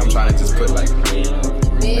 man. Like I'm trying to just put like,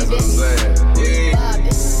 that's what I'm saying. Yeah.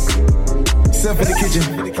 Step in the kitchen.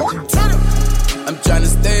 I'm trying to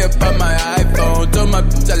stay up on my iPhone. Told my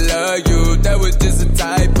bitch I love you. That was just a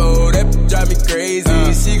typo. That bitch drive me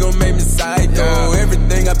crazy. She gon' make me psycho.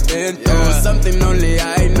 Everything I've been through, something only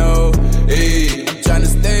I know. Hey, I'm trying to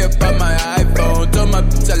stay up on my iPhone. Told my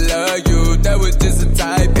bitch I love you. That was just a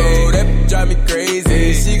typo. That bitch drive me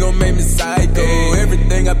crazy. She gon' make me psycho.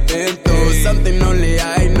 Everything I've been through, something only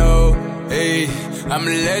I know. Hey, I'm a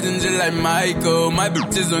legend just like Michael. My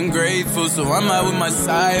bitch is ungrateful, so I'm out with my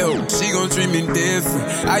side hoe. She gon' treat me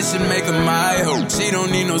different. I should make her my hoe. She don't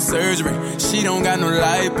need no surgery. She don't got no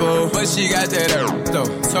lipo, but she got that earth though.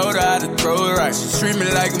 Told her how to throw it right. She treat me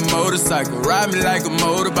like a motorcycle, ride me like a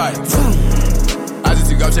motorbike. I just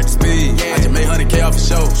took off, check the speed. I just made 100K off a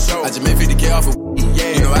show. I just made 50K off a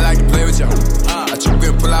yeah. You know I like to play with y'all. I choke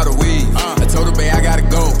and pull out a weed. I told her, babe, I gotta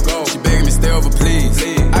go. She begging me, stay over, please.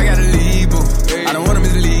 I gotta leave, boo. I don't wanna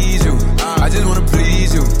mislead you. I just wanna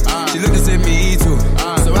please you. She looked and said me too.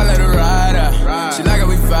 So I let her ride out. She like how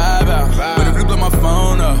we vibe out. When the blue blow my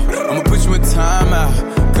phone up, I'ma put you in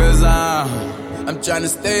timeout. Cause I'm tryna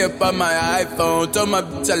stay up on my iPhone. Told my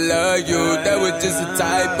bitch I love you. That was just a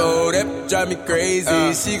typo. That bitch drive me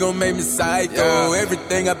crazy. She gon' make me psycho.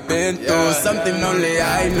 Everything I've been through, something only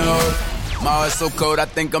I know. My heart's so cold, I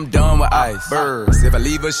think I'm done with ice. Birds, if I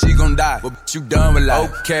leave her, she gon' die. Well, bitch, you done with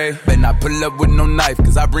life. Okay, better not pull up with no knife,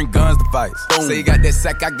 cause I bring guns to fight. Say you got that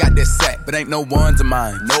sack, I got that sack, but ain't no ones of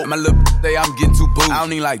mine. Nope. My little say I'm getting too booed. I don't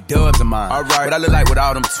need like dubs of mine. Alright, but I look like with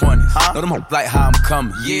all them 20s. Know them hoes like how I'm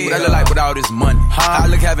coming. Yeah. What I look like with all this money. How I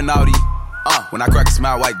look having all these. When I crack a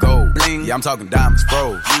smile, white gold. Bling. Yeah, I'm talking diamonds,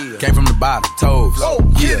 froze. Yeah. Came from the bottom, toes.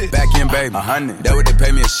 Yeah, back in, baby. 100. That what they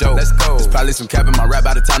pay me a show. Let's go. There's probably some cap in my rap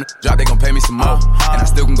by the time the drop, they gon' pay me some more. And I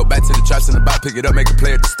still can go back to the traps in the box, pick it up, make a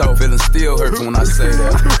play at the stove. Feeling still hurts when I say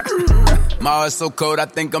that. My heart's so cold, I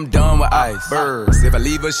think I'm done with ice. Birds, if I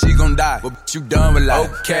leave her, she gon' die. Well, bitch, you done with life.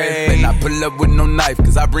 Okay. Better not pull up with no knife,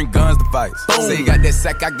 cause I bring guns to fight. Say you got that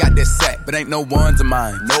sack, I got that sack, but ain't no ones of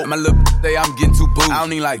mine. Nope. My little say I'm getting too booed. I don't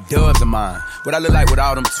need like dubs of mine. What I look like with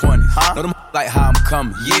all them 20s. Know them like how I'm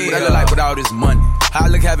coming. Yeah. What I look like with all this money. How I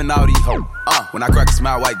look having all these hoes. When I crack a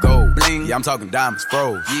smile, white gold. Bling. Yeah, I'm talking diamonds,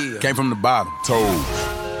 froze. Yeah. Came from the bottom,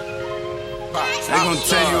 toes. They gon'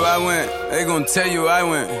 tell you I went. They gon' tell you I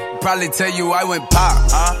went. Probably tell you I went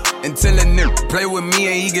pop. Until a nigga play with me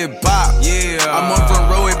and he get pop. Yeah. I'm on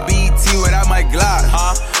front row at BT without my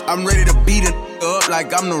Glock. I'm ready to beat a nigga up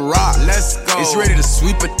like I'm the Rock. Let's go. It's ready to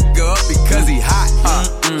sweep a nigga up because he hot.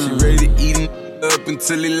 She ready to eat him up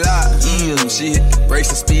until he locked. She hit the brakes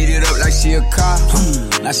and speed it up like she a cop.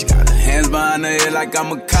 Now she got her hands behind her head like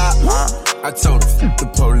I'm a cop. I told her, f*** the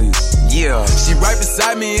police. Yeah. She right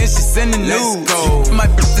beside me and she sending news. Go. My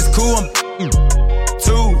bitch is cool, I'm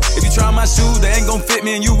too. If you try my shoes, they ain't gon' fit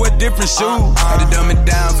me and you wear different shoes. Had to dumb it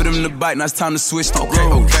down for them to bite, now it's time to switch the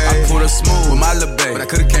groove. I pulled her smooth with my little baby, but I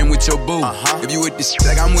could've came with your boo. If you with this shit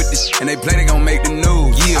like I'm with this shit, and they play, they gon' make the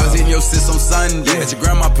news. I was hitting your sis on Sunday, at your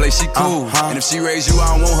grandma place, she cool. And if she raise you,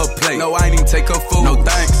 I don't want her plate. No, I ain't even take her food. No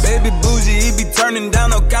thanks. Baby bougie, he be turning down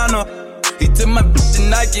no counter. He took my bitch to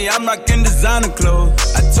Nike, I'm rockin' designer clothes.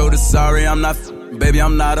 I told her sorry, I'm not baby,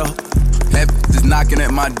 I'm not a. That just knocking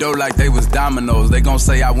at my door like they was dominoes. They gon'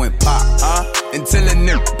 say I went pop, until a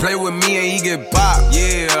nigga play with me and he get pop.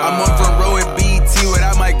 Yeah, I'm on front row at BT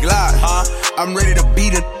without my Glock. I'm ready to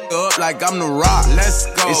beat a nigga up like I'm the Rock. Let's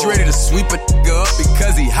go. It's ready to sweep a nigga up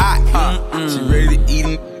because he hot. She ready to eat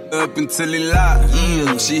him up until he locked.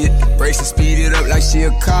 She hit the brakes and speed it up like she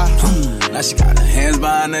a cop. Now she got her hands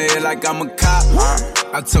behind her head like I'm a cop.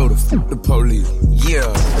 I told her, f*** the police.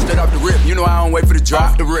 Yeah, straight off the rip, you know I don't wait for the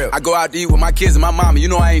drop. The rip. I go out to eat with my kids and my mama, you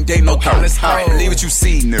know I ain't dating no cop. Let's go. Believe what you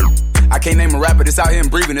see, nigga. I can't name a rapper that's out here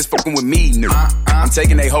and breathing, that's fucking with me, nigga. I'm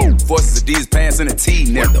taking they whole forces, Adidas pants and a tee,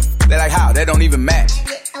 nigga. They like how? That don't even match.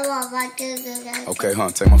 Okay,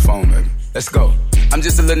 take my phone, baby. Let's go. I'm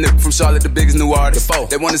just a little nigga from Charlotte, the biggest new artist.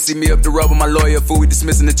 They wanna see me up the road with my lawyer, fool, we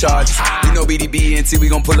dismissing the charges. You know BDB and T, we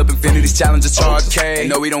gon' pull up Infinity's challenger charges. Okay.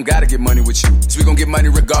 No, we don't gotta get money with you, so we gon' get money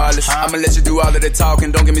regardless. I'ma let you do all of the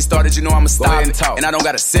talking, don't get me started, you know I'ma stop it. And I don't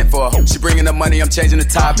got a cent for a hoe. She bringing up money, I'm changing the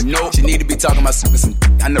topic. No, she need to be talking about some.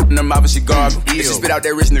 I know in her mouth and she gargle. If she spit out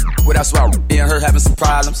that rich nigga without swallowing, me and her having some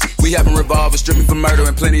problems. We having revolvers, stripping for murder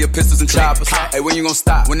and plenty of pistols and choppers. Hey, when you gon'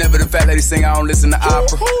 stop? Whenever the fat lady sing, I don't listen to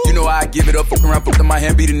opera. You know I give it up, fuck around, put my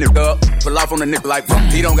hand, beat a nigga up. Pull off on the nigga like,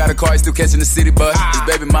 he don't got a car, he still catching the city bus. His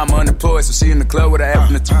baby mama unemployed, so she in the club with her app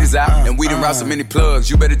from the titties out. And we done route so many plugs,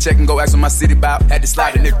 you better check and go ask what my city bout. Had to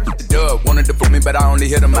slide the nigga with the dub, wanted to put me, but I only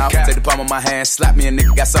hit him out. Take the palm of my hand, slap me a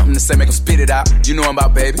nigga, got something to say, make him spit it out. You know I'm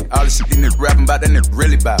about, baby, all the shit these niggas rapping about, that nigga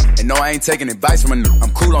really bout. And no, I ain't taking advice from a nigga,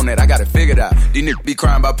 I'm cool on that, I got it figured out. These niggas be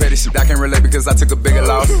crying about petty shit, I can't relate because I took a bigger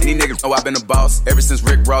loss. And these niggas know I've been a boss, ever since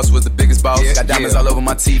Rick Ross was the biggest boss. Got diamonds all over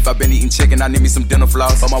my teeth, I've been eating chicken, I need me some dental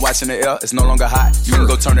floss. On my watch in the air, it's no longer hot, you can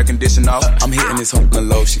go turn the condition off. I'm hitting this hook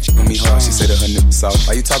low, she keeping me hard, she said that her nipple soft.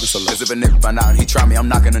 Why you talking so low? Cause if a nigga find out and he try me, I'm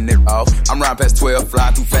knocking a nigga off. I'm riding past 12,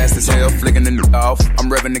 flying too fast as hell, flicking the nigga off. I'm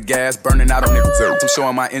revving the gas, burning out on niggas too. I'm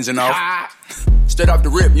showing my engine off. Straight off the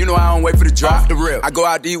rip, you know I don't wait for the drop. The rip. I go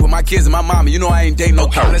out to eat with my kids and my mama, you know I ain't dating no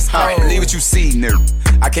cop. Let's go. Believe what you see,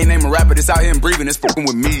 nigga. I can't name a rapper that's out here and breathing, that's fucking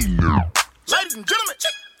with me, nigga. Ladies and gentlemen,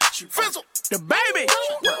 Shizzle, the baby.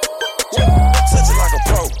 Touch it like a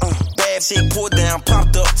pro. Bad shit pulled down,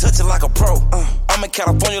 popped up, touch it like a pro. I'm in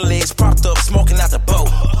California, legs propped up, smoking out the boat.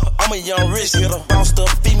 I'm a young rich hitter, bounced up,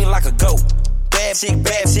 feed me like a goat. Bad chick,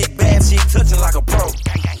 touching like a pro.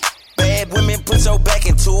 Bad women, put your back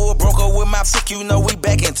into it. Broke up with my chick, you know we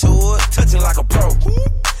back into it. Touching like a pro.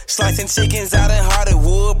 Slicing chickens out in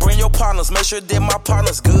Hollywood. Bring your partners, make sure that my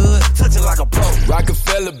partner's good. Touching like a pro.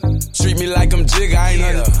 Rockefeller, treat me like I'm Jigga, I ain't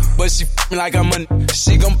nothing. But she f me like I'm a.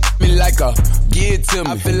 She gon' f me like a. Give it to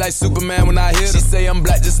me. I feel like Superman when I hit her. She say I'm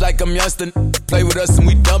black just like I'm youngster. Play with us and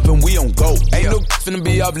we dumpin', we on go. Ain't no finna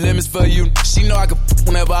be off limits for you. She know I can f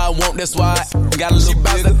whenever I want, that's why I got a little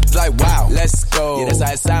bigger. Like wow, let's go. Yeah, that's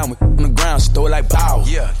how it sound. We on the ground, she throw it like pow.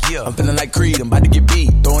 Yeah. I'm feeling like Creed, I'm about to get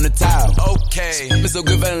beat, throwing the towel. Okay. Been so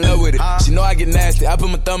good, fell in love with it. She know I get nasty, I put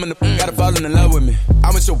my thumb in the gotta fall in love with me.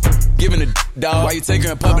 I'm with your giving a dog. Why you take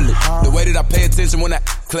her in public? The way that I pay attention when I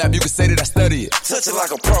clap, you can say that I study it. Touch it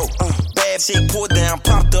like a pro. Bad shit pulled down,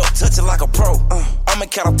 popped up, touch it like a pro. I'm in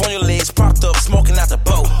California, legs propped up, smoking out the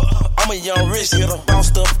boat. I'm a young rich hitter,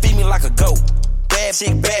 bounced up, feed me like a goat. Bad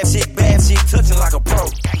chick, touching like a pro.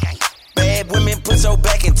 Bad women, put your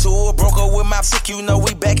back into it. Broke up with my chick, you know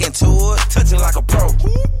we back into it. Touching like a pro.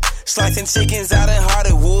 Slicing chickens out in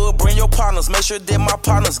Hollywood. Bring your partners, make sure that my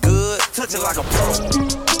partner's good. Touching like a pro.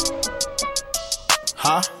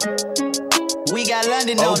 Huh? We got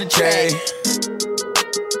London on the track.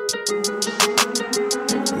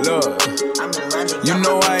 Look, you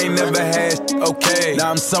know I ain't never had okay. Now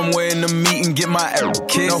I'm somewhere in the meeting, get my ass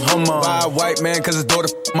kicked. No homo. By a white man, cause his daughter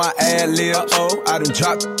my ad lib. I done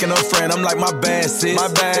dropped in her friend, I'm like my bad sis.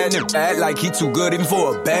 My bad nigga act like he too good even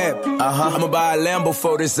for a bad. I'ma buy a Lambo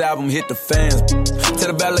for this album, hit the fans.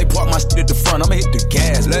 Tell the valet park my shit at the front, I'ma hit the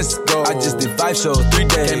gas. Let's go. I just did 5 shows, 3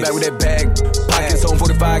 days. Came back with that bag. Pockets on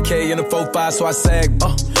 45K in a 4-5, so I sag.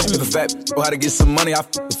 If a fat know how to get some money, I f***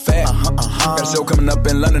 fat. Got a show coming up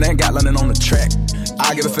in London, ain't got London on the track.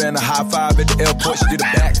 I give a fan a high five at the airport, she did a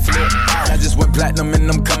backflip. I just went platinum and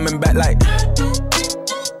I'm coming back like.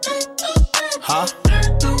 Huh?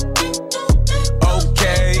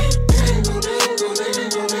 Okay.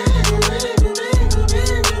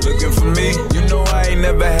 Looking for me, you know I ain't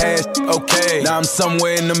never had okay. Now I'm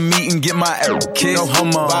somewhere in the meeting, get my ass kicked. No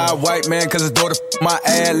homo. By a white man, cause his daughter my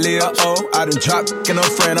ad lib. I done dropped in her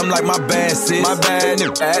friend, I'm like my bad sis. My bad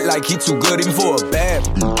nigga act like he too good even for a bad.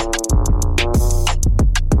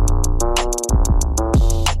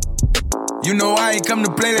 You know I ain't come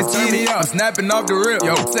to play, let's turn me up. I'm snapping off the rip.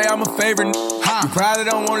 Yo, say I'm a favorite. You probably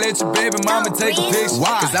don't wanna let your baby mama take a picture.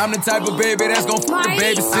 Why? Cause I'm the type of baby that's gon' fuck the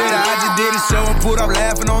babysitter. I just did a show and put up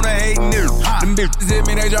laughing on the hating niggas. Them bitches hit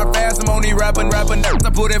me, they drop fast. I'm on these rapping nerds. I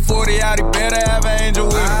put that 40 out, he better have an angel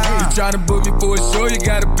with him. You tryna book me for a show, you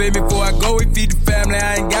gotta pay me before I go. We feed the family,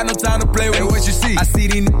 I ain't got no time to play with. Hey, what you see? I see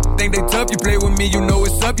these niggas think they tough. You play with me, you know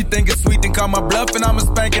it's up. You think it's sweet, then call my bluff and I'm a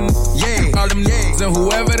spanking. Yeah, all them niggas and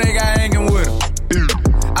whoever they got hanging with them.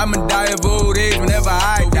 I'ma die of old age whenever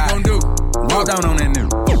I die. What we gon' do? Walk down on that nigga.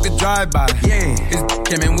 Fuck the drive-by. Yeah, his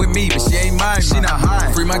came in with me, but she ain't mine. She not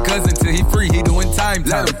high. Free my cousin till he free. He doing time.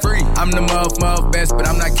 Let him free. I'm the muff best, but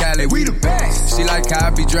I'm not Cali. We the best. She like how I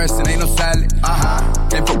be dressed and ain't no salad.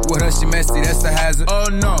 Can't fuck with her, she messy. That's a hazard. Oh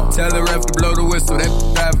no. Tell the ref to blow the whistle. That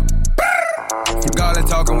driver. Fuck all that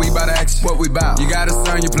talking, we bout action. What we bout? You got a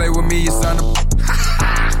son, you play with me, your son.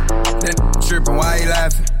 That tripping, why he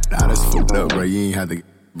laughing? Nah, that's fucked up, bro. You ain't have to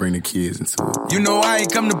bring the kids into it. You know I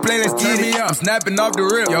ain't come to play, let's turn me up. I'm snapping off the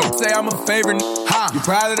rip. Yo, say I'm a favorite. You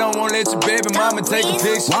probably don't wanna let your baby mama take a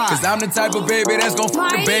picture. Why? Cause I'm the type of baby that's gon'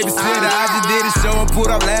 fuck the babysitter. I just did a show and put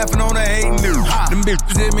up laughing on the hating niggas. Them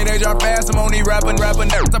bitches hit me, they drop fast. I'm on these rapping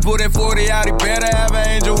nerds. I put that 40 out, he better have an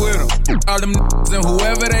angel with him. All them niggas and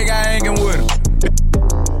whoever they got hanging with him.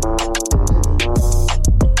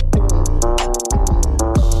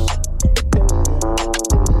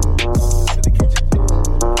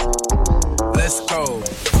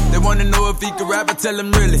 They wanna know if he can rap, I tell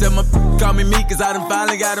him really. Tell my call me me, cause I done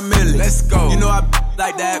finally got a million. Let's go. You know I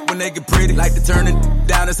like to act when they get pretty. Like to turn it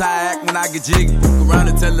down, that's how I act when I get jiggy. Look around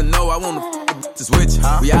and tell her no, I wanna to switch.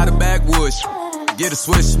 We out of backwoods. Get a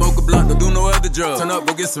switch, smoke a blunt, don't do no other drugs. Turn up,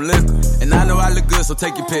 go get some liquor. And I know I look good, so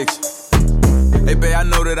take your picture. Hey, babe, I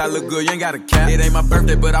know that I look good, you ain't got a cap. It ain't my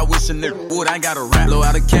birthday, but I wish a nigga would. I ain't got a rap. Blow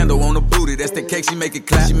out a candle on the booty, that's the cake, she make it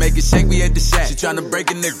clap. She make it shake, we at the shack. She tryna break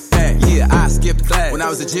a nigga back. Yeah, I skipped class. When I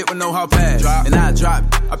was a jit with no hall pass. And I drop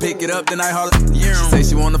it, I pick it up, then I holler. She say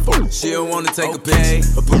she wanna fuck, she don't wanna take a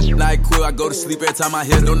picture. A push night quill, I go to sleep every time I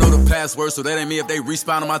hit. Don't know the password, so that ain't me if they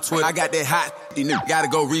respawn on my Twitter. I got that hot, these niggas gotta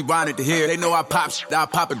go rewind it to hear. They know I pop shit, I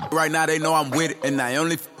pop it right now, they know I'm with it. And I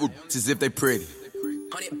only f with bitches if they pretty.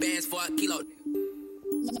 100 bands for a kilo.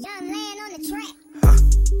 Young land on the track.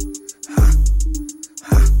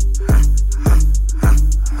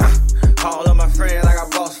 All of my friends, I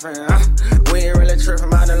got boss friends. We ain't really tripping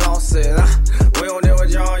about the losses. We don't deal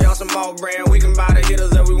with y'all some more brand. We can buy the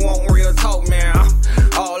hitters that we want, real talk, man.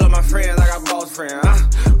 All of my friends, I got boss friends.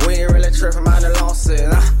 We ain't really tripping about the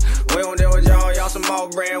losses. We don't deal with y'all some more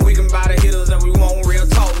brand. We can buy the hitters that we want, real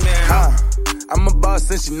talk, man. I'm a boss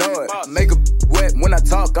since you know it. Make a wet when I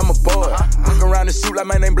talk, I'm a boy. Look around the shoot like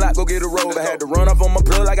my name Block, go get a robe. I had to run up on my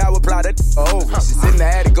plug like I would plow that over. She sit in the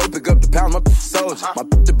attic, go pick up the pound, my soldier. My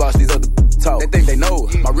the boss, these other talk. They think they know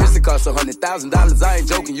it. My wrist it costs $100,000, I ain't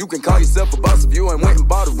joking. You can call yourself a boss if you ain't went and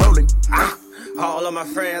bought a rolling. All of my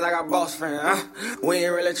friends, I got boss friends. We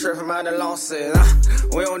ain't really tripping about the losses.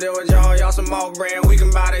 We don't deal with y'all some more brand. We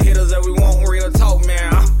can buy the hitters that we want, real talk,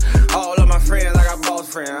 man. All of my friends, I got boss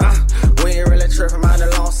friends. We ain't really tripping about the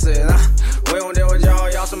losses. We don't deal with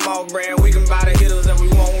y'all some more brand. We can buy the hitters that we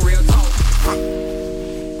want, real talk.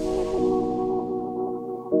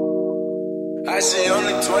 I see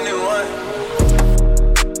only 21.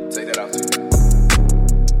 Take that off.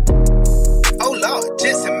 Oh Lord,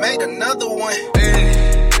 just made another one.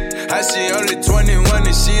 Hey, I see only 21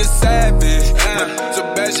 and she a savage. So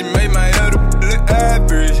bad she made my other look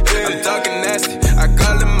average. I'm talking nasty, I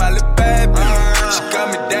call her my little baby. She call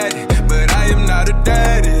me daddy, but I am not a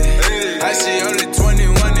daddy. I see only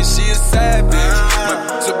 21 and she a savage.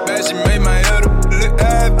 So bad she made my other look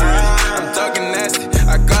average. I'm talking nasty,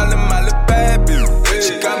 I call her my little baby.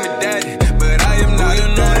 She call me daddy, but I am not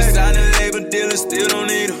a daddy. Sign a label dealer, still don't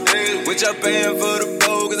need her. What y'all paying for the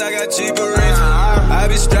bowl, cause I got cheaper rates. I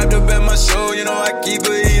be strapped up at my show, you know I keep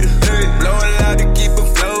a heater. Blowing loud to keep a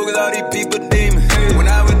flow, cause all these people demon. When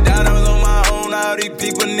I was down, I was on my own, all these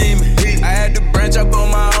people need me. I had to branch up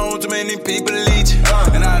on my own, too many people leech.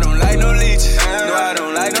 And I don't like no leeches, no I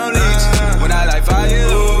don't like no leeches. When I like fire,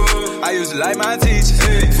 I used to like my teachers.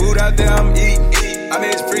 Food out there, I'm eating. I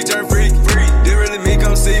mean it's free, turn freak. Didn't really me,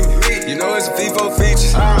 come see me. You know it's a FIFO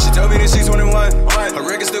feature. She told me that she's 21. Her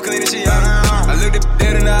record still clean and she young. I looked at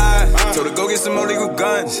dead in the eye. Told her go get some more legal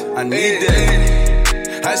guns. I need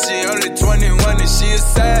that. I see only 21 and she a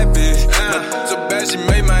savage. So bad she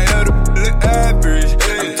made my other look average.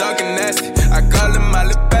 I'm talking nasty, I call her my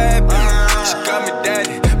little baby. She call me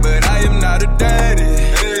daddy, but I am not a daddy.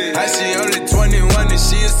 I see only 21 and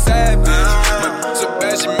she a savage. So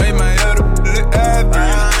bad she made my other look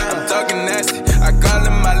average. I'm talking nasty, I call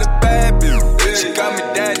her my little baby. She call me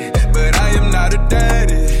daddy, but I am not a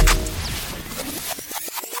daddy.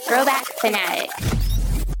 Throwback Fanatic.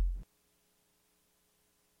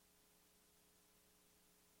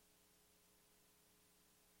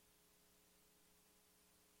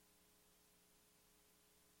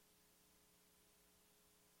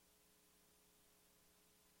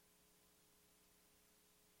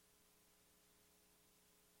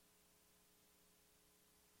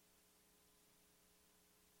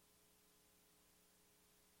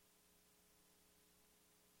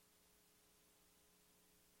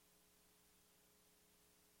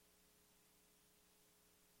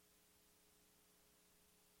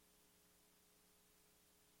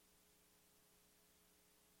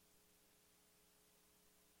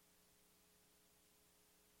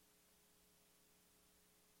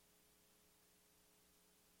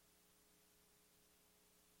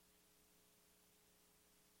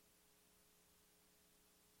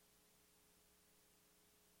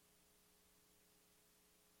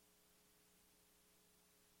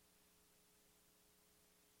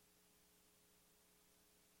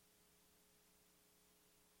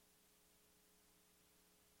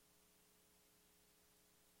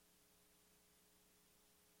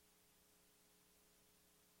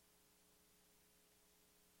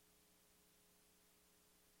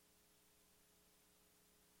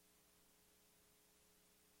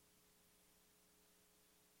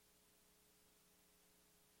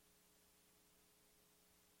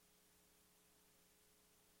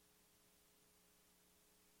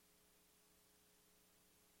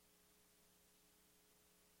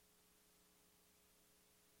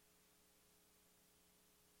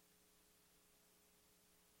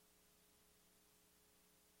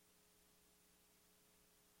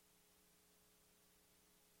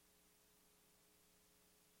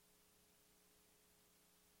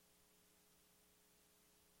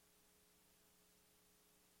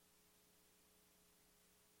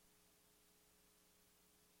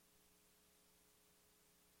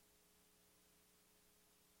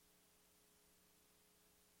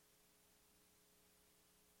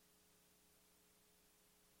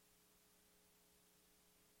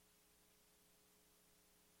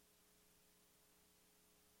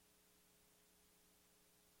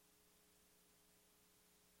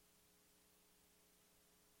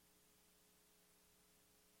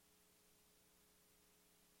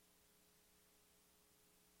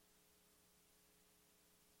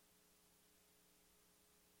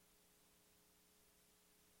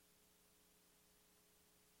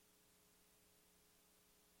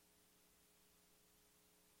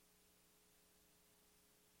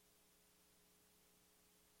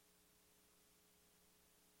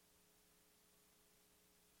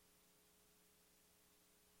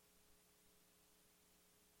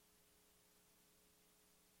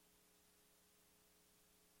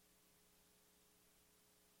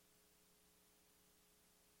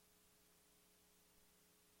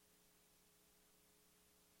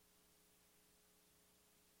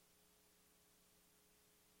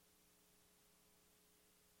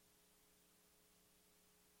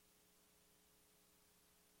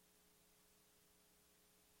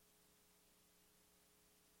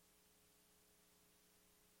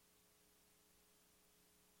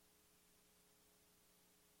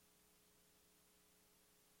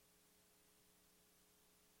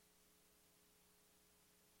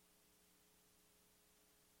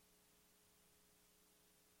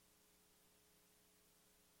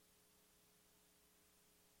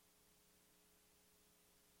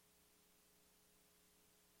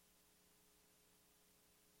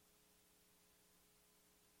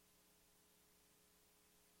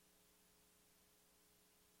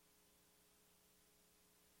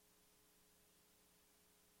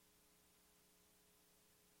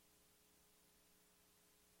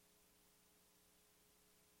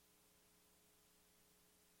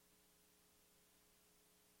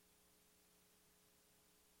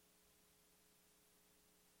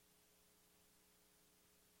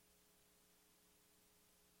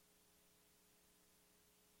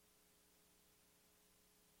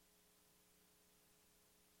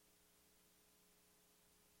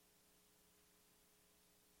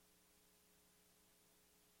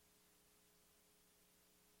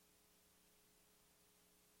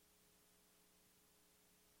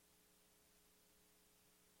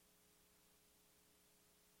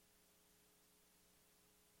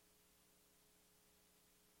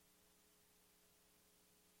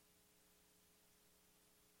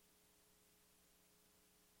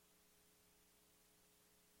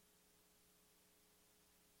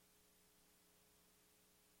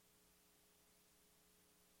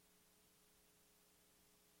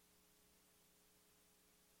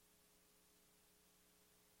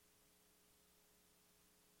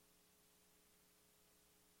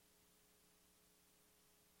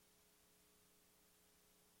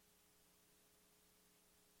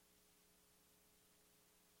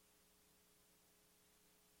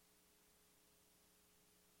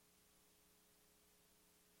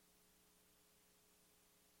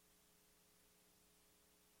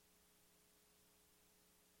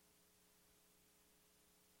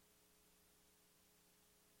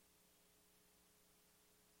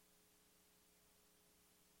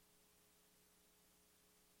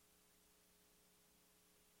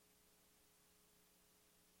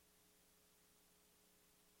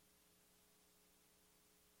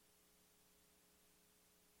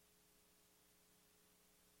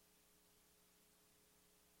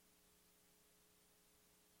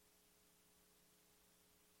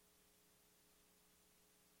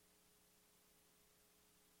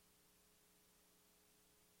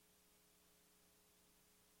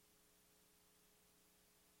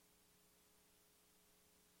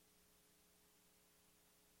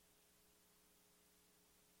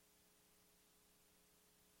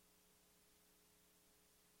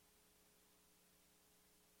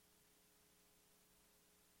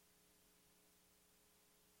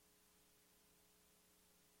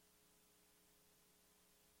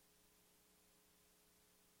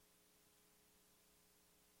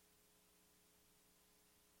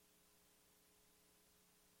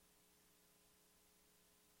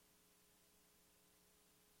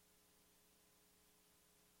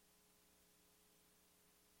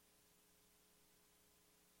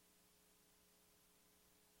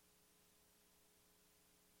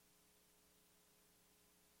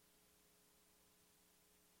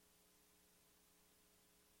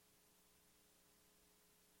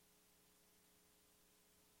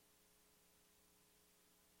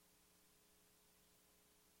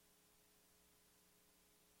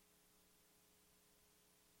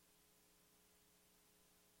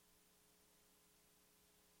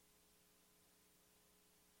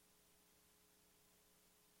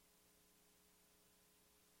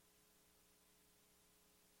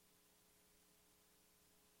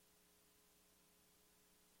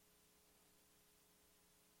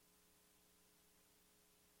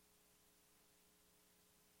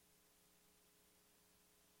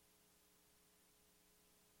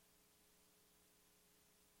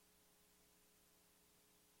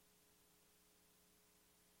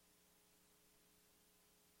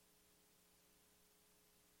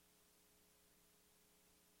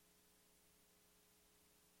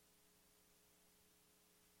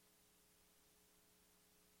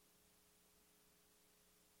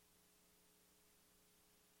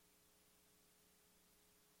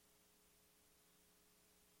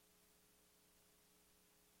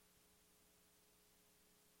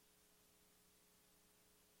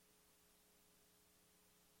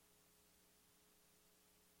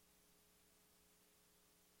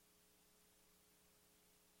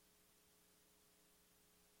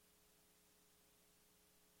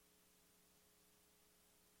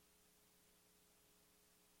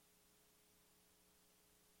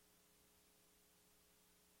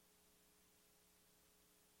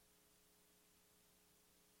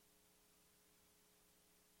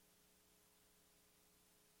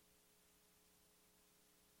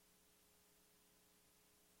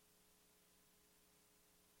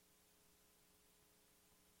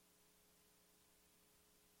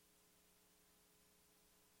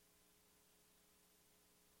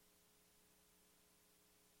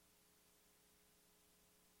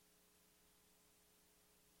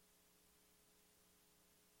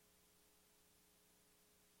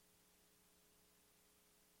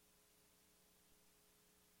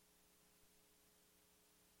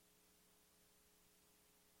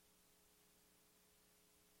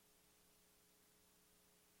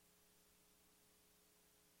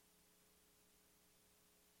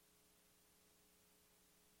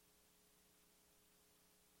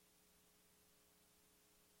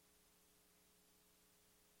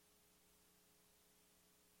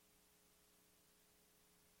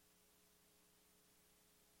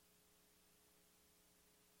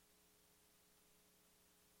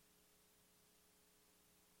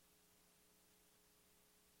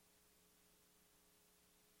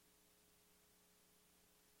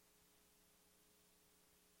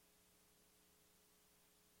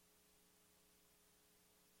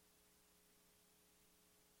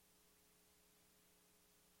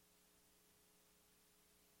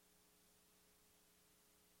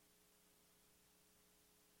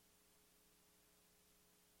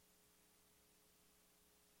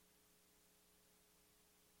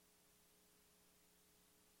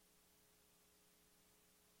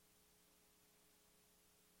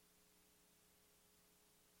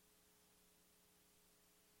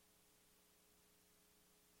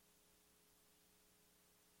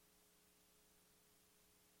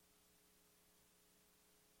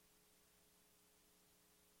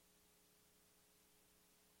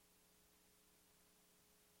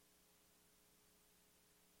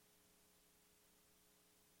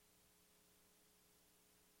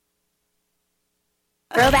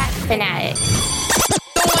 Throwback Fanatic.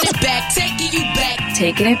 Throwing it back, taking you back.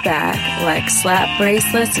 Taking it back like slap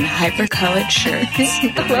bracelets and hyper-colored shirts.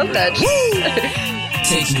 I love that shit.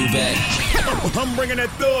 Taking you back. I'm bringing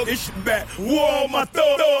that thug-ish back. Whoa, all my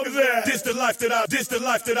thugs at. This the life that I live. Still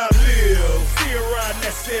riding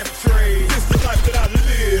that 7 trade. This the life that I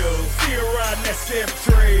live. Still riding that 7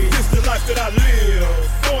 trade. This the life that I live.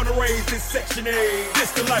 Born and raised in Section 8.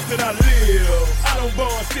 This the life that I live. I don't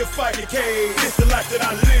bond, still fight the cage. This the life that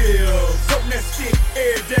I live. Toting that shit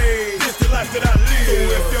every day. This the life that I live.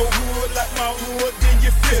 So if your hood like my hood, then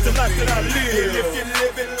you feel the life that I live. And if you're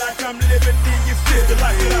living like I'm living, then you feel the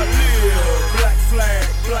life that I live. Black flag,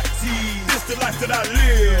 black tee. This the life that I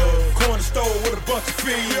live. Corner store with a bunch of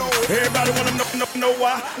fiends. Everybody wanna know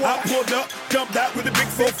why I pulled up, jumped out with a big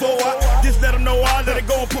 4-4. I just let them know I let it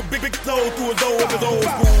go and put big toes through his old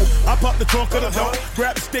school. I popped the trunk of the door,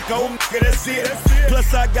 grabbed the stick, old nigga, that's it.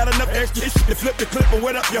 Plus I got enough extra shit to flip the clip and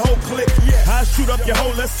wet up your whole clip. I shoot up your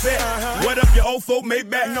whole let's set, wet up your old folk, made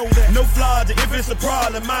back. No flaws, if it's a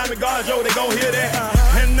problem, Miami guards, yo, they gon' hear that.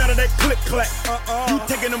 And none of that click clack. You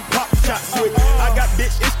taking them pop shots with. I got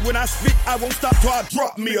bitch itch when I speak, I won't stop till I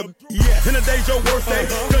drop me a. And the day's your worst day,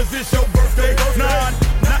 cause it's your birthday. Nah,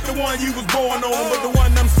 not the one you was born on, but the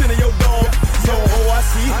one I'm sending your dog. So, I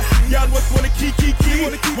see. Y'all what's wanna key.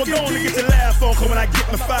 We're gonna get your laugh on, cause when I get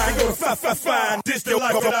my fire, go to 555. This the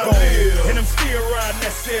life that I live. And I'm still riding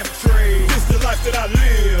that 7 trade. This the life that I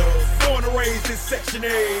live. Born and raised in Section 8.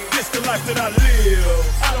 This the life that I live.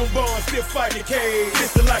 I don't bond, still fight the cage.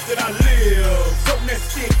 This the life that I live. Toting that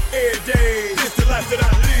shit every day. This the life that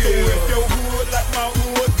I live. So if your hood like my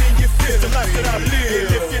hood, then you feel the life that I live.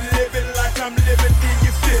 And if you're living like I'm living, then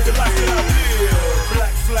you feel the life that I live.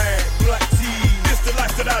 Black flag, black tee. This the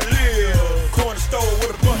life that I live. Corner store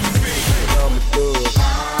with a bunch of fiends.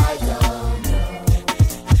 I don't know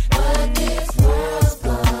what this world's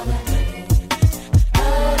gonna bring,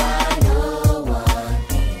 but I know one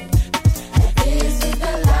thing, that this is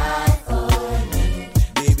the life for me.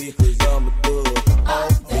 Baby, cause I'm a thug. All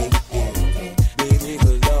day, every day. Baby,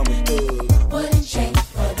 cause I'm a thug. Wouldn't change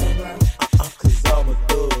for the world. Cause I'm a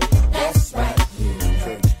thug. That's right, you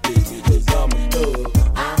know. Baby, cause I'm a thug.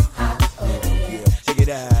 Yeah. Check it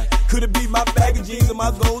out. Could it be my bag of jeans and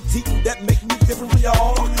my gold teeth that make me different from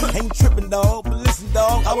y'all? Ain't tripping, dog, but listen,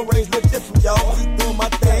 dog, I was raised a little different, y'all. Just doing my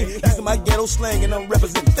thing, using my ghetto slang, and I'm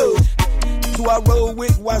representing thug. Who I roll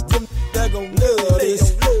with, watch them, they gon' love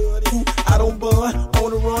this. Who I don't bun,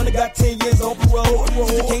 on the run, I got 10 years on parole.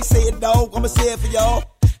 Since you can't say it, dog, I'ma say it for y'all.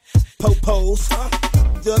 Popos,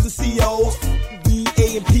 judges and COs,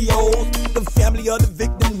 DA and POs, the family of the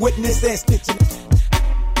victim, witness and stitching.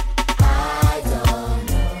 I don't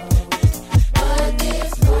know what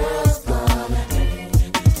this world's gonna bring,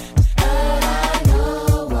 but I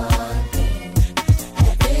know one thing,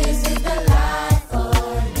 that this is the life for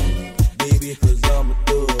me. Baby, cause I'm a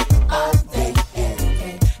thug. All day, every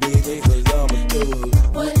day. Baby, cause I'm a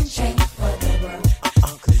thug. Wouldn't change for the world.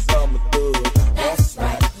 Cause I'm a thug. That's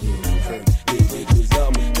right, you know. Baby, cause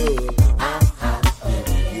I'm a thug.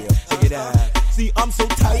 Yeah, check it out. See, I'm so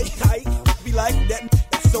tight. Be like that.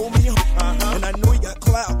 So many, and I know he got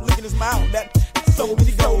clout. Look at his mouth. That so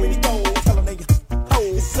many gold. Tell a nigga,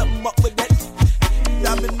 it's something up with that.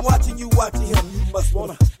 I've been watching you, watching him. You must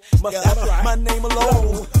have my name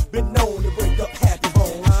alone. Been known to break up happy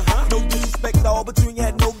homes. No disrespect, all, but you ain't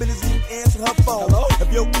had no business even answering her phone.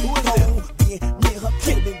 If your crew is home, then me and her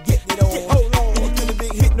kid have been getting it on. And you could have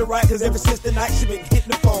been hitting her right, cause ever since the night she been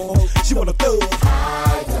hitting the phone. She wanna thug.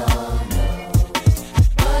 I don't know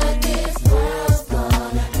what this world's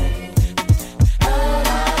gonna bring, but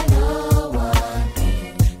I know one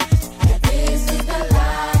thing, that this is the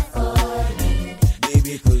life for me.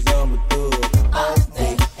 Baby, cause I'm a thug. All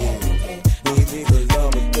day, every day. Baby, cause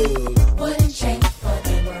I'm a thug. Wouldn't change for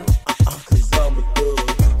the world. Cause I'm a thug.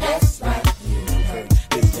 That's right, you know.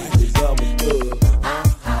 Baby, cause I'm a thug.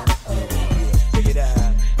 Check it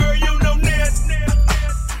out. Girl, you know that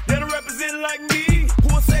I represent like me.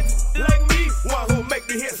 Who'll sex like me? One who'll make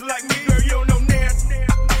the hits like me. Girl, you know that.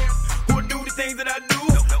 Who'll do the things that I do?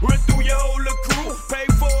 Run through your whole little crew. Pay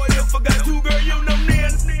for it if I got to. Girl, you know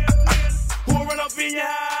that. Who'll run off in your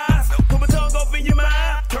eyes? Put my tongue off in your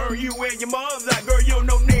mind. Turn you and your mom's out. Girl, you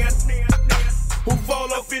know that. Who'll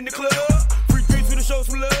fall off in the club? Free drinks for the shows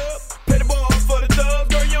some love. Pay the balls for the thug.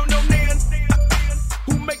 Girl, you know that.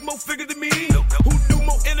 Who make more figures than me? Who do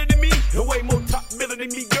more iller than me? And way more top biller than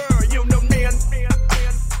me, girl. You know man.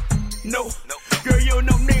 No, girl, you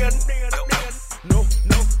know man. No,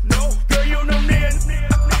 girl, you know man.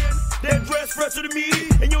 That dress fresher than me,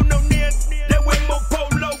 and you know man. That way more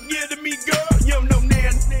polo gear than me, girl. You know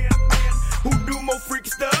man. Who do more freaky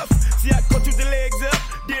stuff. See, I cut you the legs up,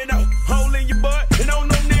 then a hole in your butt, and on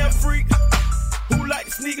no damn freak. Who like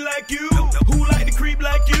to sneak like you? Who like to creep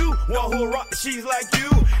like you? One who'll rock the sheets like you.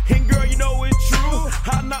 And girl, you know it's true.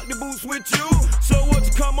 I knock the boots with you. So what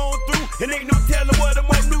you come on through? And ain't no telling what I'm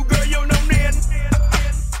gonna do, girl. You know man.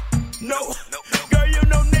 No, girl, you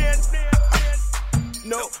know man.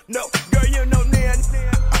 No, girl, you know man.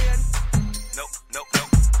 No.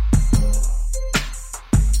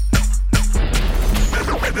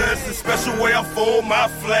 There's a special way I fold my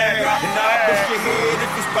flag, and I bust your head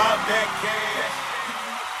if it's about that cash.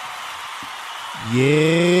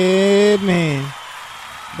 Yeah, man.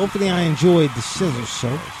 Hopefully I enjoyed the Shizzle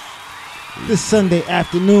Show this Sunday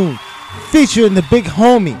afternoon, featuring the big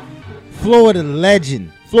homie, Florida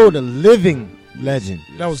legend, Florida living legend.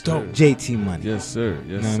 That was dope. JT Money. Yes, sir. Yes,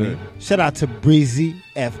 You know what I sir. mean? Shout out to Breezy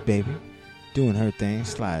F Baby, doing her thing.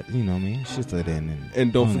 Slide, you know what I mean? She slid in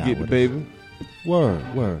And don't hung out forget the with baby. us.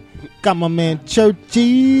 Word. Got my man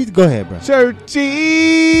Churcheezie. Go ahead, bro. Churcheezie.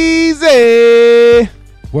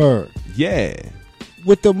 Word. Yeah.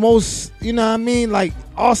 With the most, you know what I mean, like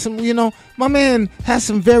awesome, you know, my man has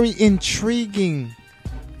some very intriguing,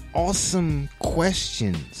 awesome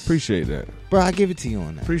questions. Appreciate that. Bro, I give it to you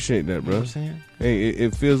on that. Appreciate that, bro. You know what I'm saying? Hey,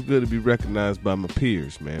 it feels good to be recognized by my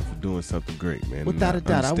peers, man, for doing something great, man. Without a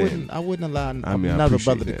doubt, I understand. wouldn't allow I mean, I another appreciate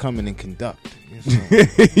brother to that. come in and conduct. Yes,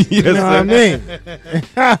 You know what I mean?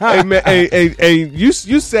 Hey man, hey, you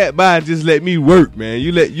sat by and just let me work, man.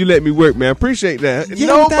 You let me work, man. Appreciate that. Yeah,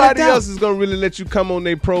 without a Nobody doubt. else is gonna really let you come on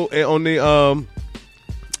their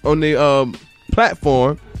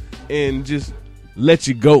platform and just let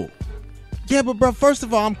you go. Yeah, but bro, first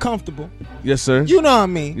of all, I'm comfortable. Yes, sir. You know what I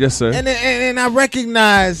mean? Yes, sir. And I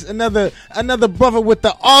recognize another brother with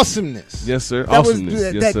the awesomeness. Yes, sir. That Awesomeness.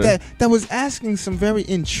 was Yes, sir. that was asking some very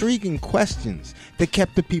intriguing questions that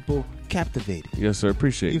kept the people captivated. Yes, sir.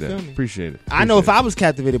 Appreciate You that. feel me? Appreciate it. I know if I was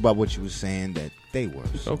captivated by what you were saying, that they were.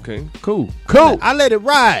 So. Okay. Cool. I let it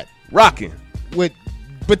ride. Rocking. But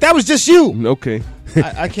that was just you. Okay.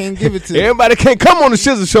 I can't give it to Everybody can't come on the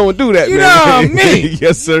Shizzle Show and do that, you man. know what I mean?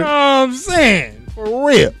 Yes, sir. You know what I'm saying? For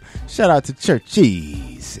real. Shout out to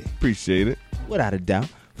Churcheezie. Appreciate it. Without a doubt.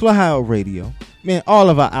 Fly Radio. Man, all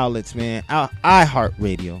of our outlets, man. Our iHeart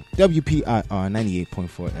Radio. WPIR 98.4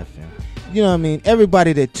 FM. You know what I mean?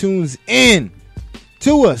 Everybody that tunes in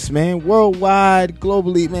to us, man. Worldwide,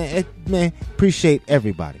 globally, man. Appreciate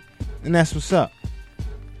everybody. And that's what's up.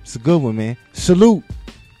 It's a good one, man. Salute.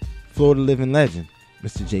 Florida living legend,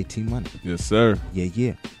 Mr. JT Money. Yes, sir.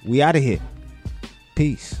 Yeah. We out of here.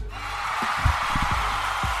 Peace.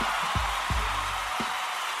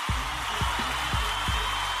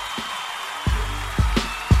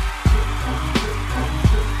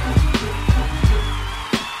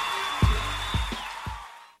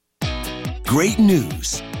 Great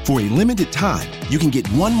news. For a limited time, you can get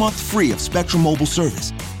 1 month free of Spectrum Mobile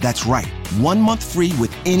service. That's right, 1 month free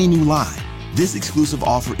with any new line. This exclusive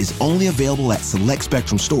offer is only available at select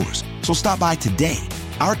Spectrum stores, so stop by today.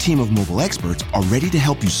 Our team of mobile experts are ready to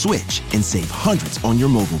help you switch and save hundreds on your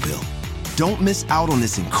mobile bill. Don't miss out on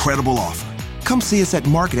this incredible offer. Come see us at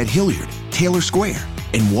Market at Hilliard, Taylor Square,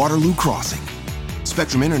 and Waterloo Crossing.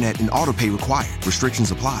 Spectrum Internet and autopay required.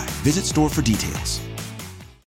 Restrictions apply. Visit store for details.